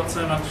has it got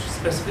so much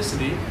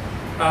specificity?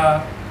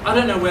 I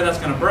don't know where that's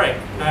going to break.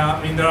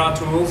 I mean, there are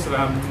tools.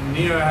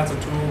 Neo has a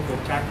tool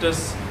called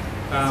Cactus.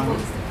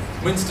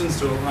 Winston's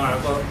tool. All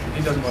right, well,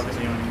 he doesn't work at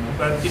Neo anymore,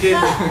 but he did.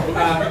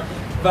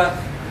 But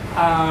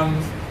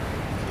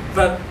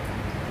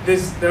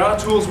there are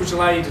tools which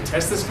allow you to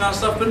test this kind of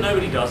stuff, but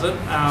nobody does it.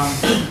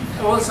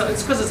 Well,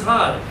 it's because it's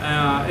hard.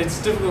 It's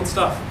difficult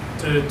stuff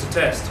to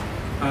test.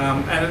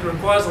 And it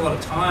requires a lot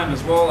of time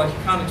as well. Like,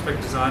 you can't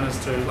expect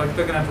designers to, like,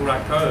 they're going to have to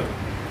write code.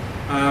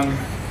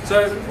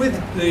 So with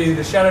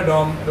the shadow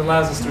DOM, it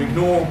allows us to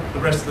ignore the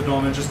rest of the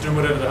DOM and just do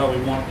whatever the hell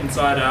we want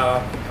inside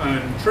our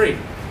own tree.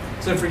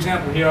 So for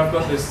example, here I've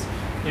got this,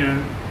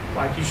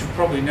 like, you should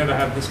probably never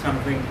have this kind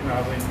of thing,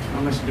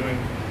 unless you're doing,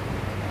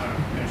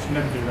 you should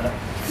never do that.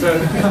 So,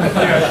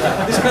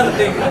 this kind of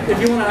thing,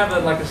 if you want to have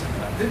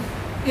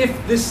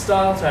if this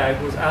style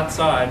tag was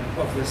outside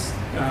of this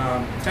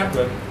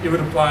template, it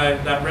would apply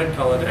that red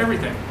color to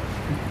everything.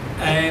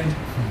 And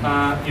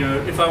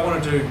if I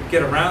wanted to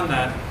get around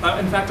that,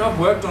 in fact, I've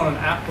worked on an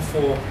app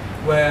before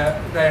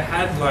where they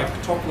had like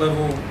top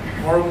level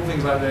horrible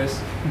things like this,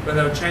 where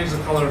they would change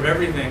the color of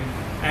everything.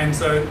 And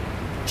so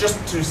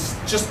just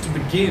to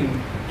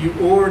begin, you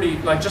already,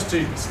 like, just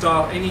to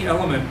start any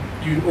element,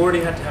 you already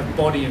had to have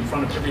body in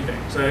front of everything.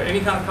 So any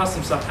kind of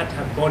custom stuff had to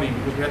have body,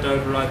 because we had to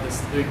override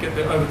this, get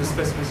over the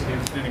specificity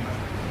of anyway.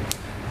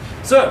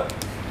 So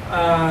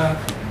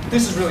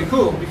this is really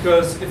cool,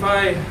 because if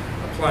I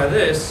apply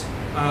this,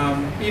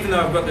 even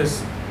though I've got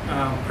this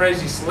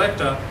crazy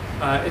selector,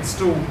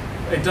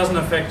 it doesn't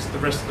affect the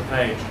rest of the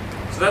page.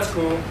 So that's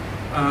cool.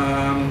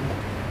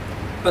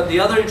 But the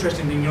other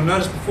interesting thing, you'll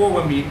notice before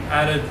when we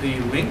added the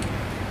link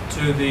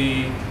to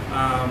the,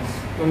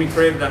 when we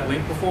created that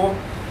link before,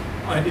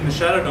 in the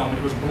shadow DOM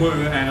it was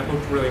blue and it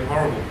looked really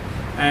horrible.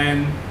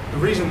 And the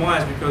reason why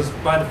is because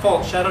by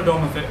default, shadow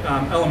DOM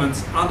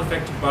elements aren't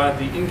affected by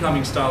the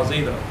incoming styles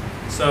either.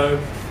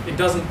 So it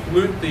doesn't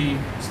pollute the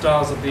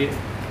styles of the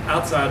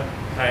outside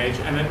page,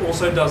 and it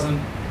also doesn't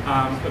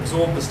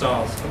absorb the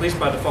styles, at least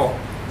by default.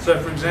 So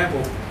for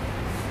example,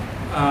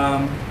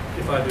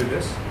 if I do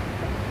this,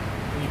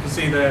 you can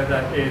see there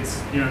that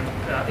it's,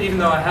 even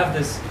though I have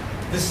this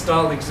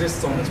style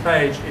exists on this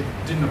page, it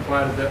didn't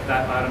apply to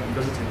that item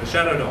because it's in the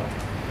shadow DOM.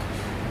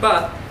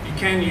 But you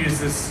can use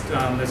this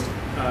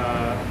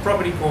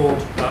property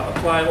called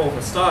apply all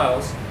for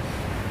styles,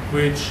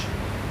 which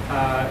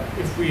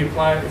if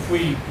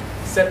we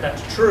set that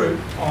to true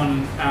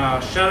on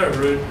our shadow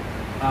root,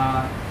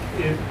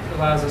 it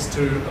allows us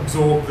to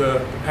absorb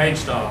the page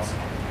styles.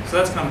 So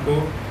that's kind of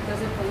cool.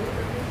 Does it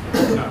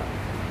pollute? No.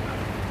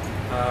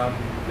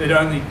 It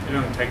only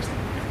takes them.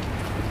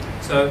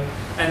 So,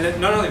 and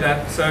not only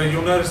that, so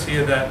you'll notice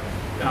here that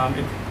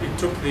it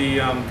took the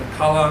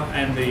color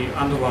and the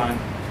underline,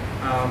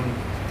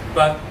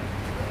 but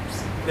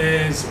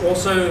there's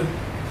also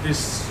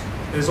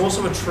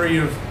a tree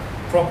of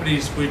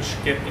properties which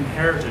get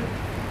inherited.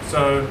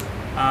 So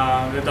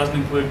it doesn't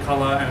include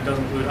color and it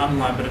doesn't include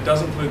underline, but it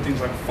does include things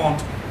like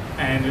font,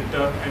 and it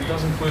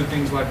does include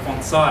things like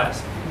font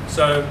size.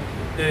 So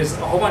there's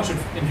a whole bunch of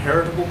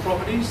inheritable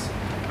properties,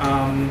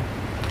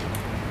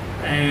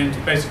 and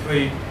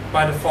basically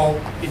by default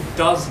it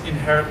does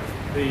inherit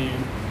the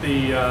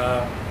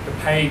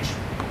page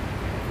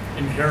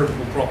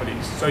inheritable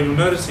properties. So you'll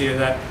notice here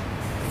that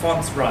the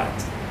font's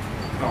right.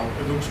 Oh,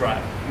 it looks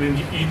right. I mean,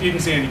 you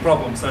didn't see any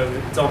problem, so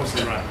it's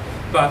obviously right.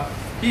 But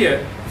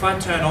here, if I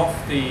turn off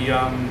the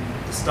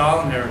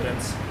style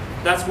inheritance,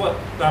 that's what,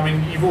 I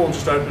mean, you've all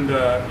just opened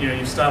a,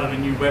 you've started a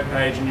new web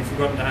page and you've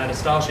forgotten to add a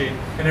style sheet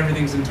and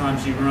everything's in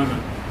Times New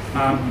Roman.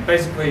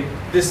 Basically,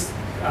 this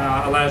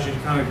allows you to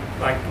kind of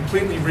like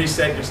completely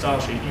reset your style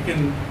sheet. You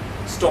can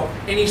stop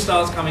any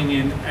styles coming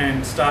in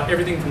and start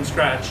everything from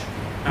scratch.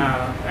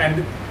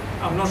 And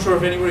I'm not sure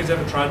if anybody's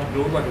ever tried to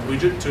build like a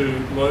widget to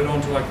load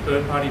onto like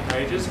third-party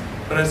pages,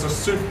 but it's a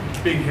super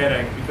big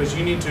headache because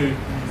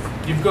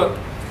you've got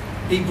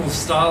people's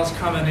styles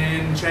coming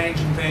in,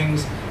 changing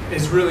things.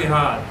 It's really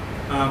hard.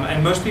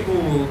 And most people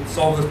will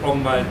solve this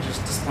problem by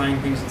just displaying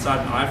things inside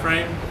an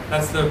iframe.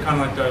 That's the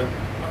kind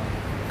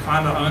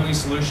of only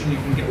solution you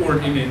can get, or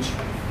an image,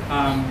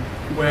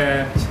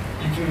 where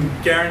you can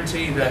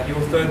guarantee that your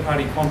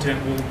third-party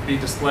content will be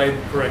displayed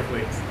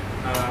correctly.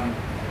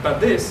 But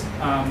this,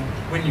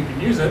 when you can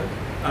use it,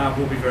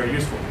 will be very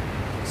useful.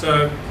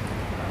 So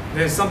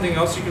there's something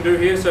else you can do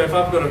here. So if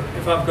I've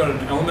got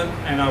an element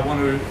and I want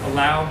to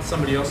allow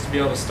somebody else to be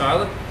able to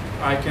style it,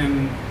 I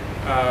can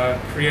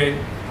create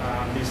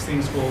these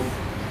things called,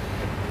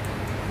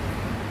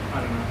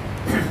 I don't know.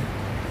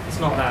 It's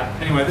not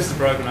that. Anyway, this is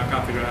broken. I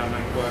can't figure out how to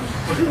make it work.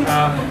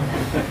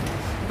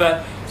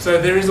 But so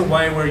there is a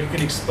way where you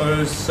can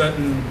expose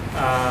certain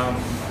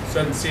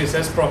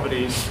CSS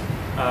properties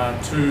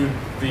to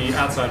the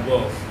outside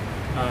world,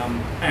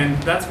 and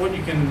that's what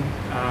you can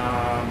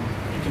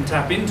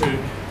tap into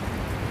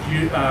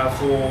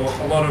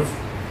for a lot of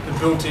the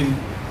built-in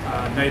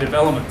native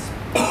elements.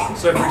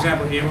 So, for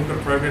example, here we've got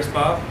a progress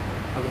bar.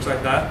 It looks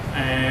like that,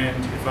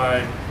 and if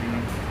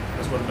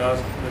that's what it does.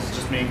 This is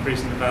just me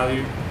increasing the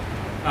value.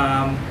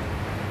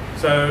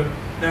 So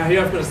now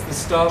here I've got the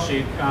style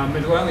sheet.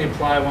 It'll only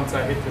apply once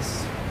I hit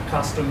this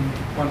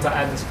once I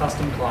add this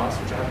custom class,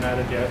 which I haven't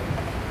added yet.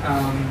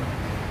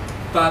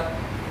 But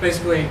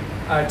basically,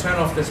 I turn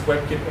off this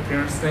WebKit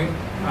appearance thing.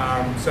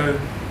 So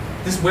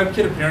this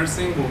WebKit appearance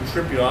thing will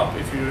trip you up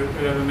if you're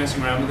ever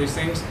messing around with these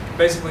things.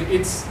 Basically,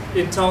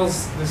 it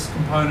tells this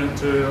component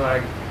to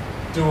like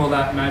do all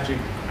that magic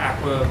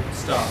aqua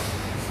stuff.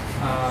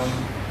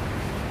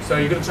 So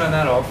you've got to turn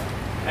that off,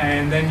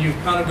 and then you've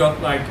kind of got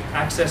like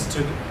access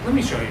to. Let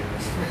me show you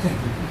this.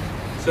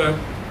 So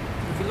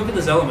if you look at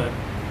this element,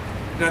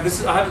 now I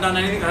haven't done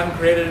anything. I haven't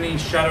created any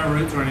shadow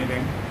roots or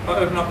anything. If I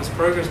open up this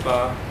progress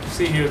bar, you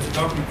see here it's a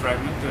document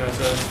fragment.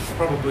 There's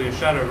probably a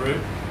shadow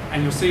root,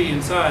 and you'll see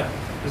inside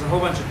there's a whole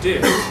bunch of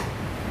divs.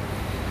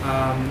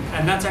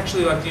 And that's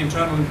actually like the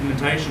internal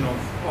implementation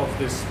of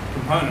this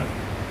component.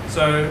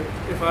 So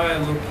if I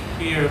look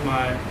here at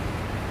my,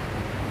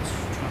 just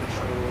trying to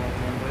show it all on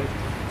one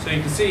page. So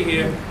you can see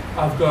here,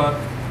 I've got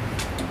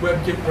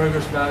WebKit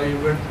progress value,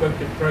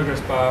 WebKit progress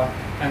bar,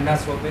 and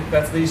that's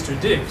these two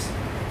divs.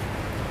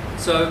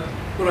 So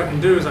what I can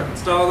do is I can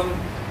style them.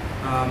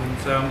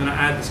 So I'm going to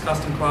add this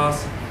custom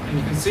class, and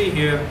you can see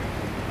here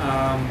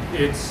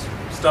it's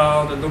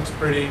styled, it looks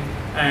pretty,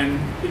 and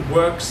it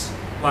works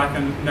like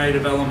a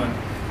native element.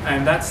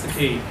 And that's the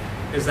key,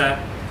 is that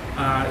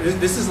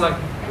this is like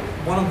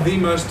one of the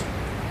most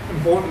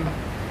important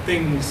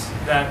things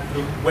that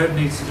the web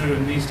needs to do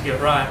and needs to get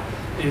right,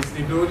 is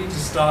the ability to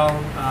style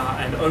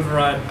and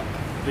override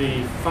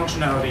the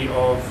functionality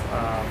of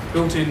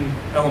built-in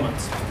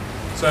elements.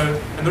 So,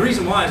 and the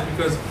reason why is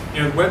because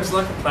the web's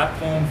like a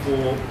platform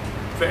for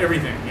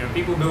everything.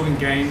 People building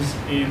games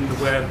in the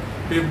web,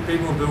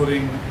 people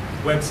building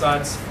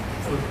websites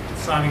for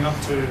signing up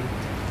to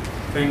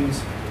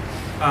things.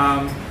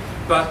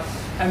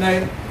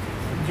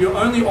 Your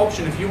only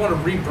option if you want to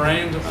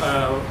rebrand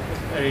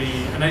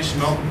an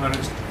HTML component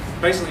is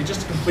basically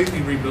just to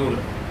completely rebuild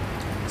it.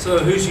 So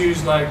who's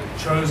used like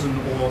Chosen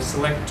or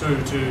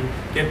Select2 to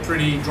get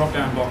pretty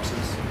drop-down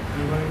boxes?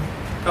 Anybody?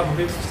 A couple of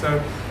people.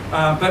 So,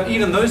 but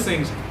even those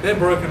things, they're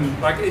broken.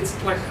 Like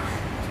it's like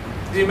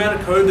the amount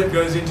of code that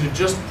goes into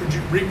just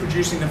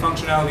reproducing the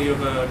functionality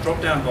of a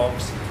drop-down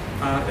box.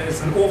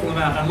 It's an awful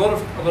amount. And a lot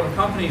of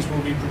companies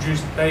will be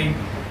produced. They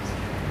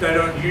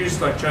don't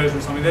use like Chosen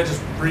or something. They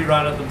just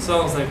rewrite it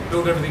themselves. They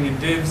build everything in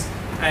divs,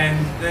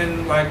 and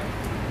then like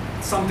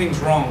something's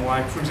wrong.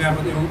 Like for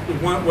example,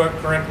 it won't work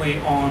correctly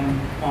on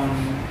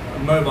a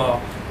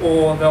mobile,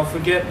 or they'll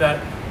forget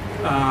that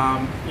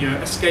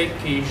escape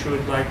key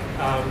should like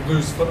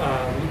lose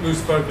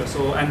focus,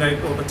 or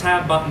the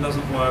tab button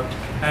doesn't work.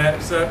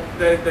 So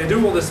they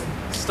do all this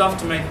stuff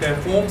to make their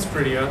forms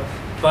prettier,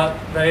 but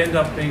they end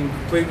up being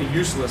completely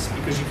useless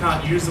because you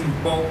can't use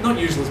them. Well, not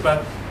useless,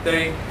 but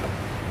they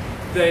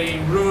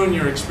ruin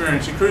your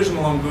experience. You're cruising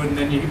along good, and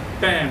then you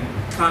bam,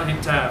 can't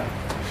hit tab.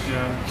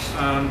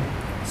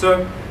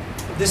 So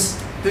this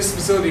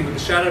facility with the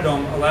shadow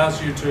DOM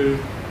allows you to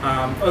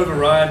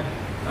override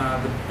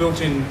the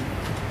built-in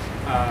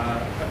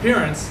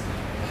appearance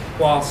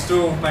while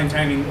still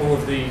maintaining all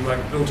of the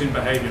built-in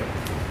behavior.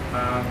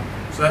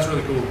 So that's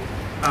really cool.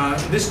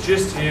 This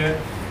gist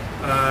here,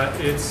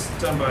 it's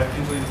done by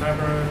Angelina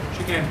Fabro.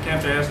 She came to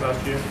Camp.js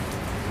last year,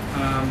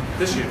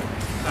 this year.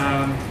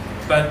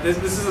 But this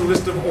is a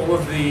list of all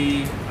of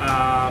the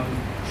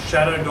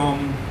shadow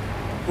DOM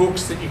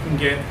hooks that you can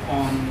get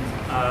on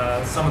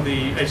some of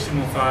the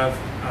HTML5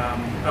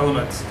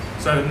 elements.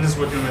 So and this is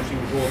what you were mentioning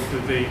before,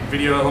 the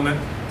video element.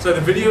 So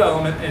the video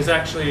element is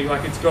actually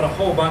like it's got a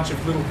whole bunch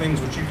of little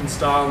things which you can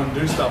style and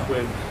do stuff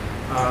with.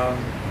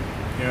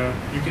 You know,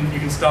 you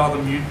can style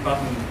the mute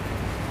button,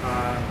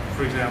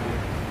 for example.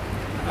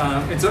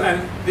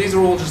 And these are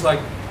all just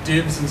like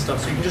divs and stuff,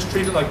 so you can just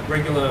treat it like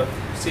regular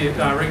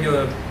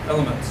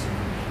elements.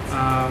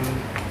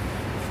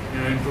 You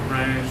know, input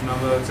range,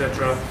 number,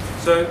 etc.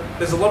 So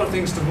there's a lot of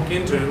things to look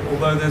into.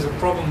 Although there's a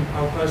problem,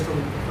 I'll post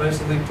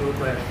a link to it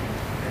later.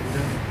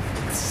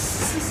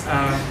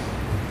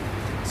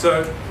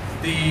 So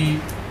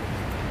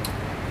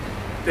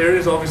there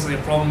is obviously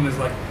a problem. Is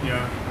like, you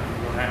know,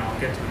 hang on, I'll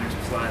get to the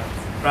next slide.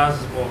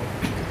 Browsers support.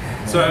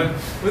 So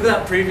with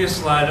that previous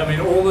slide, I mean,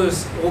 all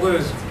those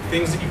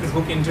things that you could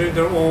look into,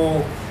 they're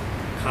all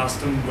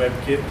custom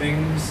WebKit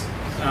things.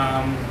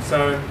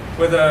 So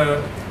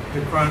whether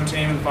the Chrome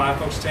team and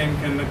Firefox team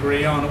can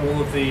agree on all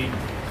of the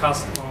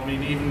custom, I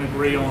mean, even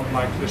agree on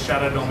like the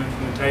Shadow DOM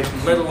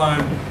implementation, let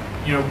alone,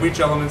 you know, which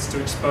elements to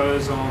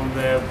expose on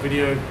their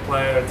video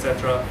player,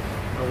 etc.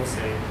 We'll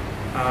see.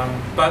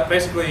 But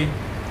basically,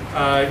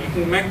 you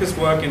can make this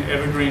work in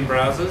evergreen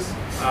browsers.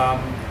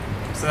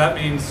 So that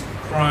means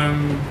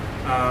Chrome,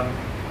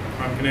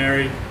 Chrome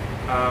Canary,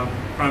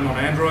 Chrome on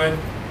Android,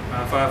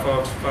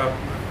 Firefox,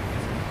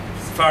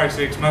 Safari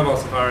 6, Mobile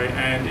Safari,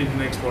 and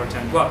Internet Explorer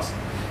 10 Plus.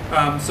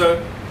 So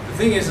the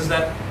thing is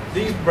that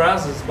these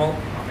browsers, well,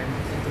 I mean,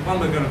 the one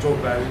we're going to talk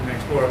about is Internet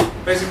Explorer.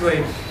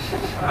 Basically,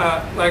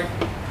 like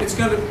it's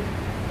going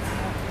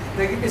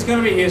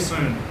to be here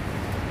soon.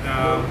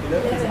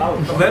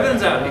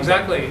 11's out,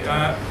 exactly.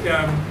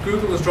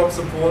 Google has dropped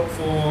support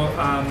for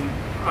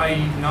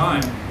IE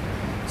 9.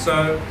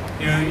 So,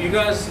 you know, you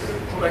guys,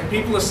 like,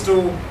 people are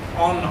still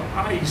on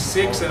IE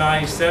 6 and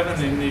IE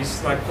 7 in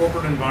these like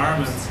corporate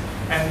environments,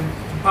 and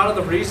part of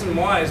the reason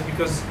why is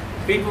because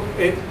the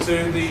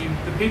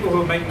people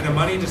who are making the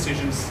money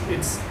decisions,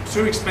 it's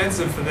too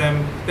expensive for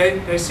them.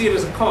 They see it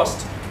as a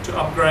cost to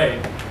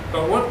upgrade.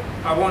 But what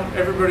I want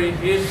everybody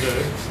here to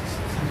do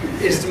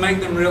is to make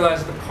them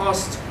realize the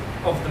cost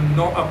of them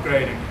not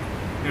upgrading.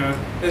 You know,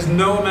 there's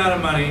no amount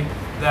of money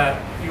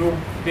that you'll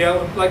be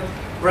able to, like,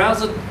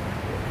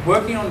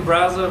 working on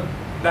browser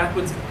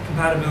backwards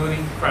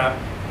compatibility crap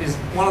is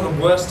one of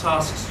the worst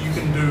tasks you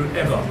can do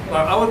ever.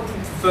 Like, I would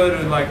prefer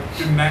to like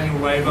do manual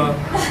labor.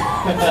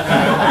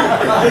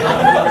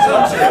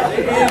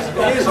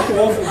 It is an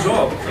awful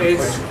job.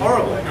 It's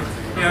horrible.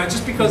 You know,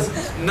 just because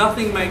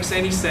nothing makes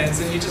any sense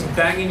and you're just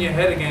banging your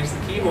head against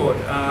the keyboard,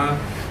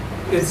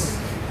 it's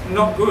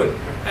not good.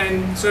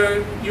 And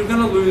so you're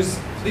going to lose.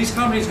 These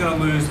companies are going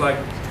to lose like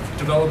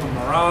developer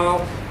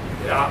morale.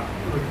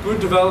 Good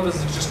developers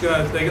are just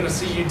they're going to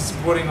see you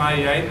supporting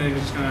IE8 and they're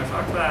just going to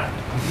fuck that.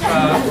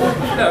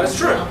 No, it's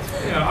true.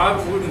 You know, I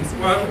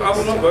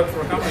would not work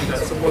for a company that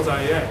supports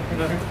IE8. You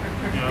know,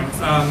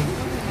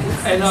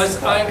 and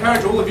I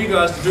encourage all of you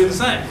guys to do the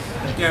same.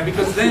 You know,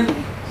 because then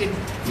it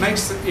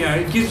makes, you know,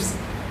 it gives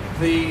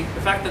the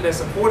fact that they're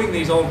supporting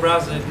these old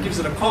browsers, it gives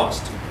it a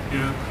cost. You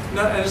know,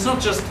 no, and it's not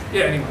just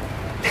anyway.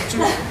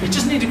 You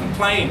just need to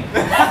complain.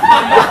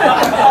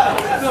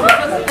 No,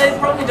 because they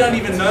probably don't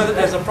even know that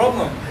there's a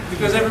problem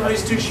because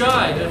everybody's too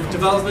shy.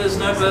 Developers,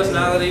 no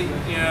personality,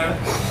 you know.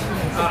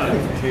 I don't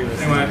know.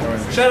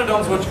 Anyway, Shadow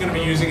DOM's what you're going to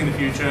be using in the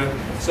future.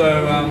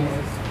 So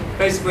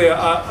basically,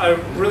 I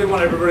really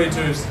want everybody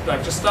to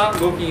like just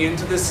start looking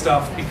into this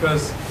stuff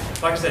because,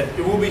 like I said,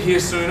 it will be here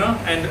sooner.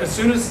 And as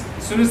soon as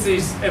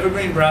these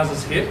evergreen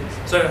browsers hit,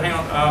 so hang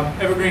on,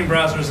 evergreen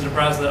browser is a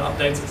browser that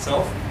updates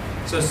itself.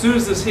 So as soon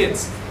as this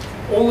hits,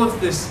 all of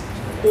this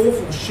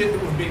awful shit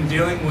that we've been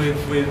dealing with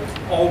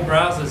old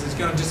browsers is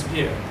going to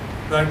disappear.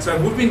 Like, so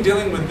we've been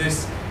dealing with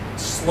this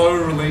slow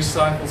release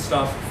cycle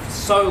stuff for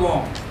so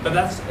long, but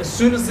that's as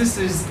soon as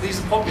these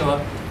are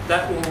popular,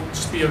 that will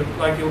just be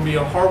it'll be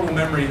a horrible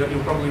memory that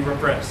you'll probably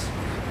repress.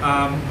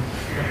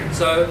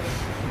 So,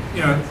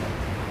 you know,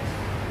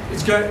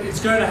 it's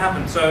going to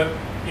happen. So,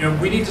 you know,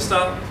 we need to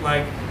start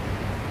like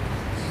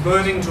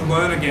learning to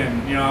learn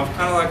again. You know, I've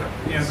kind of like,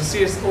 you know,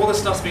 all this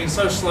stuff's being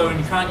so slow and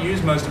you can't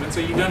use most of it, so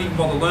you don't even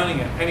bother learning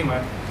it.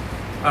 Anyway,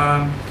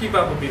 keep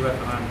up or be left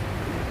behind.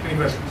 Any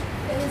questions?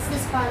 Is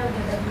this part of the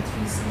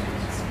W3C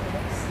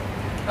specs?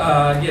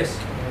 Yes.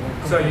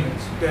 So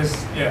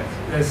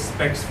there's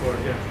specs for it.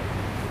 Yeah.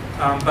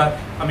 But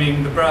I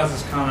mean, the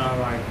browsers kind of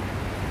like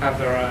have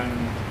their own.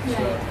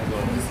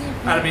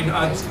 And I mean,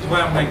 the way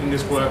I'm making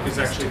this work is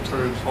actually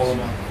through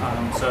Polymer.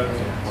 So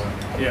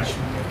yeah.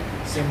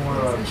 Say more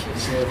one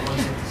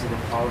sentence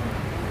about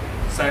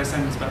Polymer. Say a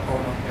sentence about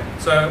Polymer. Yeah.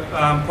 So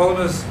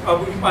Polymer's,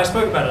 I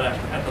spoke about it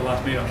at the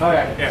last meetup. Oh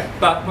yeah. Yeah.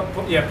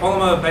 But yeah,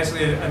 Polymer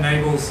basically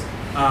enables,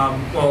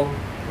 well,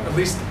 at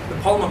least the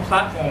Polymer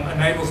platform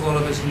enables a lot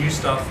of this new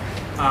stuff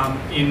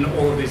in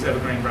all of these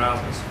evergreen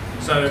browsers.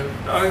 So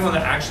the only one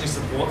that actually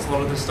supports a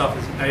lot of this stuff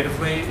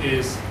natively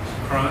is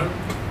Chrome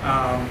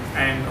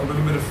and a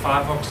little bit of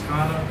Firefox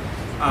kind of.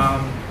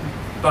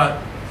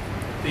 But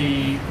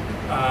the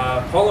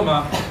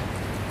Polymer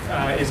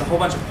is a whole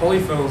bunch of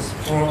polyfills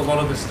for a lot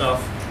of this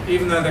stuff.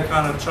 Even though they're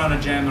kind of trying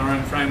to jam their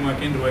own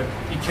framework into it,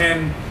 you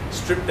can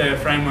strip their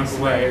framework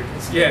away.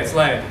 Yeah, it's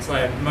layered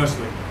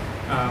mostly.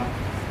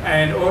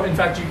 Or in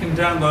fact, you can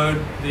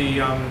download the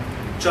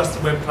just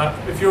the web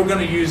platform. If you're going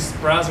to use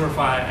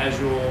RaspberryPI as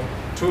your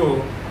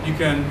tool, you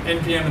can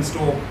npm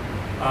install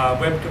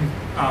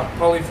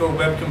polyfill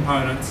web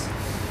components,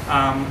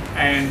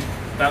 and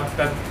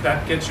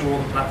that gets you all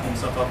the platform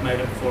stuff. I've made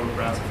it for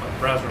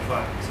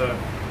RaspberryPI, so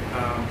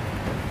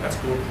that's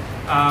cool.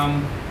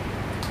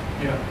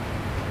 Yeah.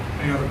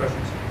 Any other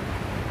questions?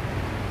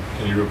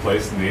 Can you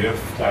replace native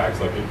tags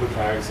like input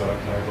tags,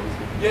 select tags?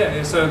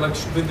 Yeah. So like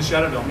with the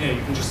shadow DOM, yeah,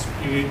 you can just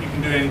you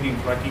can do anything.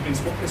 Like you can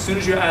as soon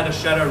as you add a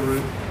shadow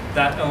root,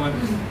 that element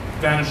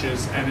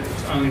vanishes, and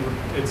it's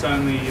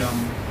only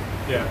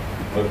yeah.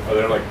 Are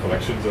there like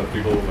collections of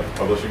people like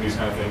publishing these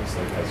kind of things,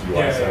 like as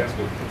UI sites?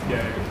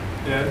 Yeah.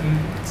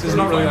 So there's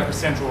not really like a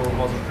central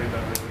repository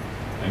that really.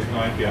 Anything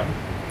on NPM?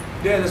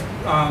 Yeah, there's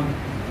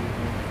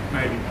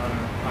maybe I don't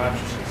know.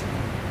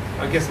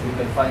 I guess you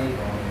can find it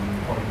on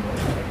Polymer.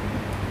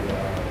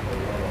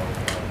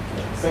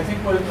 So I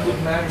think what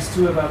matters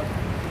too about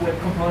web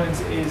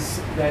components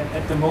is that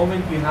at the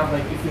moment you have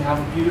like if you have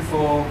a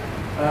beautiful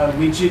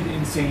widget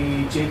in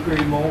say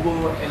jQuery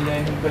mobile, and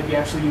then but you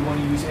want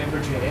to use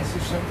Ember.js or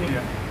something,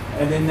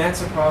 and then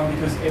that's a problem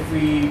because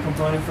every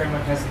component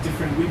framework has a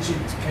different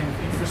widget kind of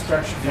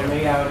infrastructure for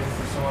layout and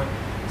for so on.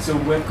 So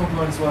web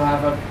components will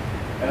have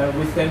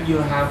with them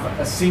you'll have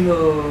a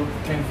single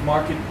kind of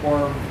market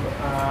or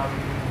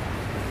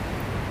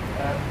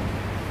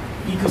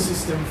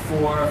ecosystem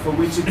for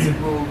widgets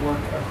that will work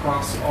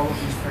across all of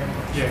these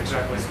frameworks. Yeah,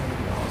 exactly.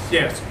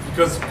 Yes,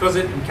 because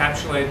it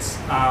encapsulates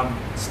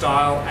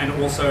style and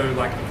also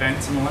like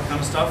events and all that kind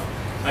of stuff.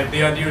 Like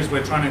the idea is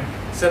we're trying to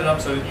set it up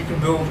so that you can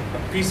build a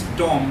piece of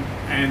DOM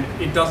and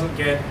it doesn't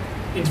get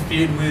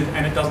interfered with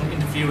and it doesn't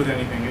interfere with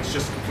anything. It's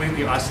just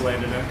completely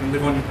isolated and it can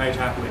live on your page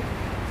happily.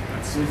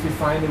 So if you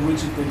find a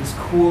widget that is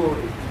cool,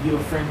 your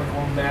framework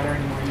won't matter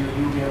anymore.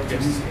 You'll be able to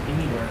use it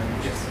anywhere.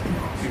 Yes,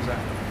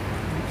 exactly.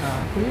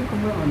 Can you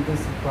comment on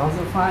this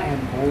RaspberryPI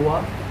and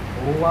Bower?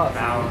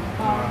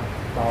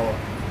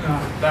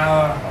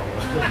 Bower.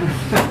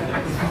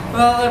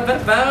 Well,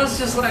 Bower's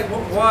just like,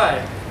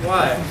 why?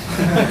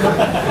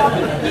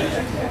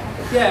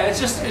 Yeah, it's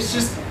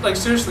just like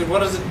seriously, what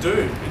does it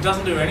do? It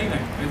doesn't do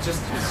anything. It's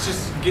just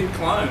git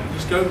clone.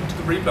 Just go to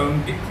the repo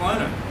and git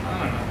clone it.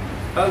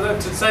 I don't know.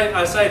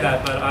 I say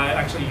that, but I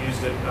actually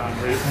used it.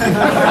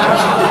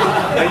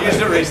 I used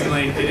it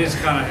recently. It is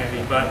kind of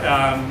handy, but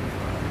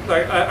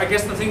like I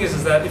guess the thing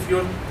is that if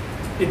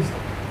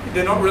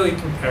they're not really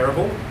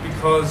comparable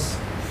because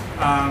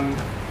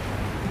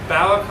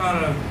Bower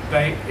kind of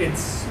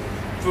it's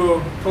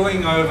for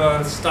pulling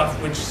over stuff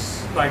which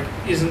like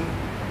isn't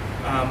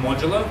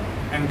modular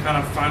and kind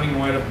of finding a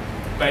way to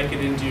bake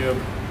it into your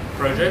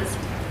project,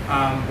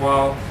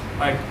 while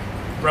like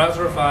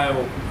RaspberryPI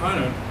or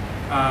component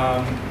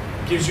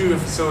gives you a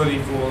facility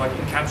for like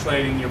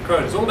encapsulating your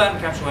code. It's all about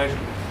encapsulation.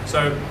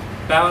 So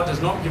Bower does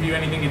not give you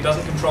anything. It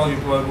doesn't control your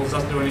globals.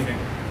 Doesn't do anything.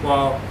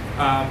 While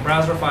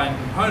RaspberryPI and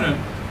component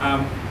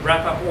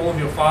wrap up all of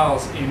your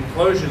files in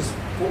closures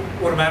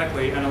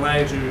automatically and allow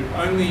you to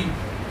only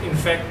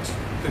infect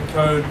the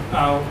code,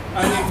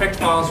 only infect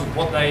files with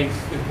what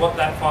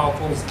that file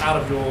pulls out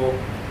of your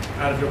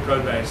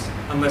code base,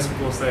 unless of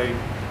course they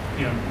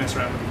mess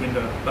around with the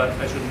window, but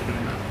they shouldn't be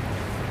doing that.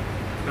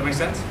 That make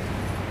sense?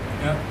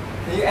 Yeah.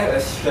 Can you add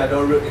a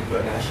shadow root into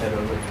another shadow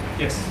root?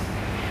 Yes.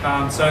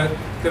 So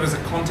there was a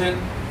content,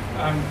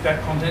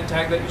 that content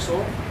tag that you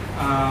saw.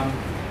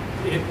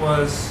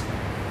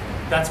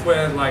 That's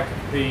where like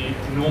the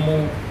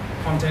normal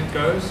content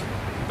goes,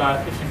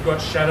 but if you've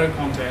got shadow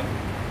content,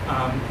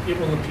 it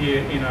will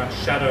appear in a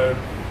shadow.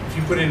 If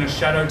you put in a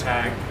shadow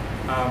tag,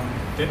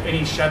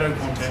 any shadow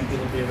content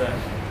will appear there.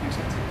 Makes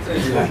sense? So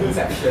it's like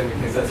inception,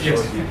 because that's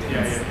yes.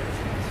 Yeah.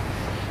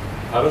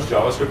 How does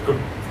JavaScript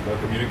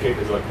communicate?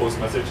 Is it like post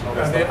message and all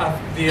that stuff?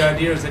 The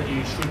idea is that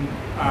you shouldn't.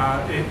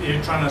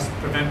 You're trying to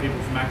prevent people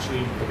from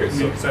actually.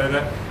 So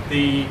that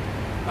the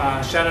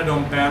shadow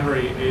DOM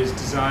boundary is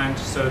designed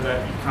so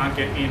that you can't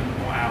get in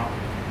or out.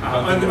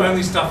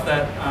 Only stuff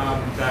that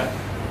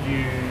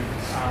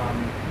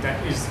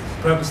that is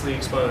purposely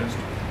exposed.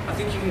 I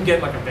think you can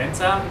get like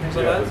events out and things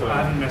like that. I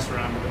haven't messed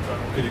around with it.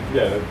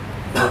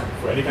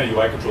 For any kind of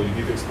UI control, you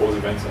need to expose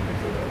events and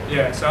things like that.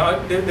 Yeah, so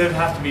there'd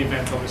have to be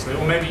events, obviously,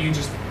 or maybe you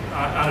just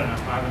I don't know.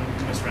 I haven't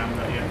messed around with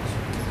that yet.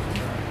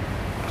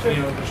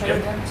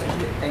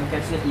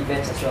 Encapsulate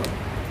events as well.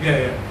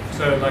 Yeah.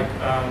 So like,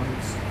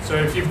 so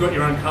if you've got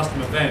your own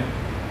custom event,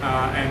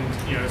 and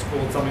it's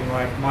called something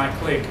like my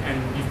click,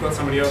 and you've got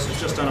somebody else who's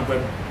just done a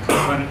web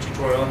component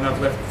tutorial and they've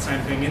left the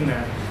same thing in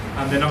there,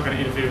 they're not going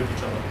to interfere with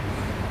each other.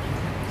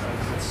 So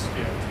that's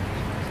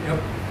Yep.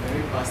 Can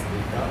we pass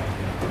data?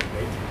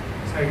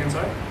 Say again,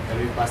 sorry. Can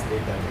we pass data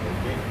to the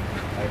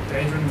template? Like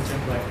data in the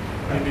template.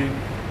 What do you mean?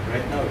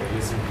 Right now we're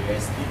using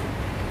BSD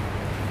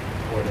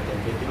for the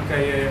templating.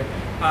 Okay,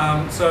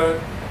 yeah. So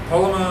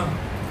Polymer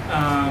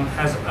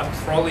has a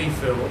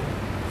polyfill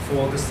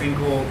for this thing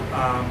called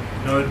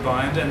node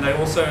bind, and they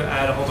also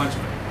add a whole bunch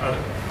of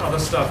other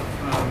stuff.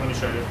 Let me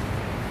show you.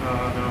 No,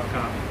 I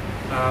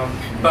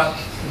can't. But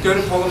go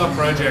to Polymer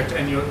project,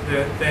 and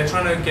they're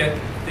trying to get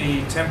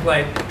the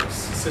template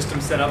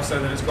system set up so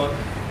that it's got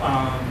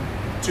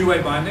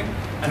two-way binding,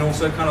 and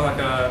also kind of like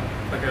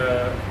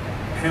a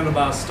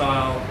handlebar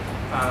style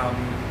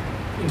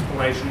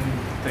interpolation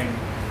thing.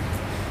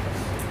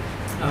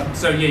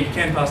 So yeah, you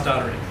can pass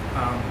data in.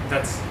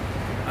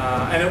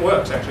 And it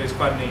works actually. It's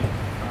quite neat.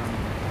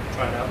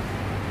 Try it out.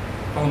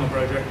 Polymer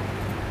project.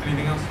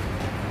 Anything else?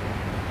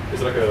 Is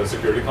it like a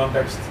security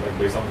context, like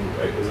based on,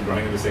 is it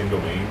running in the same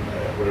domain,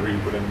 whatever you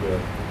put in the?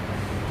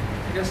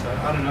 I guess so.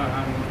 I don't know.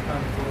 I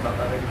haven't thought about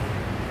that either.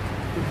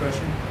 Good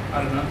question.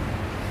 I don't know.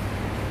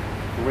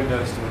 The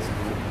Windows still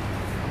accessible.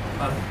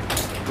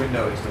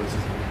 Windows still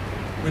accessible.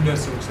 Windows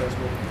still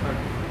accessible. I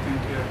think,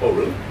 yeah. Oh,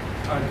 really?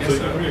 I guess so. You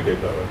so. can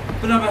communicate that way.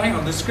 But no, but hang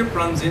on. The script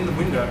runs in the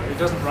window. It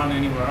doesn't run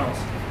anywhere else.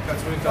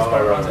 That's where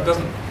it runs. It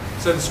doesn't.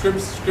 So the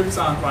scripts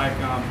aren't like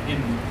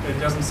hidden. It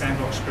doesn't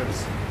sandbox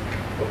scripts.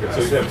 Okay,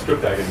 so you have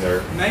script tag in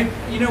there. Maybe,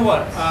 you know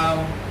what?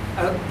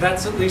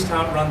 That's at least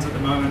how it runs at the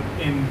moment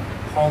in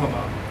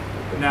Polymer.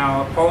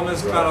 Now,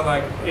 Polymer's kind of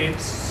like,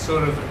 it's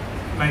sort of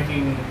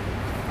making,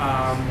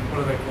 what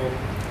are they called?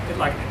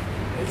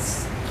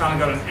 It's kind of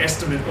got an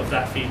estimate of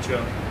that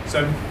feature.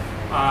 So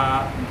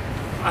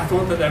I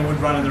thought that they would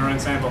run in their own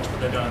sandbox, but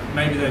they don't.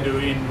 Maybe they do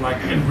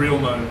in real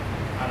mode.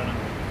 I don't know.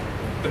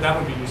 But that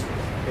would be useful,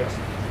 yes.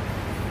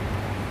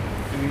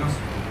 Anything else?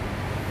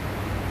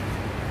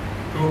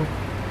 Cool.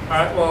 All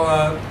right,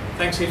 well,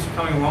 thanks heaps for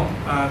coming along.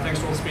 Thanks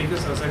to all the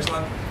speakers, that was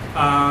excellent.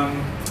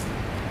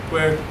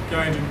 We're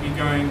going to be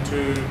going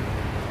to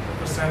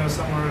the center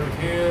somewhere over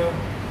here.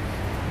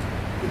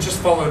 Just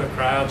follow the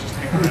crowd, just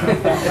hang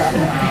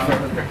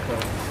around.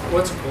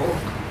 What's it called?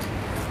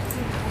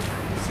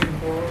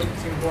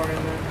 Singapore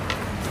in there?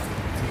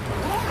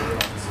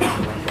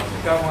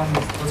 That one,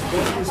 what's it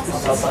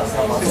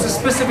called? It's a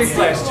specific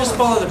place, just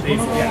follow the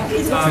people.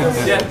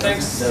 Yeah,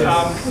 thanks.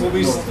 There'll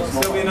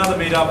be another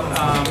meetup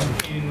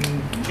in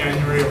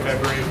January or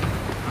February.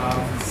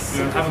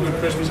 Have a good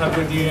Christmas, have a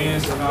good New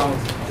Year's.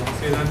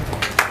 See you then.